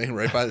 books laying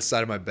right by the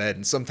side of my bed,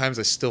 and sometimes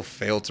I still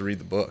fail to read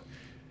the book.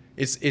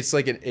 It's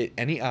like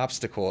any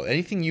obstacle,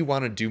 anything you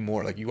want to do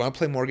more. Like you want to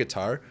play more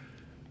guitar,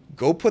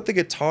 go put the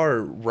guitar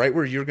right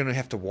where you're gonna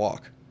have to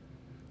walk.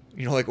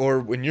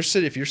 Or when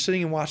if you're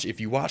sitting and if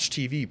you watch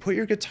TV, put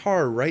your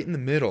guitar right in the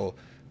middle,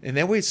 and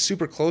that way it's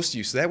super close to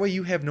you. So that way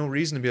you have no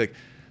reason to be like,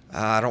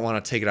 I don't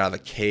want to take it out of the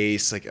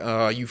case. Like,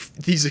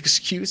 these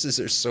excuses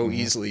are so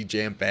easily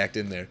jam-packed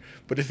in there.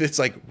 But if it's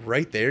like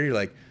right there, you're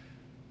like,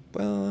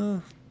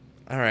 well,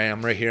 all right,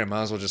 I'm right here. I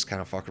might as well just kind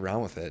of fuck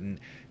around with it. And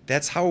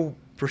that's how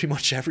pretty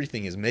much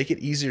everything is. Make it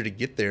easier to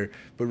get there,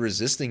 but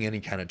resisting any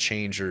kind of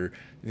change or,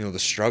 the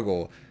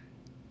struggle.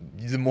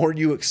 The more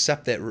you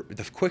accept that,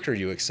 the quicker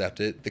you accept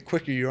it, the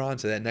quicker you're on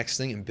to that next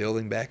thing and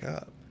building back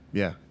up.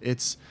 Yeah,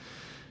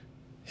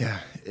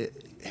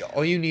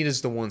 all you need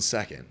is the 1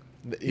 second.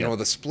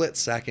 The split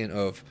second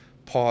of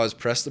pause,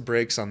 press the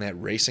brakes on that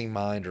racing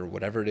mind or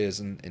whatever it is,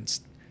 and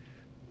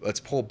let's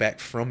pull back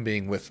from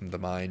being with the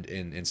mind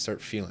and start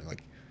feeling.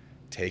 Like,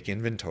 take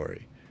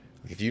inventory.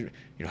 Like if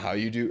how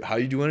you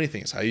do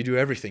anything is how you do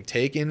everything.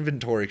 Take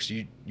inventory, because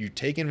you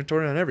take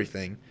inventory on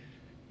everything,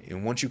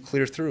 and once you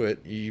clear through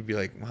it, you'd be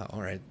like, wow,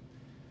 all right,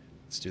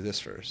 let's do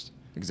this first.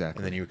 Exactly.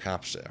 And then you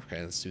accomplish it.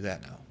 Okay, let's do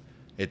that now.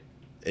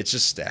 It's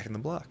just stacking the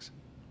blocks.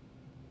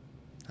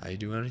 How you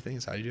do anything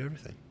is how you do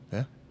everything.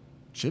 Yeah.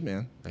 Shit,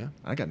 man. Yeah.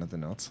 I got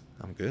nothing else.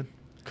 I'm good.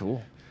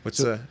 Cool.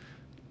 I'm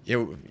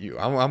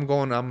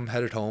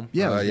headed home.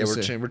 Yeah.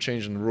 We're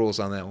changing the rules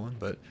on that one,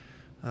 but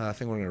I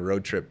think we're going to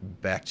road trip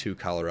back to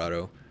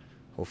Colorado.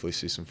 Hopefully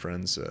see some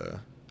friends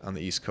on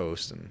the East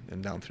Coast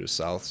and down through the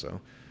South.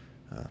 So,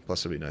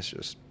 plus it'd be nice to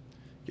just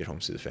get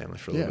home, see the family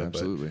for a little bit.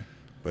 Absolutely.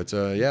 But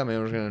man,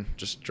 we're going to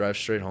just drive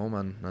straight home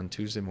on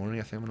Tuesday morning.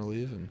 I think I'm going to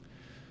leave, and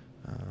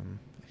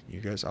you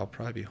guys, I'll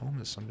probably be home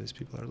as some of these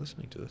people are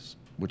listening to this.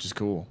 Which is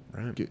cool.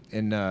 Right.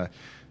 And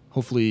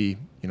hopefully,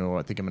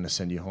 I think I'm going to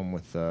send you home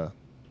with the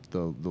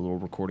little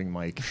recording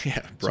mic.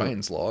 Yeah,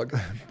 Brian's log.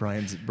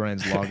 Brian's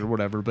log or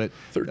whatever. But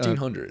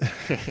 1300.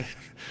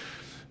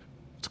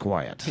 It's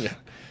quiet. Yeah.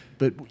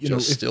 But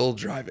still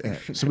driving.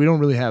 So we don't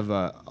really have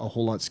a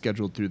whole lot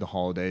scheduled through the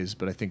holidays.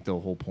 But I think the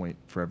whole point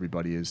for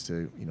everybody is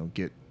to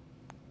get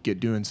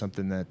doing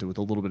something that with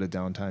a little bit of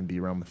downtime, be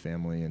around with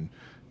family, and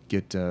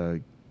get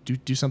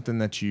do something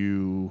that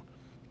you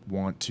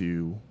want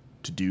to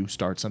do.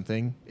 Start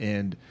something.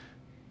 And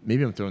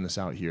maybe I'm throwing this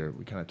out here.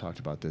 We kind of talked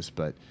about this,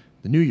 but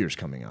the New Year's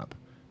coming up.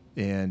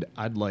 and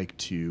I'd like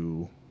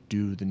to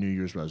do the New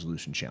Year's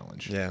resolution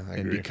challenge. Yeah, I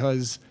and agree.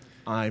 because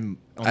I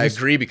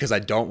agree because I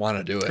don't want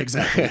to do it.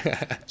 Exactly.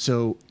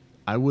 So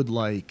I would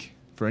like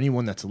for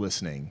anyone that's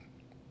listening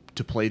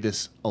to play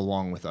this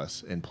along with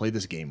us and play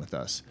this game with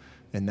us.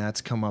 And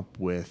that's come up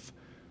with,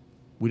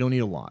 we don't need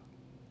a lot,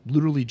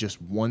 literally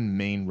just one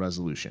main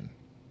resolution.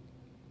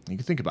 You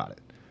can think about it.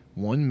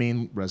 One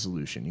main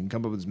resolution. You can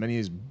come up with as many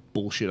as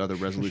bullshit other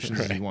resolutions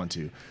as you want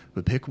to,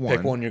 but pick one.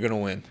 Pick one, you're going to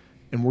win.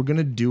 And we're going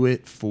to do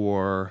it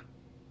for,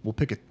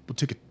 pick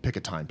a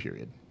time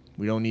period.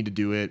 We don't need to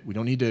do it. We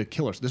don't need to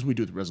kill us. This is what we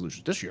do with the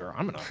resolutions. This year,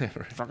 I'm going to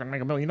fucking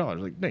make $1 million.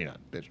 Like, no, you're not,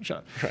 bitch. Shut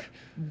up. Right.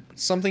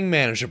 Something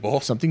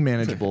manageable. Something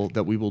manageable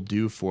that we will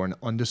do for an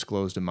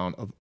undisclosed amount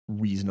of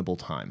reasonable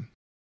time.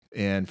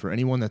 And for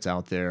anyone that's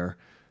out there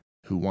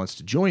who wants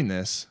to join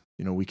this,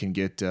 we can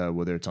get,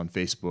 whether it's on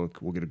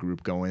Facebook, we'll get a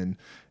group going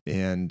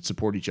and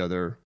support each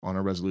other on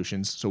our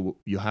resolutions. So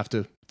you'll have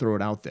to throw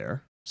it out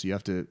there. So you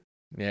have to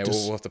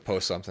we'll have to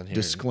post something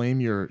here. Proclaim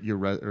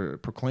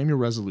your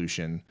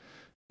resolution,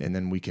 and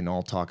then we can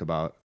all talk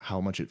about how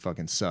much it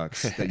fucking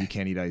sucks that you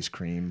can't eat ice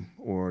cream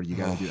or you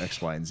got to do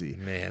X, Y, and Z.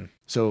 Man.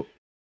 So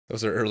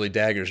those are early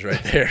daggers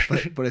right there.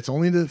 but it's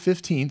only the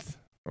 15th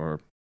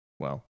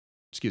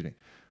excuse me.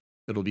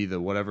 It'll be the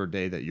whatever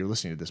day that you're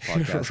listening to this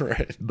podcast.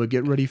 Right. But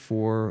get ready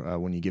for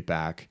when you get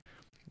back.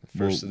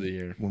 First of the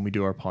year. When we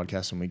do our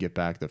podcast, when we get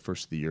back, the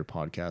first of the year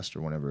podcast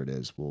or whenever it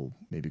is, we'll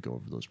maybe go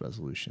over those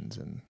resolutions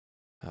and.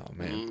 Oh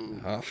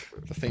man,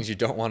 the things you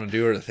don't want to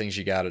do are the things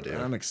you got to do.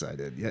 I'm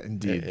excited. Yeah,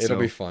 indeed. It'll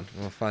be fun.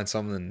 We'll find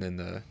something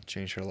and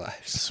change our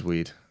lives.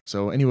 Sweet.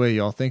 So anyway,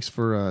 y'all, thanks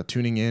for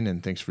tuning in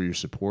and thanks for your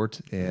support.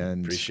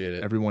 And appreciate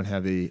it. Everyone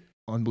have a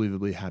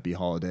unbelievably happy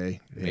holiday.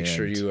 Make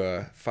sure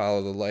you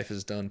follow the Life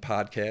is Done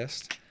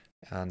podcast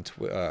on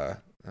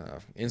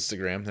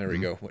Instagram. There we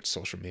go. What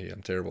social media?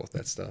 I'm terrible with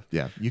that stuff.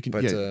 Yeah, you can.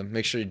 But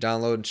make sure you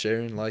download and share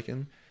and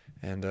liking,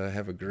 and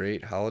have a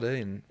great holiday.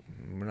 And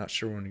we're not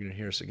sure when you're going to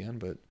hear us again,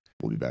 but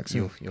we'll be back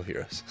soon. You'll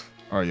hear us.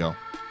 All right, y'all.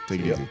 Take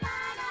it easy.